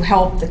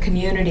help the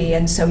community,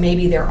 and so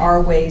maybe there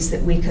are ways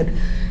that we could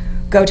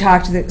go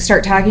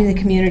start talking to the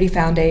Community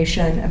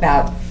Foundation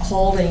about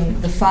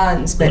holding the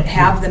funds, but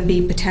have them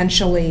be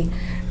potentially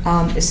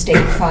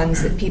estate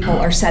funds that people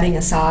are setting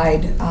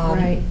aside,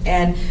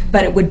 Right.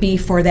 But it would be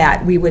for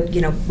that. We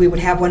would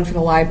have one for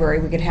the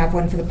library. We could have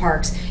one for the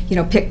parks.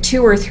 Pick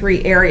 2 or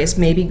 3 areas.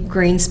 Maybe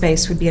green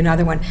space would be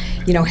another one.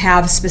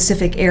 Have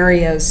specific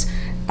areas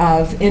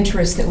of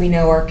interest that we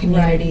know our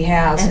community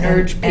has, And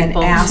urge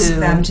people ask to-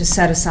 them to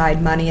set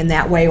aside money in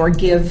that way or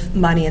give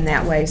money in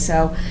that way.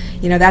 So,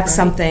 that's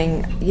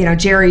something.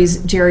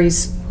 Jerry's.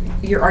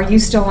 Are you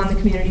still on the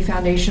Community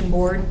Foundation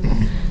board?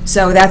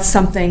 So that's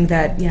something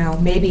that,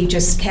 maybe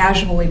just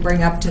casually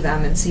bring up to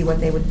them and see what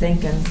they would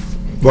think. And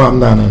Well, I'm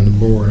not on the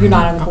board. You're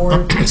not on the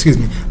board? Excuse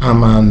me.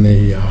 I'm on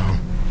the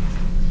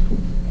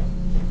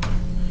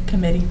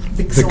committee,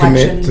 the the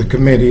selection.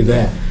 committee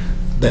that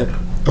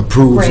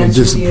approves or Grants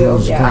review,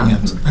 disapproves yeah.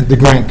 grants. The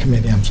grant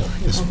committee, I'm sorry,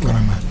 is what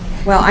I meant.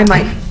 Well, I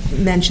might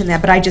mention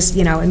that, but I just,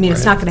 I mean,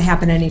 it's not going to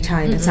happen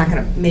anytime. It's not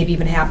going to maybe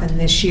even happen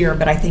this year,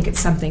 but I think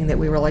it's something that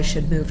we really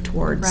should move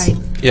towards. Right.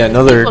 Yeah,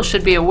 another, People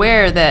should be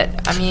aware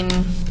that, I mean,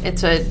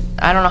 it's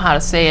I don't know how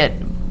to say it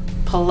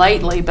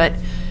politely, but,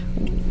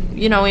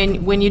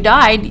 when you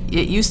died,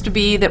 it used to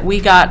be that we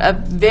got a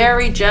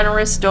very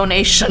generous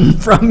donation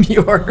from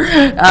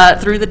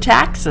through the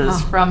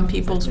taxes from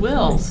people's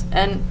wills.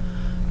 And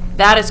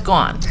that is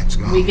gone.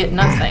 We get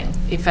nothing,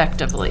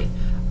 effectively.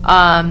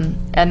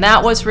 And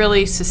that was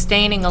really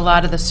sustaining a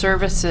lot of the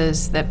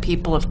services that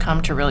people have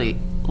come to really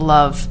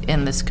love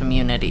in this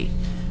community.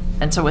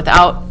 And so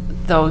without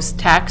those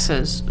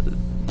taxes,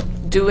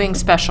 doing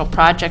special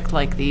projects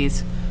like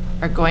these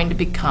are going to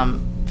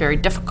become very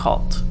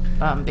difficult,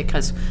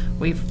 because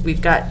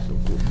we've got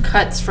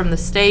cuts from the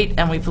state,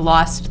 and we've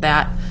lost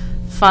that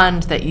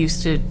fund that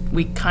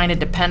we kind of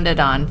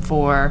depended on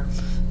for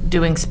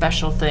doing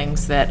special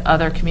things that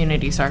other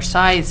communities our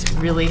size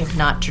really have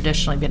not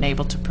traditionally been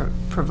able to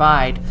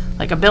provide.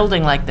 Like a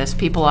building like this,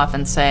 people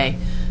often say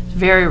it's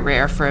very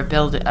rare for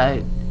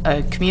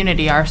a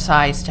community our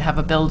size to have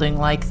a building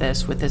like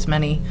this with as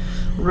many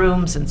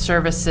rooms and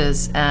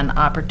services and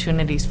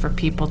opportunities for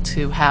people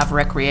to have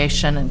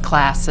recreation and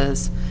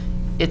classes.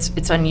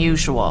 It's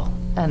unusual,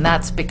 and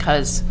that's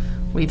because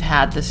we've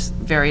had this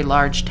very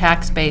large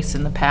tax base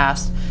in the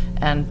past,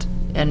 and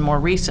more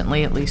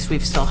recently, at least,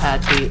 we've still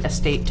had the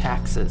estate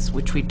taxes,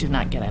 which we do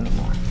not get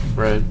anymore.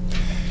 right.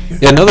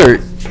 Yeah,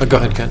 go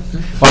ahead, Ken.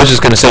 Well, I was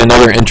just going to say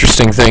another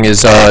interesting thing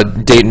is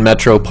Dayton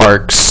Metro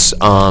Parks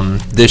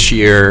this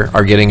year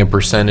are getting a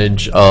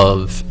percentage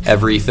of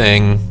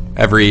everything,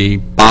 every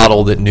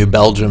bottle that New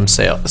Belgium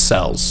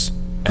sells.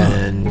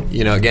 And,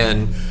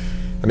 again,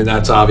 I mean,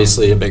 that's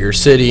obviously a bigger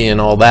city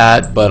and all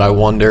that, but I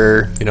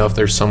wonder, if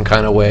there's some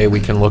kind of way we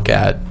can look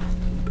at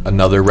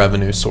another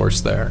revenue source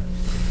there.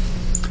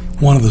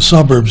 One of the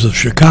suburbs of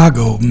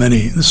Chicago,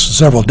 this is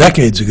several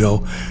decades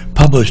ago,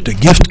 published a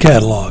gift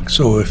catalog.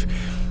 So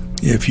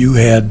if you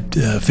had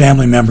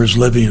family members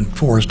living in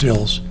Forest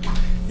Hills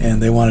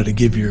and they wanted to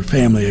give your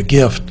family a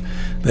gift,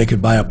 they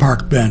could buy a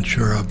park bench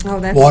or a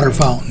water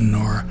fountain,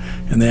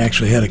 and they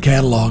actually had a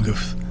catalog of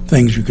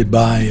things you could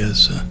buy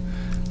as.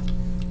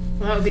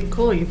 Well, that would be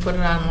cool. You put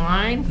it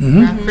online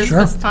Sure. around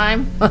Christmas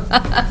time.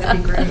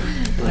 That'd be great.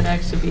 It would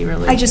actually be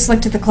really. I just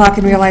looked at the clock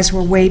and realized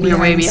we're way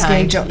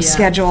behind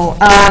schedule.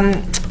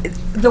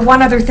 The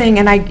one other thing,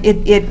 and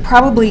it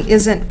probably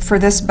isn't for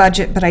this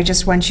budget, but I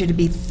just want you to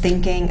be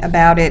thinking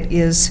about it,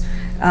 is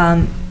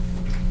Gaunt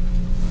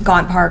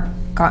Park,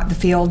 the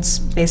fields,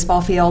 baseball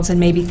fields, and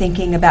maybe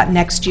thinking about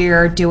next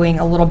year doing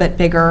a little bit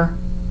bigger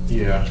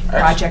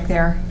project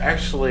there.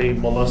 Actually,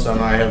 Melissa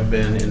and I have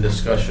been in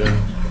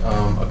discussion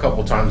a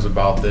couple times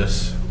about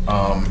this,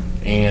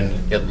 and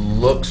it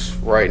looks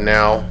right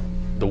now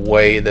the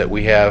way that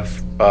we have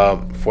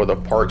for the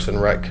Parks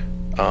and Rec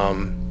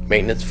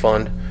maintenance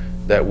fund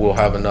that we'll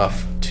have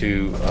enough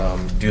to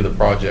do the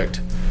project.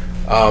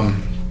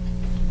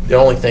 The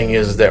only thing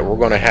is that we're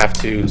going to have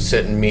to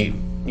sit and meet,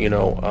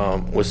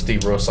 with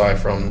Steve Rosai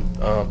from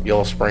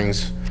Yellow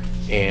Springs,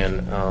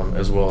 and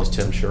as well as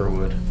Tim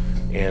Sherwood,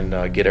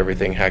 and get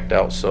everything hacked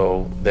out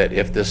so that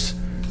if this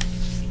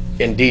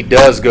indeed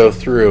does go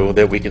through,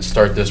 that we can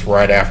start this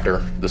right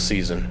after the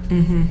season,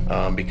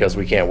 because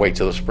we can't wait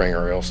till the spring,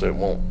 or else it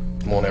won't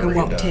ever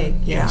get done. Take,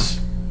 yeah.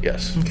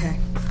 Yes. Okay,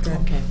 good.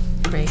 Okay,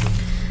 great.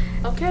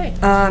 Okay.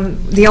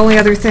 The only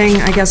other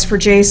thing, I guess, for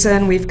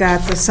Jason, we've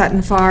got the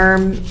Sutton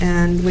Farm,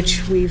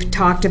 which we've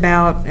talked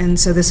about, and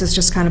so this is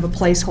just kind of a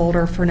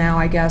placeholder for now,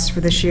 I guess,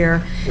 for this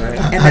year. Right.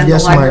 And then the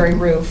library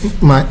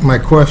roof. My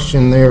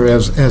question there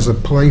as a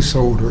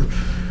placeholder,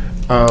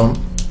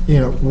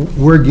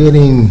 we're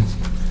getting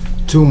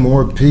 2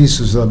 more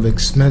pieces of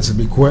expensive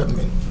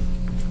equipment,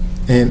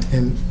 and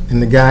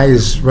the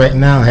guys right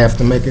now have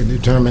to make a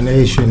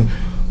determination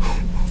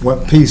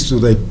what piece do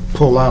they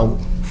pull out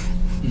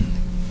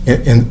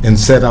and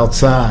set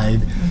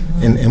outside,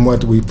 and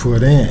what do we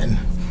put in.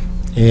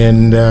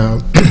 And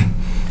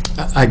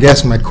I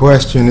guess my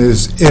question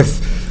is,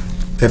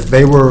 if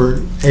they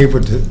were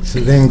able to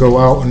then go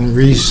out and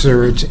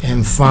research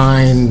and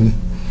find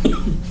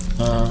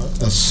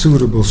a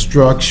suitable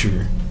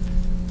structure,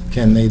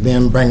 can they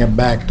then bring it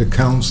back to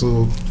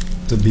council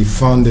to be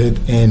funded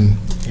and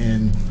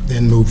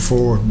then move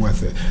forward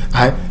with it?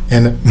 I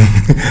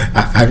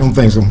don't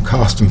think it's going to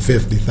cost them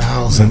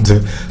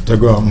 $50,000 to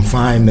go out and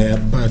find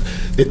that, but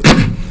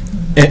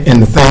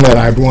and the thing that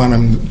I'd want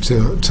them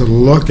to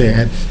look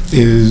at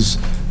is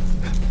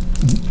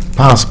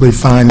possibly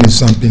finding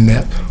something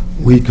that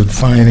we could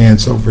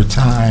finance over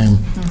time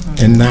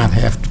and not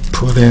have to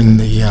put in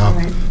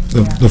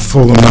the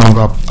full amount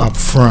up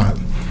front.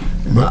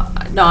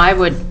 But No, I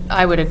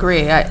would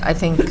agree. I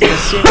think the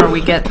sooner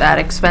we get that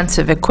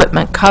expensive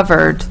equipment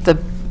covered, the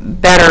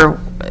better.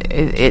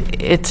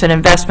 It's an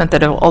investment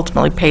that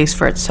ultimately pays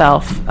for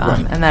itself,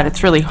 and that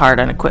it's really hard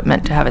on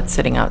equipment to have it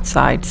sitting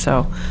outside.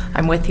 So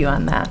I'm with you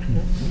on that.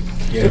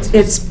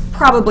 It's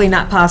probably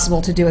not possible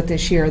to do it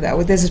this year,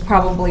 though. This is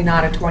probably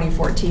not a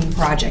 2014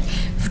 project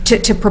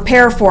to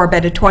prepare for,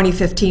 but a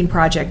 2015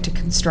 project to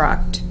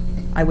construct,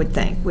 I would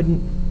think.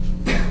 Wouldn't,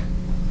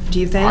 do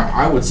you think?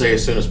 I would say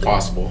as soon as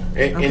possible.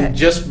 And, Okay. and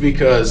just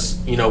because,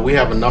 you know, we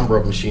have a number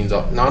of machines,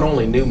 not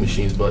only new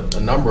machines, but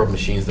a number of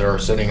machines that are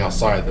sitting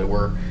outside that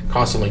we're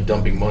constantly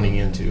dumping money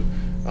into.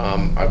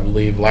 I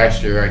believe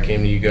last year I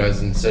came to you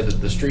guys and said that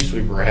the street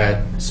sweeper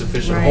had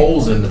sufficient Right.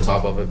 holes in the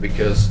top of it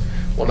because,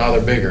 well, now they're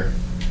bigger.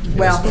 And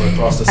Well, it's going to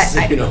cost us,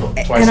 I- you know,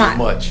 twice and as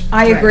much.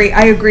 I agree.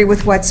 I agree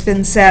with what's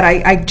been said.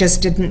 I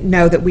just didn't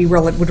know that we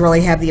really would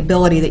really have the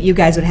ability, that you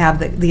guys would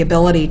have the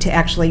ability to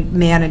actually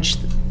manage,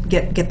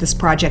 get this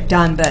project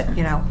done. But,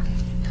 you know,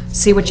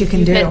 see what you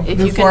can do. If Move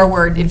you can-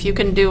 forward. If you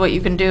can do what you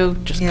can do,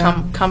 just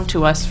Yeah. come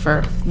to us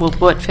for, we'll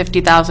put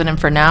 50,000 in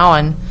for now,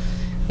 and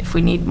if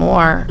we need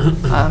more,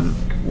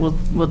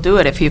 we'll do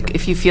it, if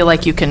you feel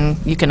like you can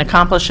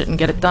accomplish it and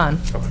get it done.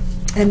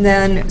 And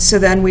then, so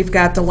then we've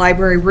got the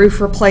library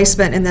roof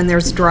replacement, and then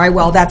there's dry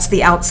well. That's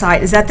the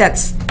outside. Is that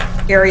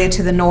area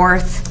to the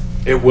north?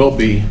 It will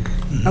be,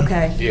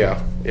 Okay. yeah,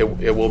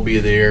 it will be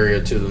the area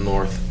to the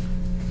north.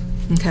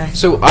 Okay.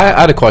 So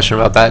I had a question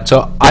about that.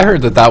 So I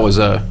heard that that was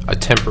a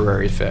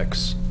temporary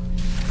fix,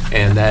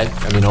 and that,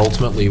 I mean,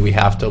 ultimately, we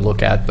have to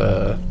look at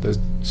the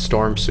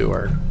storm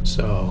sewer,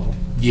 so.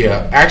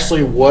 Yeah,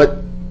 actually,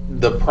 what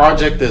the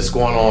project that's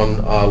going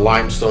on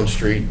Limestone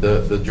Street,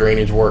 the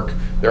drainage work,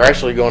 they're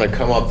actually going to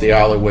come up the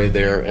alleyway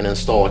there and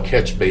install a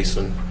catch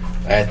basin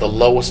at the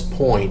lowest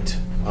point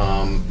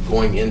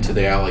going into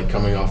the alley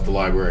coming off the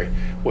library,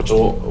 which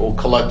will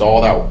collect all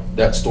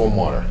that storm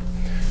water.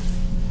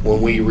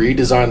 When we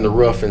redesign the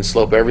roof and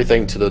slope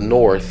everything to the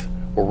north,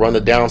 we'll run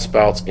the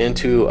downspouts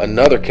into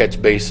another catch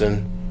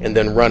basin and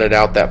then run it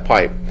out that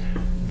pipe.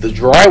 The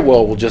dry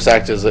well will just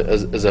act as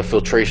a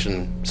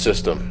filtration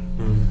system.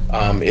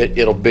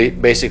 It'll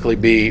basically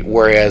be,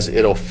 whereas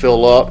it'll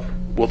fill up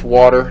with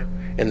water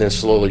and then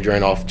slowly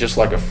drain off, just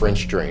like a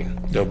French drain.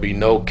 There'll be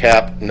no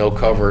cap, no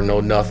cover,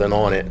 no nothing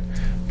on it,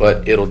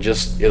 but it'll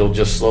just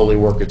slowly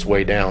work its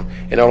way down.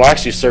 And it'll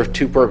actually serve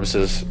two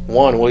purposes.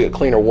 One, we'll get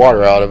cleaner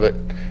water out of it,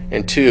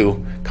 and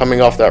two, coming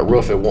off that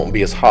roof, it won't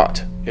be as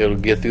hot. It'll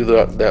get through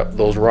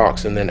those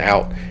rocks and then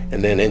out,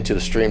 and then into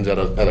the streams at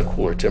a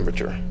cooler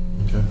temperature.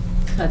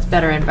 That's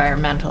better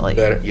environmentally.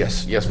 Better,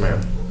 yes,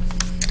 ma'am.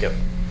 Yep.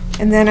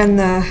 And then in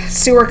the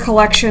sewer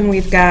collection,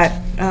 we've got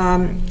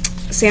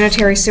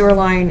sanitary sewer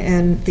line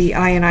and the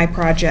I&I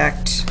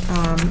project,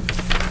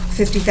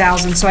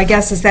 50,000. So I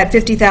guess, is that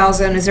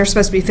 50,000, is there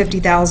supposed to be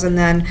 50,000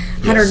 then?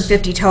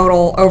 150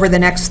 total over the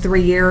next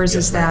 3 years,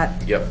 is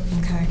that? Yep.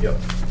 Okay. Yep.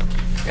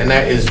 And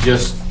that is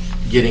just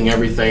getting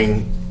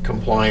everything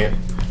compliant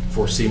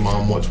for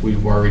CMOM, which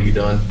we've already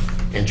done,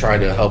 and try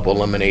to help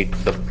eliminate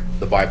the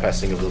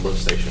bypassing of the lift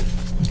station.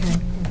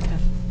 Okay.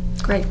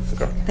 Great.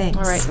 Okay. Thanks.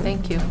 All right,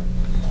 thank you.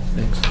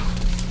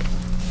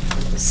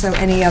 So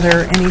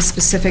any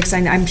specifics?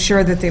 I'm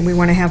sure that we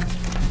want to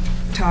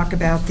talk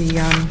about the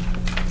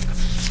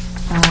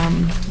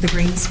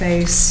green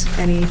space.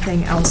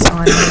 Anything else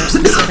on there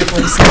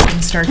specifically, so we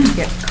can start to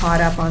get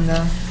caught up on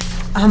the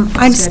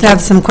I just have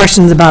some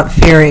questions about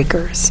Fair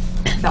Acres.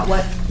 About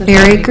what?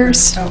 Fair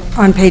Acres,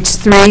 on page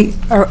 3.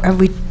 Have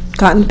we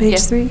gotten to page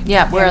 3?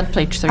 Yeah, we're on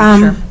page 3,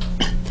 sure.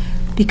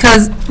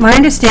 Because my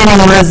understanding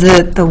was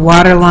that the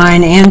water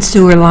line and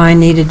sewer line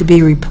needed to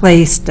be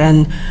replaced,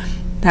 and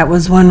that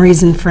was one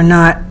reason for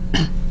not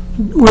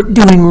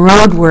doing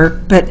road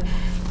work, but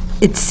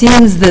it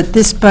seems that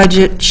this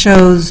budget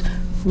shows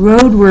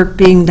road work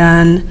being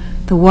done,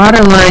 the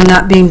water line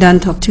not being done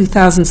till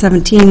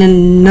 2017,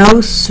 and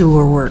no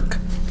sewer work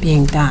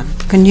being done.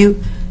 Can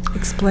you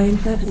explain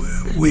that?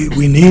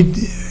 We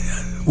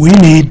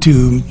need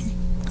to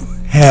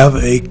have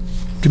a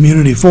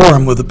community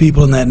forum with the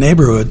people in that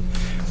neighborhood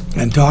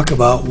and talk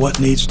about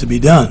what needs to be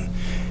done.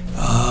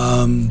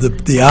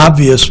 The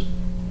obvious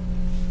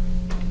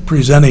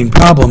presenting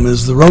problem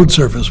is the road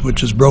surface,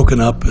 which is broken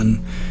up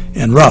and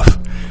rough.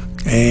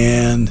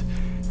 And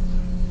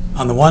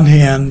on the one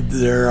hand,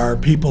 there are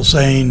people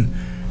saying,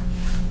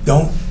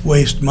 don't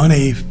waste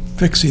money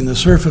fixing the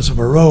surface of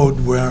a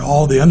road where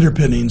all the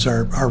underpinnings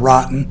are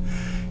rotten.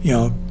 You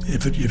know,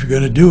 if you're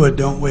going to do it,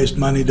 don't waste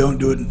money, don't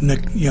do it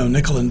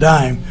nickel and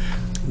dime.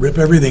 Rip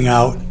everything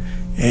out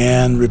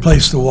and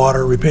replace the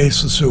water,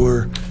 replace the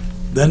sewer,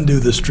 then do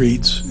the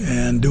streets,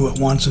 and do it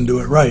once and do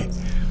it right.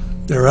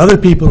 There are other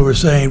people who are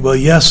saying, well,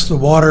 yes, the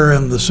water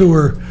and the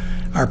sewer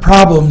are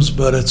problems,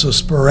 but it's a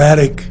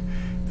sporadic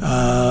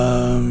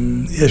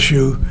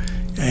issue,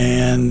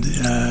 and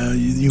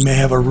you may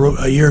have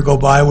a year go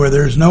by where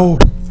there's no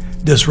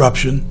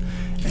disruption,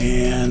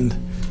 and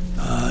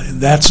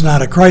that's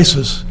not a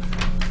crisis.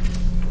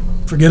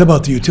 Forget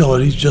about the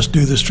utilities, just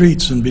do the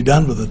streets and be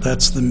done with it.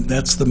 That's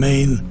the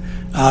main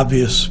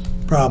obvious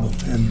problem.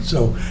 And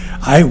so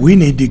we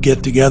need to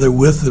get together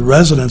with the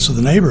residents of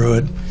the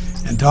neighborhood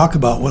and talk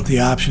about what the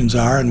options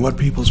are and what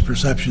people's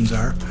perceptions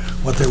are,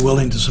 what they're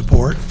willing to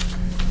support.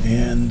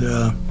 And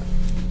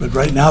but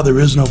right now there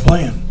is no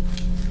plan.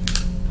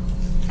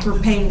 we're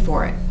paying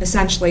for it,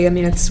 essentially. I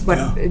mean, it's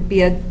what, it'd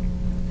be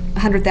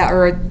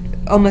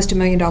almost $1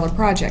 million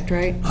project,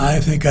 right? I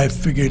think I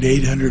figured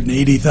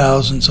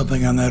 880,000,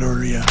 something on that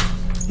order, yeah.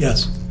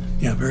 Yes,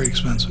 yeah, very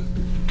expensive.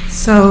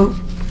 So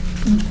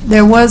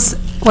there was,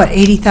 what,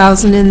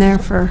 80,000 in there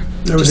for?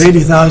 There was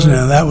 80,000,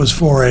 and that was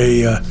for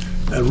a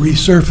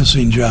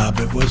resurfacing job.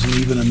 It wasn't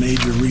even a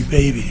major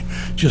repaving,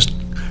 just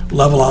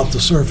level out the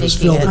surface,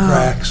 fill the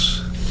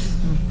cracks,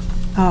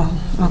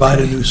 provide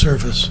a new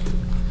surface.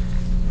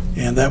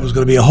 And that was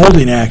going to be a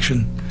holding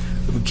action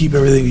that would keep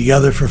everything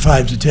together for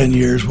 5 to 10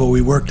 years while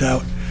we worked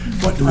out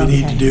what do we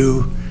need to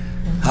do,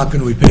 how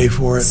can we pay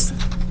for it.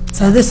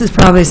 So this is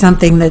probably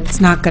something that's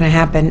not going to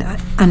happen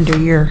under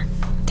your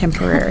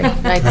temporary.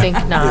 I think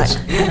not.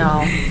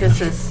 No,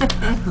 this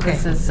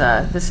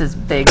is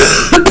big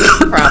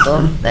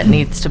problem that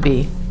needs to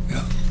be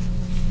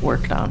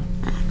worked on.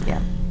 Yeah.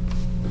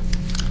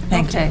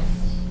 Thank you.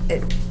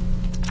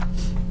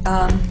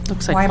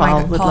 Looks like Why am I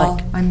Paul would Paul?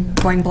 like. I'm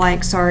going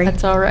blank, sorry.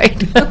 That's all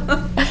right.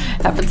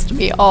 Happens to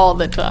me all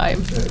the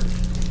time.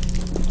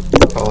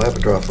 Paul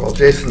Abendroth. While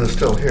Jason is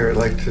still here, I'd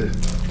like to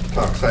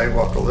talk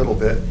sidewalk a little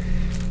bit.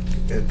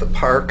 At the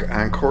park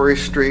on Corey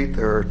Street,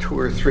 there are 2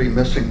 or 3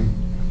 missing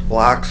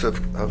blocks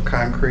of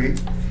concrete.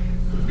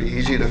 It would be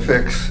easy to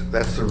fix.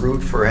 That's the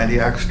route for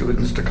Antioch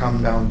students to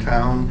come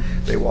downtown.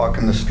 They walk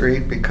in the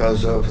street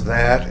because of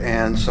that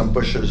and some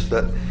bushes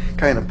that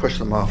kind of push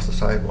them off the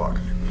sidewalk.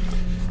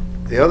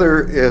 The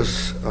other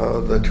is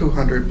the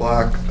 200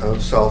 block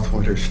of South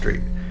Winter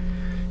Street,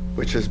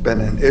 which has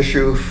been an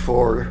issue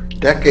for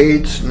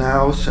decades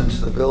now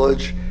since the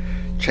village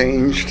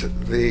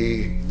changed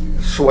the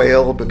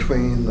swale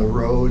between the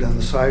road and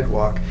the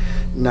sidewalk.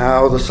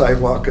 Now the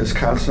sidewalk is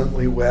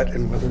constantly wet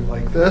in weather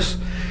like this.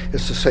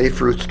 It's the safe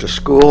routes to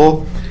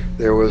school.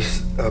 There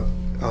was a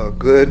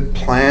good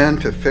plan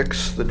to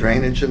fix the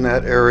drainage in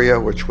that area,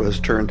 which was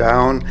turned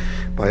down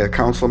by a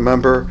council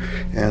member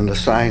and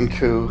assigned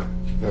to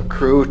a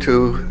crew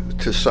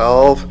to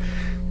solve.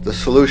 The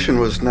solution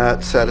was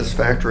not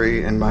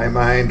satisfactory in my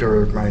mind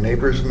or my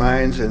neighbors'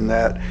 minds, in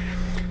that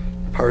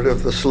part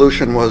of the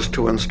solution was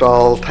to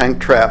install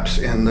tank traps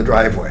in the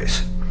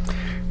driveways.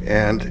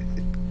 And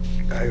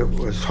I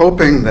was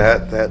hoping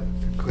that that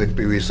could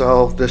be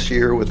resolved this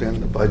year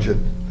within the budget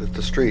that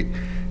the street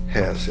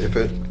has. If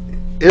it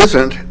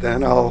isn't,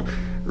 then I'll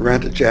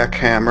rent a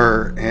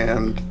jackhammer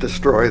and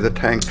destroy the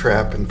tank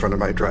trap in front of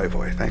my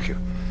driveway. Thank you.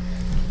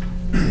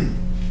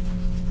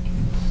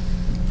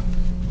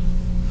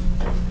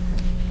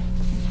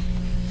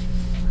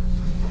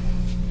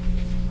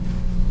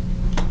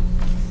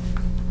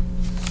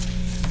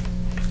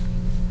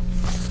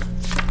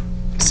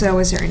 So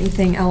is there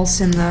anything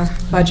else in the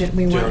budget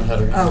we want? Joan had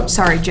her hand Oh, up.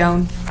 sorry,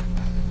 Joan.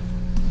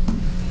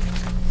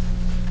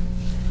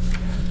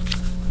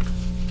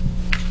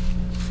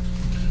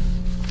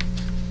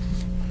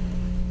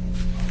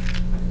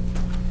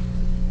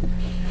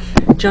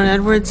 Joan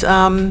Edwards,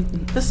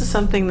 this is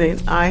something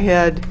that I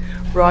had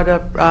brought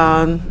up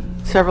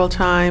several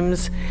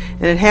times,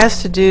 and it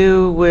has to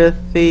do with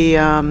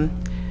the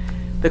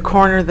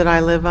corner that I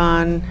live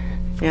on,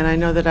 and I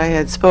know that I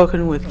had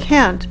spoken with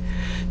Kent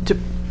to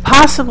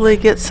possibly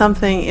get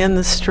something in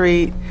the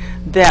street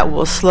that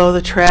will slow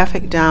the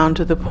traffic down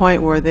to the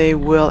point where they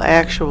will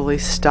actually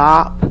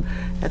stop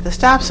at the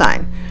stop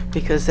sign,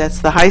 because that's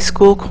the high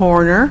school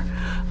corner.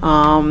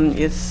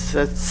 It's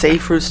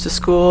safe routes to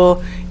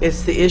school.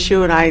 It's the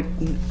issue, and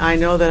I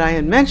know that I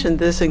had mentioned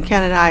this, and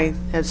Ken and I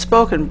had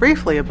spoken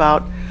briefly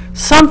about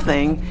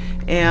something,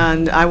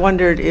 and I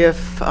wondered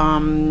if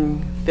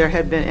there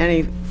had been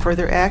any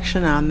further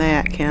action on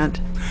that,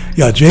 Kent.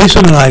 Yeah,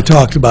 Jason and I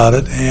talked about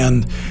it,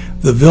 and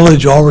the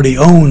village already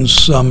owns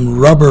some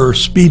rubber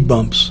speed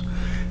bumps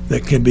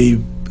that can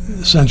be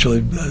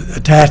essentially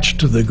attached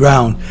to the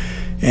ground.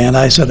 And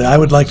I said I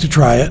would like to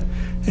try it.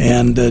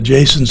 And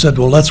Jason said,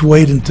 well, let's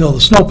wait until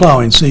the snow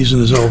plowing season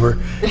is over,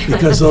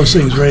 because those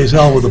things raise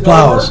hell with the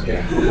plows.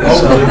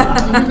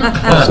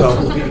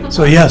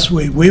 So yes,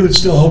 we would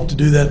still hope to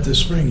do that this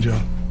spring, Joe.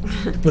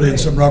 Put in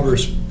some rubber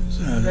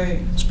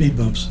speed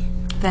bumps.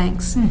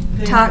 Thanks.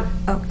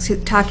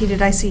 Taki,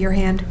 did I see your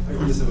hand?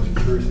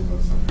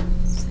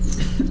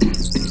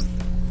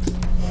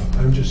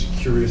 I'm just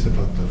curious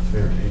about the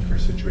Fair Acre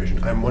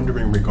situation. I'm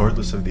wondering,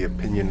 regardless of the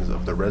opinions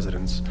of the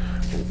residents,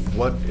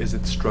 what is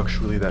it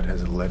structurally that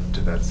has led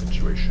to that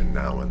situation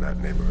now in that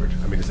neighborhood?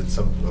 I mean, is it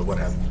what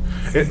happened?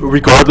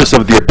 Regardless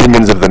of the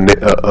opinions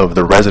of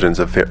the residents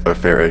of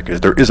Fair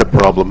Acres, there is a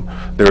problem.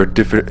 There are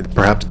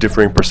perhaps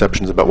differing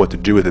perceptions about what to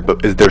do with it.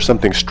 But is there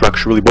something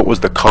structurally? What was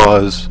the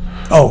cause?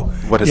 Oh,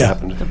 what has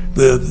happened?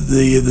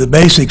 The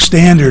basic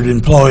standard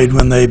employed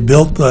when they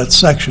built that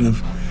section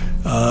of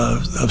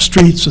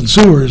streets and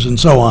sewers and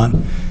so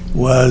on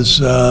was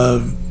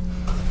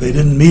they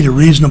didn't meet a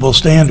reasonable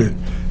standard.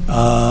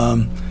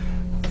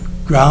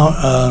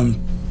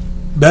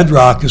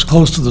 Bedrock is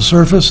close to the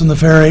surface in the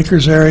Fair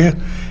Acres area,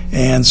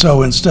 and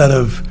so instead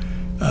of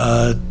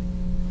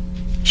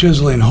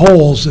chiseling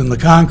holes in the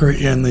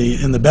concrete in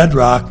the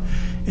bedrock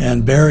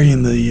and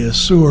burying the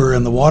sewer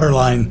and the water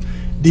line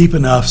deep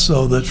enough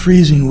so that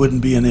freezing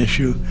wouldn't be an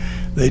issue.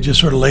 They just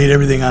sort of laid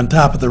everything on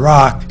top of the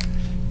rock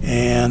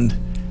and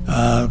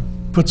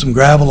put some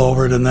gravel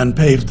over it and then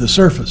paved the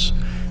surface.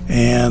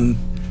 And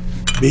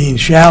being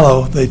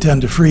shallow, they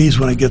tend to freeze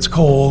when it gets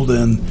cold,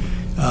 and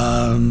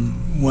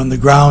when the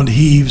ground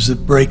heaves,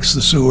 it breaks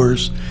the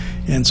sewers.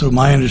 And so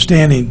my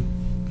understanding,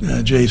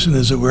 Jason,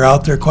 is that we're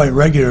out there quite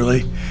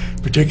regularly,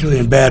 particularly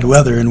in bad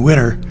weather in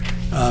winter,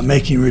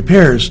 making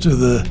repairs to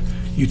the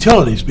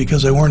utilities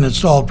because they weren't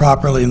installed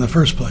properly in the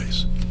first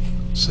place.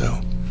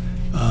 So,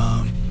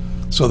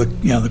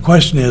 the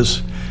question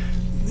is,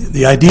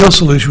 the ideal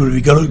solution would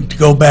be to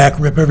go back,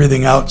 rip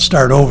everything out,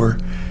 start over.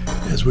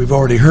 As we've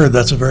already heard,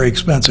 that's a very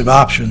expensive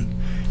option.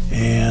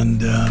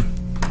 And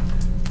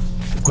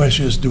the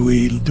question is, do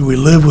we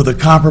live with a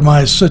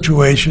compromised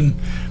situation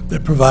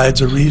that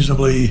provides a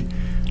reasonably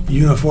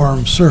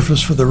uniform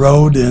surface for the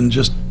road and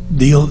just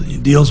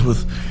deals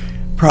with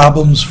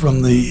problems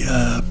from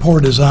the poor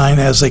design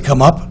as they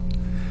come up?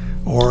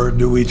 Or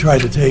do we try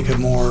to take a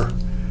more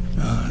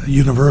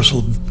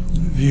universal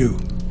view?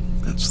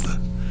 That's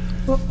the...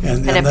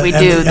 And if we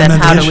do, then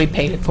how do we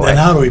pay for it? Then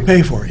how do we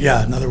pay for it?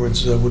 Yeah, in other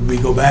words, would we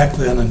go back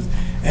then and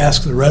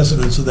ask the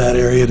residents of that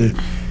area to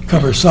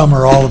cover some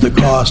or all of the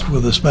cost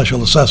with a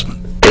special assessment?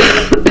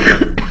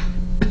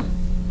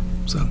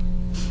 So,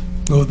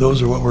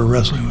 those are what we're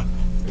wrestling with.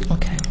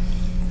 Okay.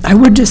 I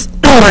would just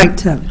like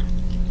to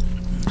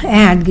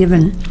add,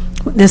 given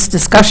this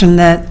discussion,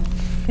 that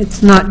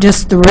it's not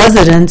just the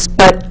residents,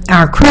 but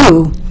our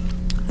crew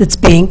that's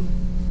being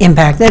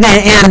impacted,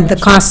 and the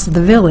cost of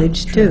the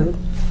village, too.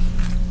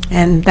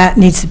 And that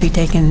needs to be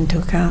taken into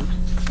account.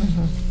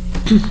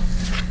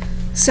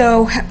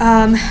 So,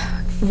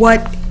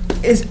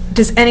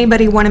 does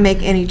anybody want to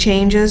make any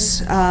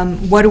changes?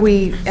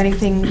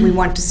 Anything we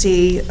want to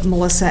see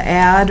Melissa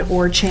add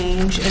or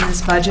change in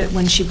this budget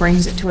when she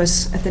brings it to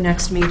us at the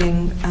next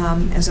meeting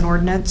as an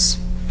ordinance?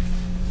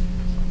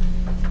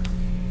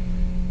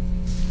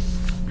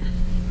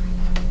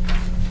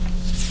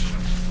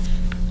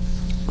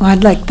 Well,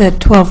 I'd like the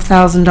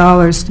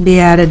 $12,000 to be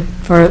added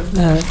for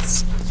the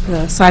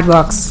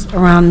sidewalks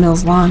around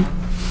Mills Lawn.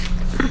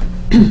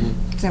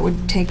 That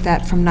would take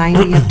that from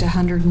 90 up to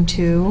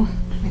 102.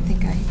 I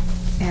think I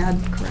add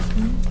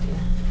correctly.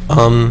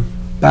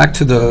 Back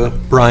to the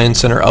Bryan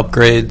Center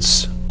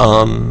upgrades.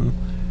 And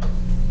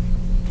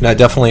I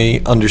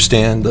definitely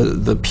understand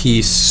the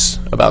piece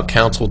about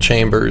council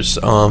chambers.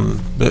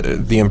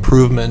 The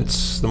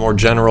improvements, the more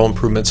general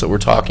improvements that we're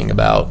talking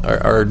about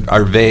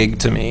are vague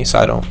to me, so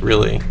I don't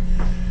really...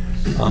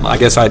 I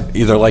guess I'd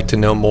either like to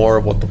know more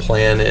of what the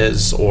plan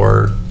is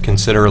or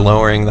consider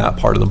lowering that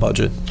part of the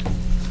budget.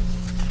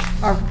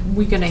 Are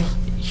we going to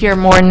hear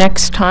more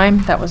next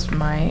time? That was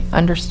my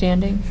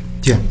understanding.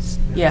 Yeah.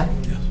 Yeah.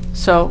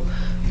 So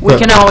we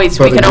can always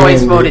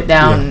vote it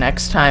down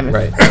next time.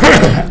 Right.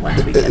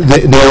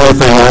 The only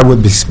thing I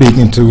would be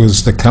speaking to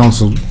is the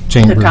council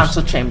chambers. The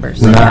council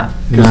chambers, Not-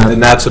 And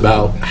that's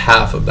about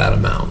half of that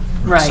amount.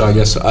 Right. So I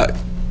guess,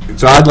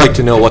 so I'd like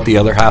to know what the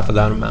other half of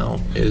that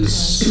amount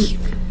is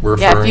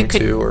referring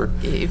to, or...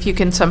 If you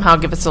can somehow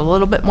give us a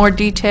little bit more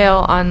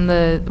detail on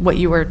what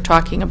you were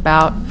talking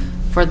about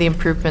for the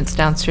improvements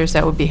downstairs,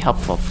 that would be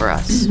helpful for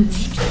us.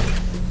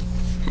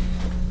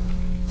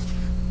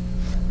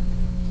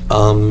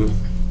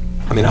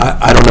 I mean,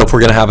 I don't know if we're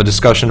going to have a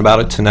discussion about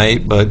it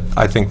tonight, but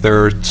I think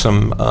there are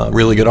some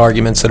really good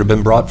arguments that have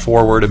been brought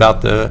forward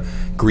about the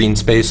Green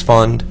Space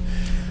Fund.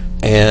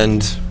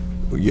 And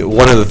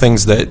one of the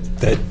things that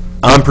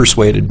I'm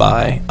persuaded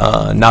by,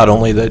 not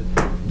only that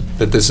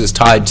this is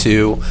tied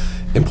to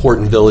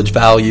important village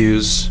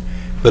values,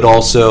 but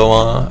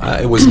also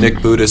it was Nick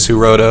Budis who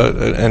wrote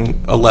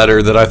a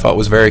letter that I thought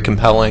was very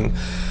compelling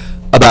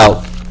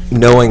about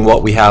knowing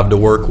what we have to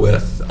work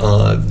with.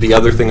 The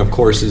other thing, of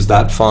course, is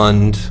that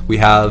fund. We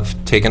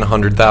have taken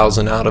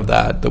 $100,000 out of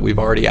that we've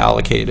already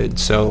allocated.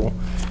 So,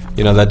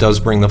 that does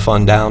bring the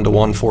fund down to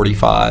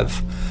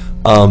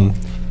 $145,000.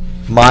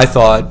 My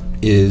thought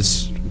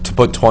is to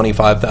put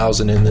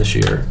 $25,000 in this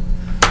year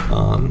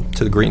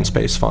to the Green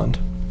Space Fund.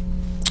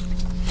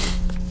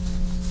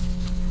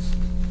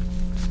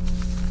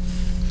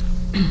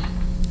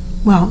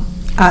 Well,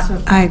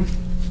 I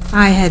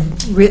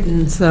had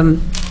written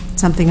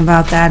something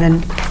about that,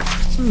 and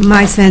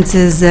my sense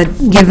is that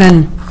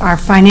given our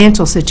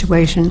financial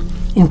situation,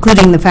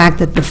 including the fact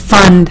that the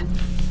fund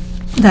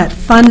that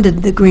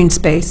funded the green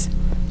space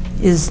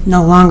is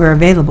no longer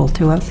available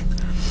to us,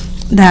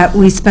 that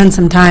we spend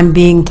some time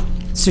being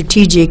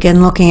strategic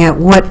and looking at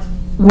what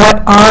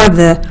are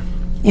the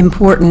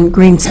important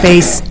green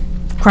space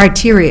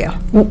criteria.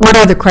 What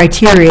are the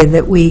criteria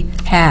that we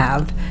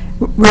have,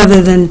 rather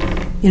than,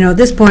 at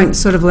this point,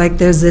 sort of like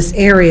there's this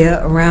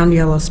area around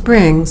Yellow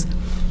Springs.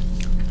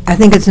 I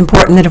think it's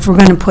important that if we're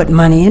going to put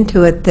money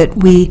into it, that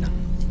we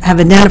have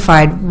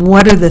identified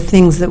what are the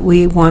things that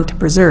we want to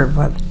preserve,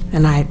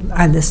 and I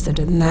listed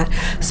it in that.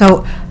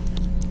 So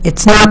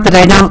it's not that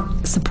I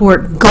don't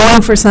support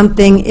going for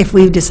something if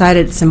we've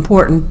decided it's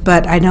important,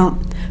 but I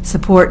don't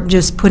support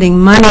just putting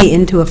money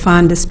into a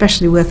fund,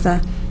 especially with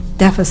a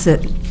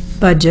deficit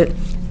budget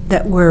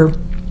that we're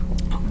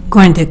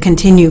going to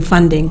continue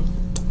funding.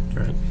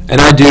 And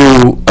I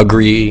do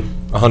agree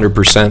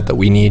 100% that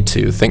we need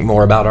to think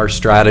more about our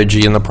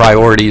strategy and the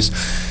priorities.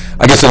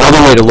 I guess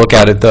another way to look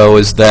at it, though,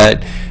 is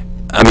that,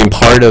 I mean,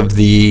 part of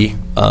the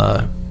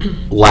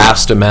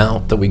last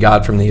amount that we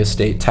got from the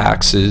estate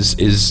taxes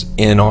is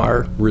in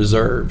our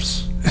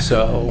reserves.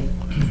 So,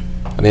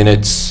 I mean,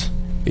 it's,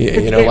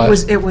 you know.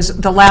 It was,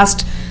 the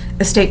last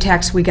estate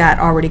tax we got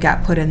already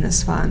got put in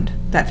this fund.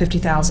 That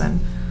 50,000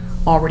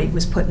 already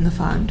was put in the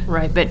fund.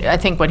 Right, but I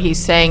think what he's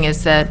saying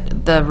is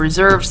that the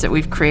reserves that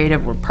we've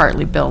created were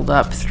partly built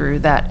up through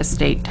that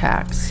estate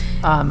tax.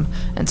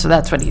 And so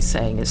that's what he's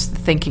saying, is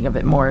thinking of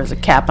it more as a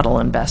capital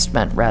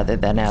investment rather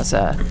than as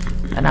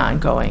an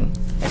ongoing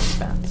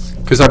expense.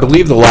 Because I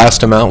believe the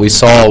last amount we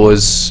saw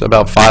was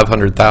about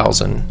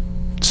 500,000.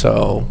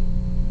 So,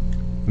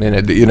 I mean,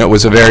 it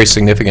was a very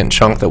significant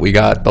chunk that we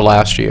got the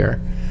last year.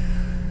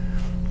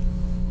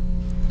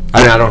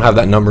 I don't have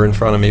that number in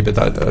front of me, but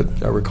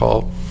I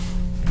recall.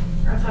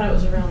 I thought it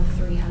was around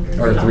 300.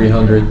 Or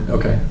 300,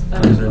 okay.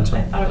 I thought it was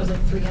like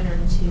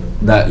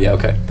 302. Yeah,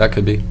 okay, that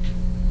could be.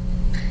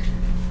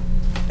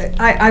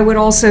 I would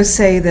also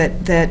say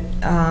that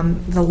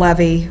the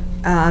levy,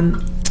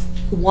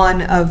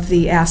 one of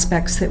the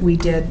aspects that we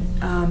did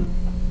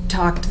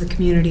talk to the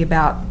community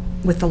about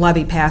with the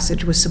levy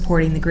passage was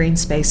supporting the Green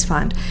Space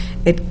Fund.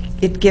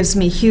 It gives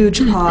me huge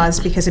pause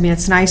because, I mean,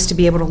 it's nice to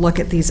be able to look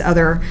at these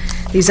other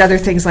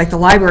things like the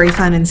library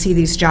fund and see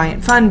these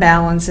giant fund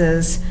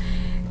balances.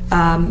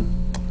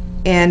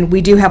 And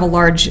we do have a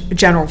large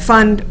general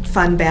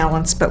fund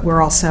balance, but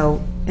we're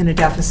also in a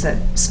deficit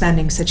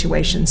spending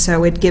situation.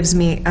 So it gives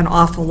me an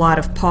awful lot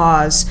of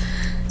pause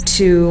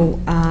to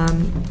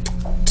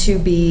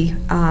be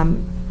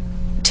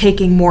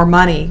taking more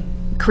money,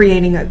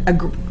 creating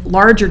a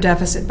larger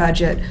deficit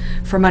budget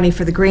for money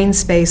for the Green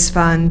Space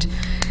Fund.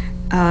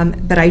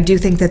 But I do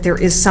think that there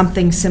is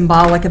something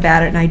symbolic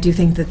about it, and I do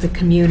think that the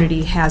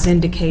community has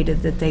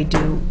indicated that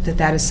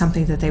that is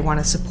something that they want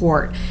to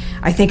support.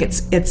 I think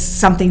it's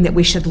something that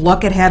we should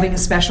look at having a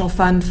special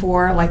fund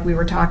for, like we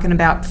were talking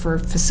about for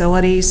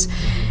facilities,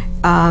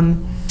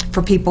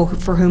 for people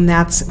for whom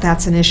that's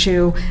an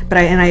issue. But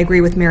I agree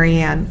with Mary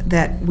Ann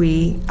that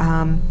we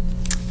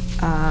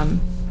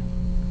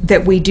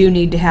do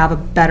need to have a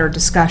better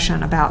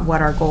discussion about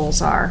what our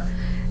goals are.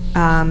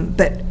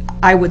 But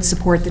I would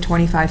support the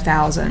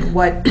 25,000.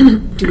 What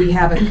do we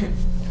have a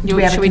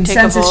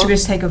consensus? Should we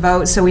just take a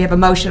vote? So we have a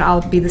motion. I'll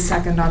be the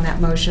second on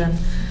that motion.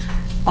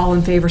 All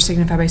in favor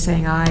signify by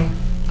saying aye.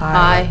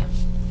 Aye.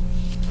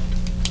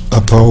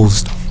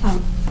 Opposed.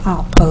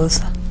 I'll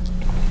oppose.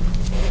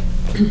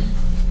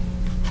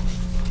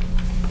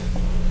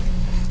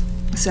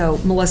 So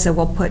Melissa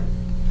will put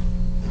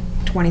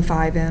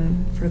 25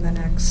 in for the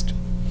next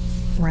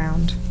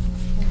round.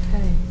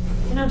 Okay.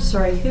 And I'm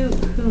sorry, who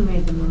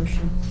made the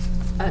motion?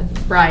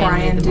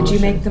 Brian made the did you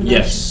make the motion?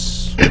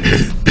 Yes.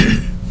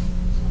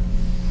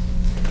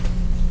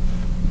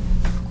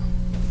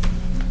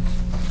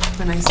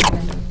 And I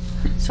seconded.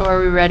 So are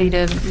we ready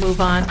to move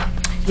on?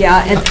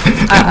 Yeah, and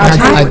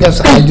I guess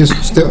I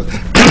just still,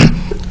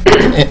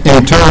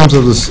 in terms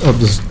of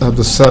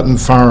the Sutton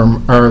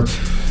Farm, are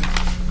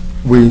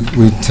we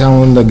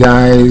telling the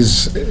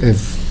guys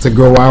if to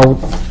go out,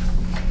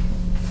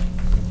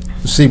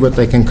 see what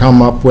they can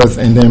come up with,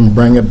 and then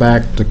bring it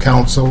back to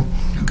council?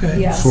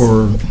 Okay. Yes.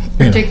 For,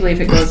 Particularly if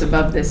it goes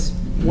above this,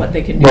 what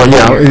they can do. well,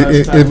 yeah,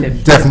 here goes above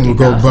it definitely will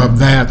go 50,000. above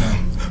that.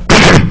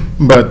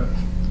 But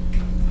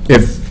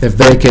if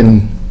they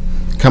can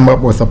come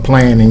up with a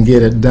plan and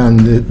get it done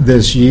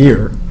this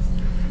year,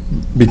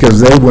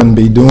 because they wouldn't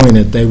be doing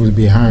it, they would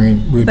be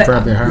hiring, we'd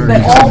probably hire.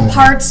 But all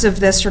parts of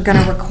this are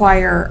going to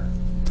require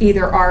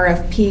either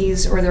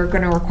RFPs or they're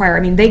going to require,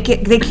 I mean, they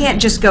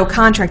can't just go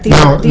contract. These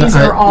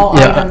are all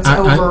items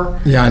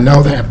over. Yeah, I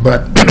know that,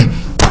 but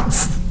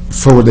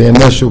for the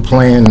initial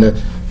plan,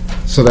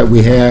 so that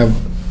we have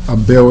a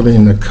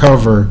building to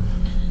cover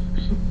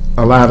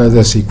a lot of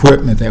this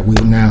equipment that we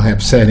now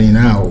have setting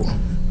out,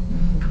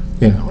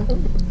 you know,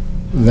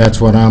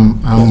 that's what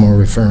I'm more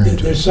referring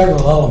to. There's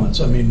several elements.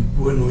 I mean,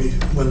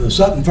 when the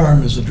Sutton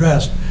Farm is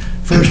addressed,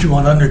 first you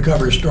want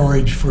undercover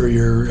storage for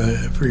your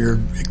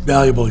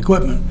valuable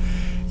equipment.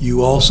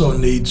 You also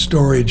need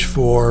storage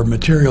for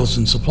materials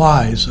and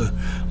supplies. A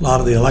lot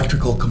of the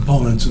electrical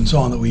components and so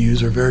on that we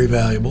use are very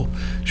valuable,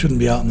 shouldn't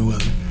be out in the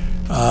weather.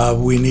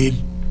 We need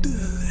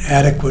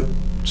adequate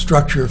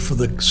structure for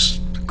the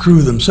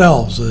crew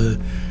themselves, a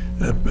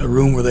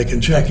room where they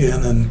can check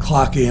in and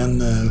clock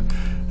in,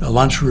 a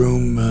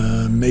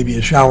lunchroom, maybe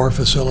a shower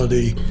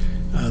facility,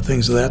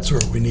 things of that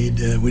sort. We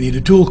need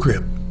a tool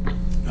crib.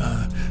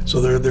 So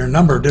there are a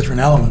number of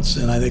different elements,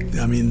 and I think,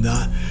 I mean,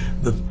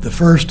 the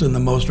first and the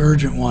most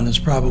urgent one is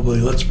probably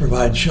let's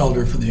provide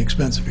shelter for the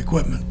expensive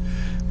equipment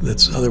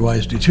that's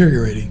otherwise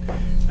deteriorating.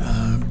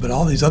 But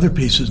all these other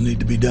pieces need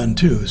to be done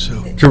too.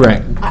 So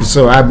correct.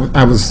 So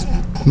I was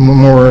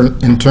more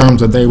in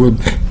terms of they would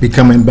be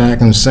coming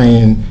back and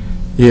saying,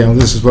 yeah,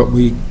 this is what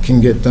we can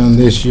get done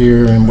this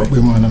year and what we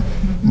want to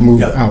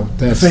move Yeah, out.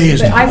 That's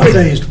phased, But I a would-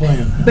 phased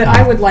plan. But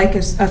I would like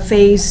a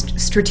phased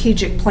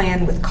strategic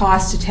plan with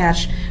cost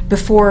attached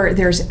before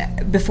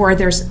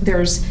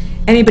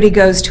anybody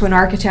goes to an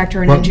architect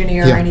or an Well,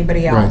 engineer or yeah,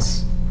 anybody right.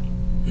 else.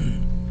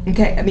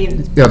 Okay, I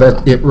mean, Yeah,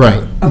 that's it,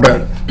 right.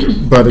 Okay.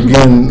 But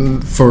again,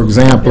 for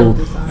example,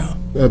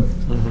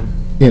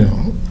 you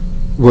know,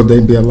 would they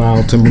be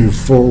allowed to move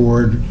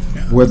forward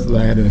with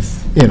that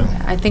if, you know?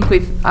 I think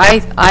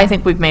I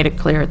think we've made it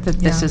clear that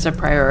this is a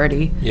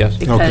priority. Yes.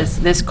 Because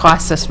this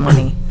costs us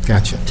money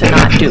Gotcha. to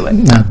not do it.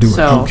 Not do it,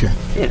 So okay.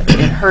 it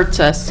hurts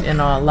us in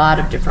a lot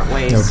of different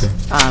ways.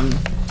 Okay.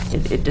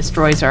 It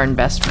destroys our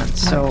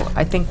investments, so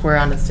I think we're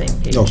on the same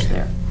page Okay.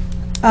 there.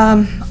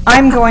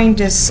 I'm going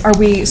to, are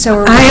we, so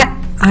are we?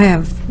 I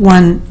have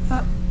one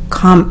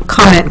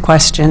comment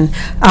question.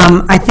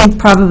 I think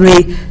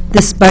probably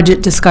this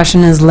budget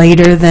discussion is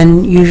later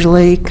than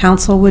usually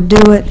council would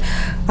do it.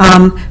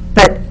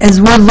 But as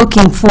we're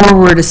looking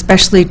forward,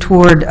 especially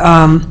toward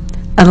a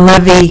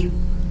levy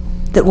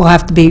that will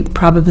have to be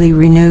probably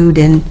renewed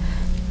in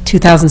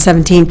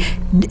 2017,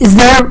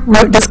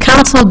 does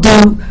council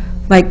do,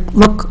 like,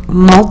 look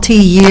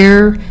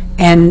multi-year?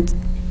 And,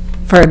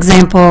 for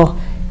example,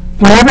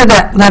 whenever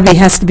that levy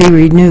has to be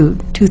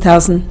renewed,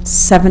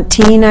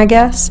 2017, I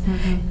guess?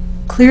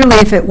 Clearly,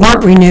 if it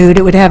weren't renewed,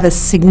 it would have a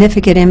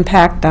significant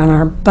impact on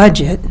our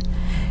budget.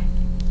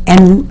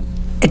 And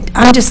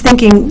I'm just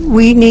thinking,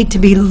 we need to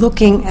be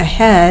looking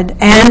ahead,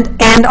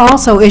 and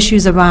also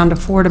issues around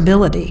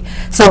affordability.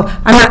 So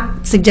I'm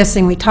not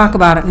suggesting we talk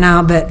about it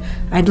now, but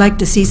I'd like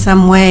to see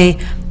some way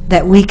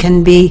that we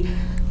can be,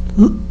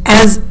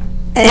 as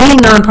any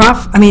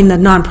nonprofit, the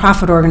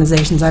nonprofit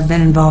organizations I've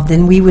been involved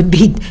in, we would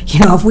be,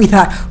 if we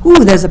thought,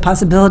 ooh, there's a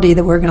possibility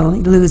that we're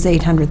going to lose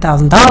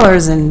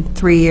 $800,000 in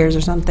 3 years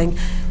or something,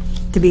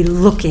 to be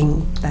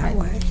looking that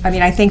way.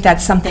 I think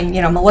that's something,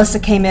 Melissa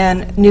came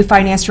in, new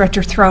finance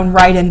director, thrown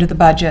right into the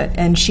budget,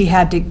 and she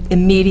had to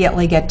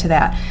immediately get to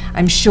that.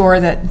 I'm sure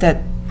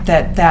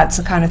that's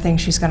the kind of thing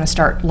she's going to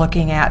start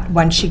looking at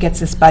when she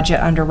gets this budget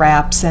under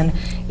wraps and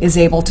is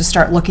able to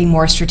start looking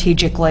more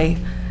strategically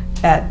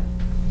at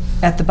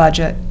the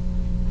budget.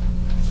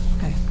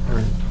 Okay.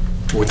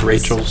 With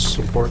Rachel's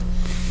support?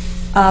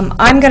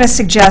 I'm going to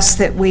suggest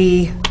that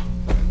we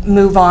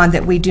move on,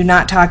 that we do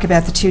not talk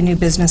about the two new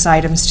business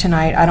items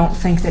tonight. I don't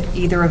think that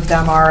either of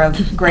them are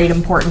of great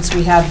importance.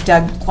 We have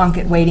Doug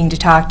Plunkett waiting to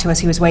talk to us.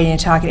 He was waiting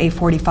to talk at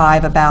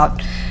 8:45 about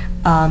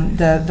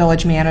the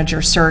village manager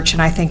search,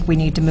 and I think we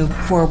need to move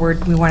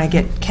forward. We want to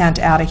get Kent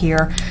out of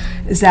here.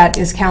 Is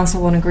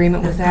council in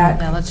agreement with that?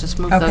 Now, let's just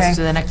move Okay. those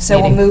to the next So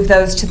meeting. we'll move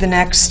those to the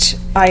next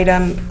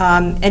item.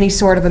 Any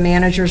sort of a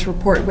manager's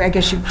report? I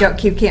guess you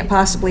can't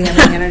possibly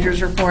have a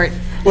manager's report.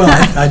 Well,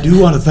 I do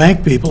want to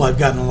thank people. I've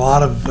gotten a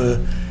lot of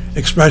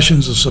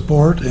expressions of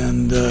support,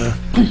 and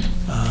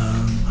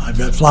I've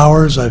got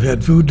flowers, I've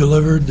had food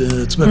delivered.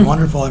 It's been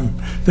wonderful. I'm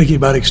thinking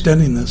about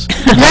extending this.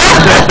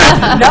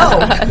 No,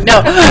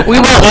 we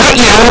won't let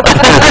you.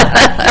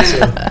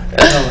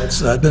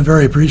 I've been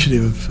very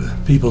appreciative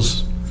of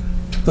people's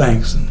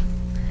thanks. And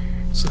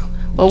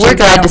Well, we're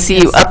glad to see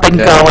you up and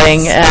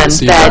going, and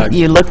see you that back.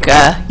 you look,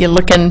 you're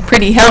looking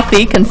pretty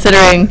healthy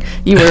considering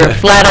you were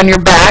flat on your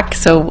back,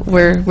 so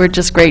we're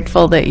just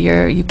grateful that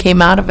you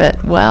came out of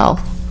it well.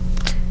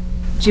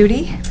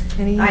 Judy?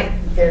 Any?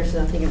 There's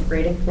nothing of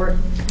great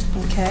importance.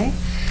 Okay.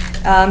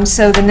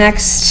 So the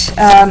next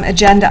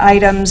agenda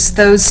items,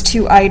 those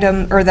two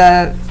or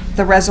the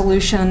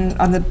resolution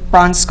on the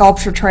bronze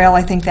sculpture trail,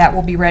 I think that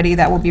will be ready.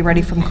 That will be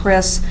ready from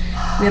Chris.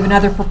 We have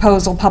another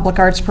proposal, public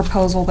arts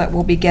proposal, that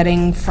we'll be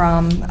getting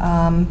from,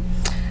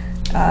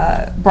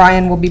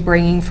 Brian will be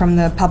bringing from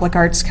the Public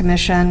Arts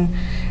Commission.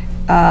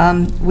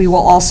 We will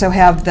also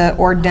have the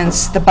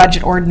ordinance, the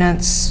budget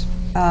ordinance,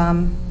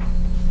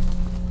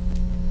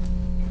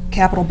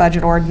 capital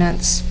budget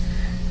ordinance,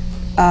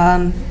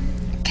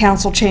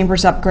 council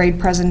chambers upgrade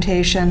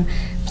presentation,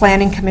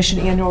 planning commission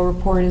annual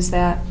report, is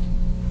that?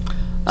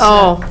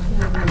 Oh,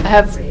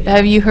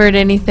 have you heard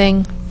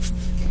anything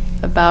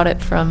about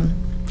it from,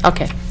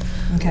 okay.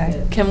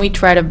 Okay. Can we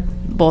try to,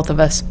 both of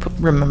us,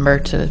 remember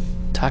to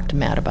talk to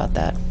Matt about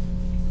that?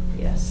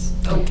 Yes.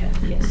 Okay.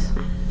 Yes.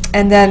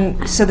 And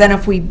then, so then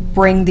if we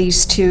bring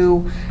these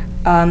two,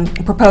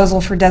 proposal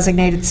for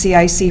designated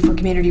CIC for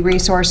community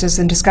resources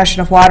and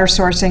discussion of water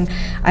sourcing,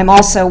 I'm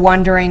also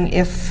wondering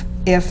if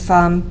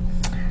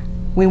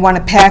we want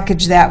to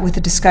package that with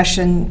a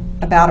discussion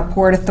about a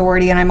port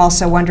authority, and I'm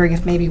also wondering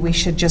if maybe we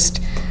should just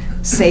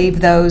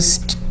save those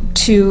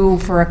two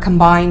for a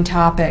combined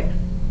topic,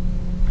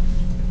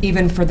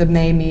 even for the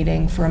May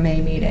meeting, for a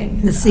May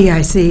meeting. The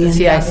CIC.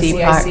 The Yeah,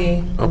 CIC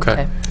part.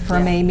 Okay. For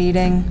a May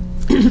meeting.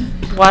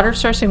 Water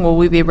sourcing, will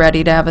we be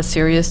ready to have a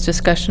serious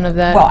discussion of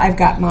that? Well, I've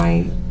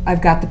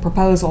got the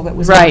proposal that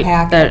was in Right, the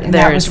packet, that- and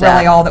that there's was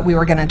really that. all that we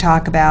were going to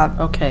talk about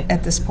Okay.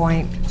 at this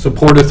point. So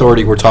Port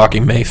Authority, we're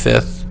talking May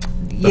 5th?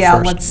 the Yeah,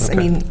 first? let's,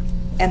 Okay.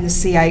 and the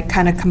CI,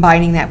 kind of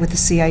combining that with the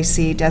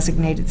CIC,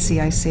 designated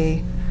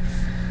CIC.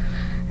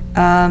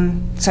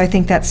 So I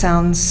think that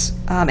sounds,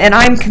 and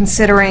I'm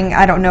considering,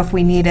 I don't know if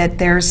we need it,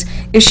 there's,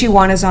 issue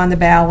 1 is on the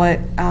ballot,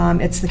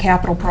 it's the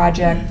capital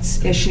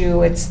projects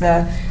issue, it's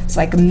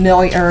like a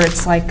million, or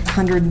it's like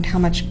 100, how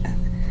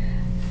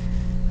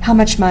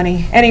much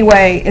money?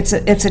 Anyway, it's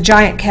a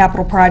giant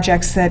capital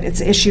projects that,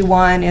 it's issue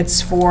 1, it's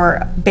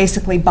for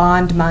basically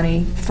bond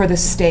money for the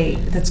state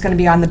that's going to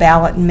be on the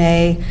ballot in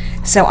May.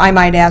 So I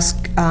might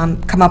ask,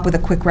 come up with a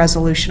quick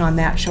resolution on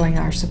that, showing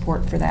our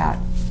support for that,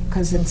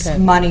 because it's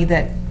money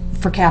that,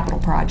 for capital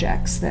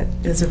projects that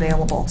is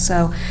available.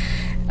 So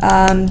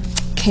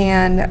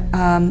can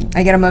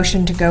I get a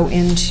motion to go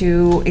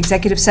into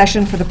executive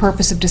session for the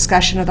purpose of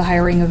discussion of the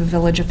hiring of a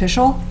village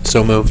official?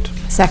 So moved.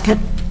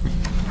 Second.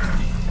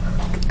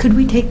 Could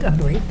we take a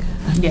break?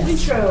 Yes.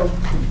 Intro.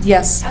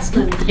 Yes.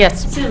 Asplund.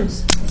 Yes.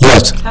 Sims.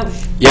 Yes.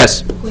 Tausch.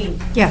 Yes. Queen.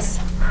 Yes.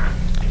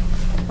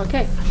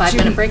 Okay,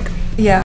 5-minute break. Yeah.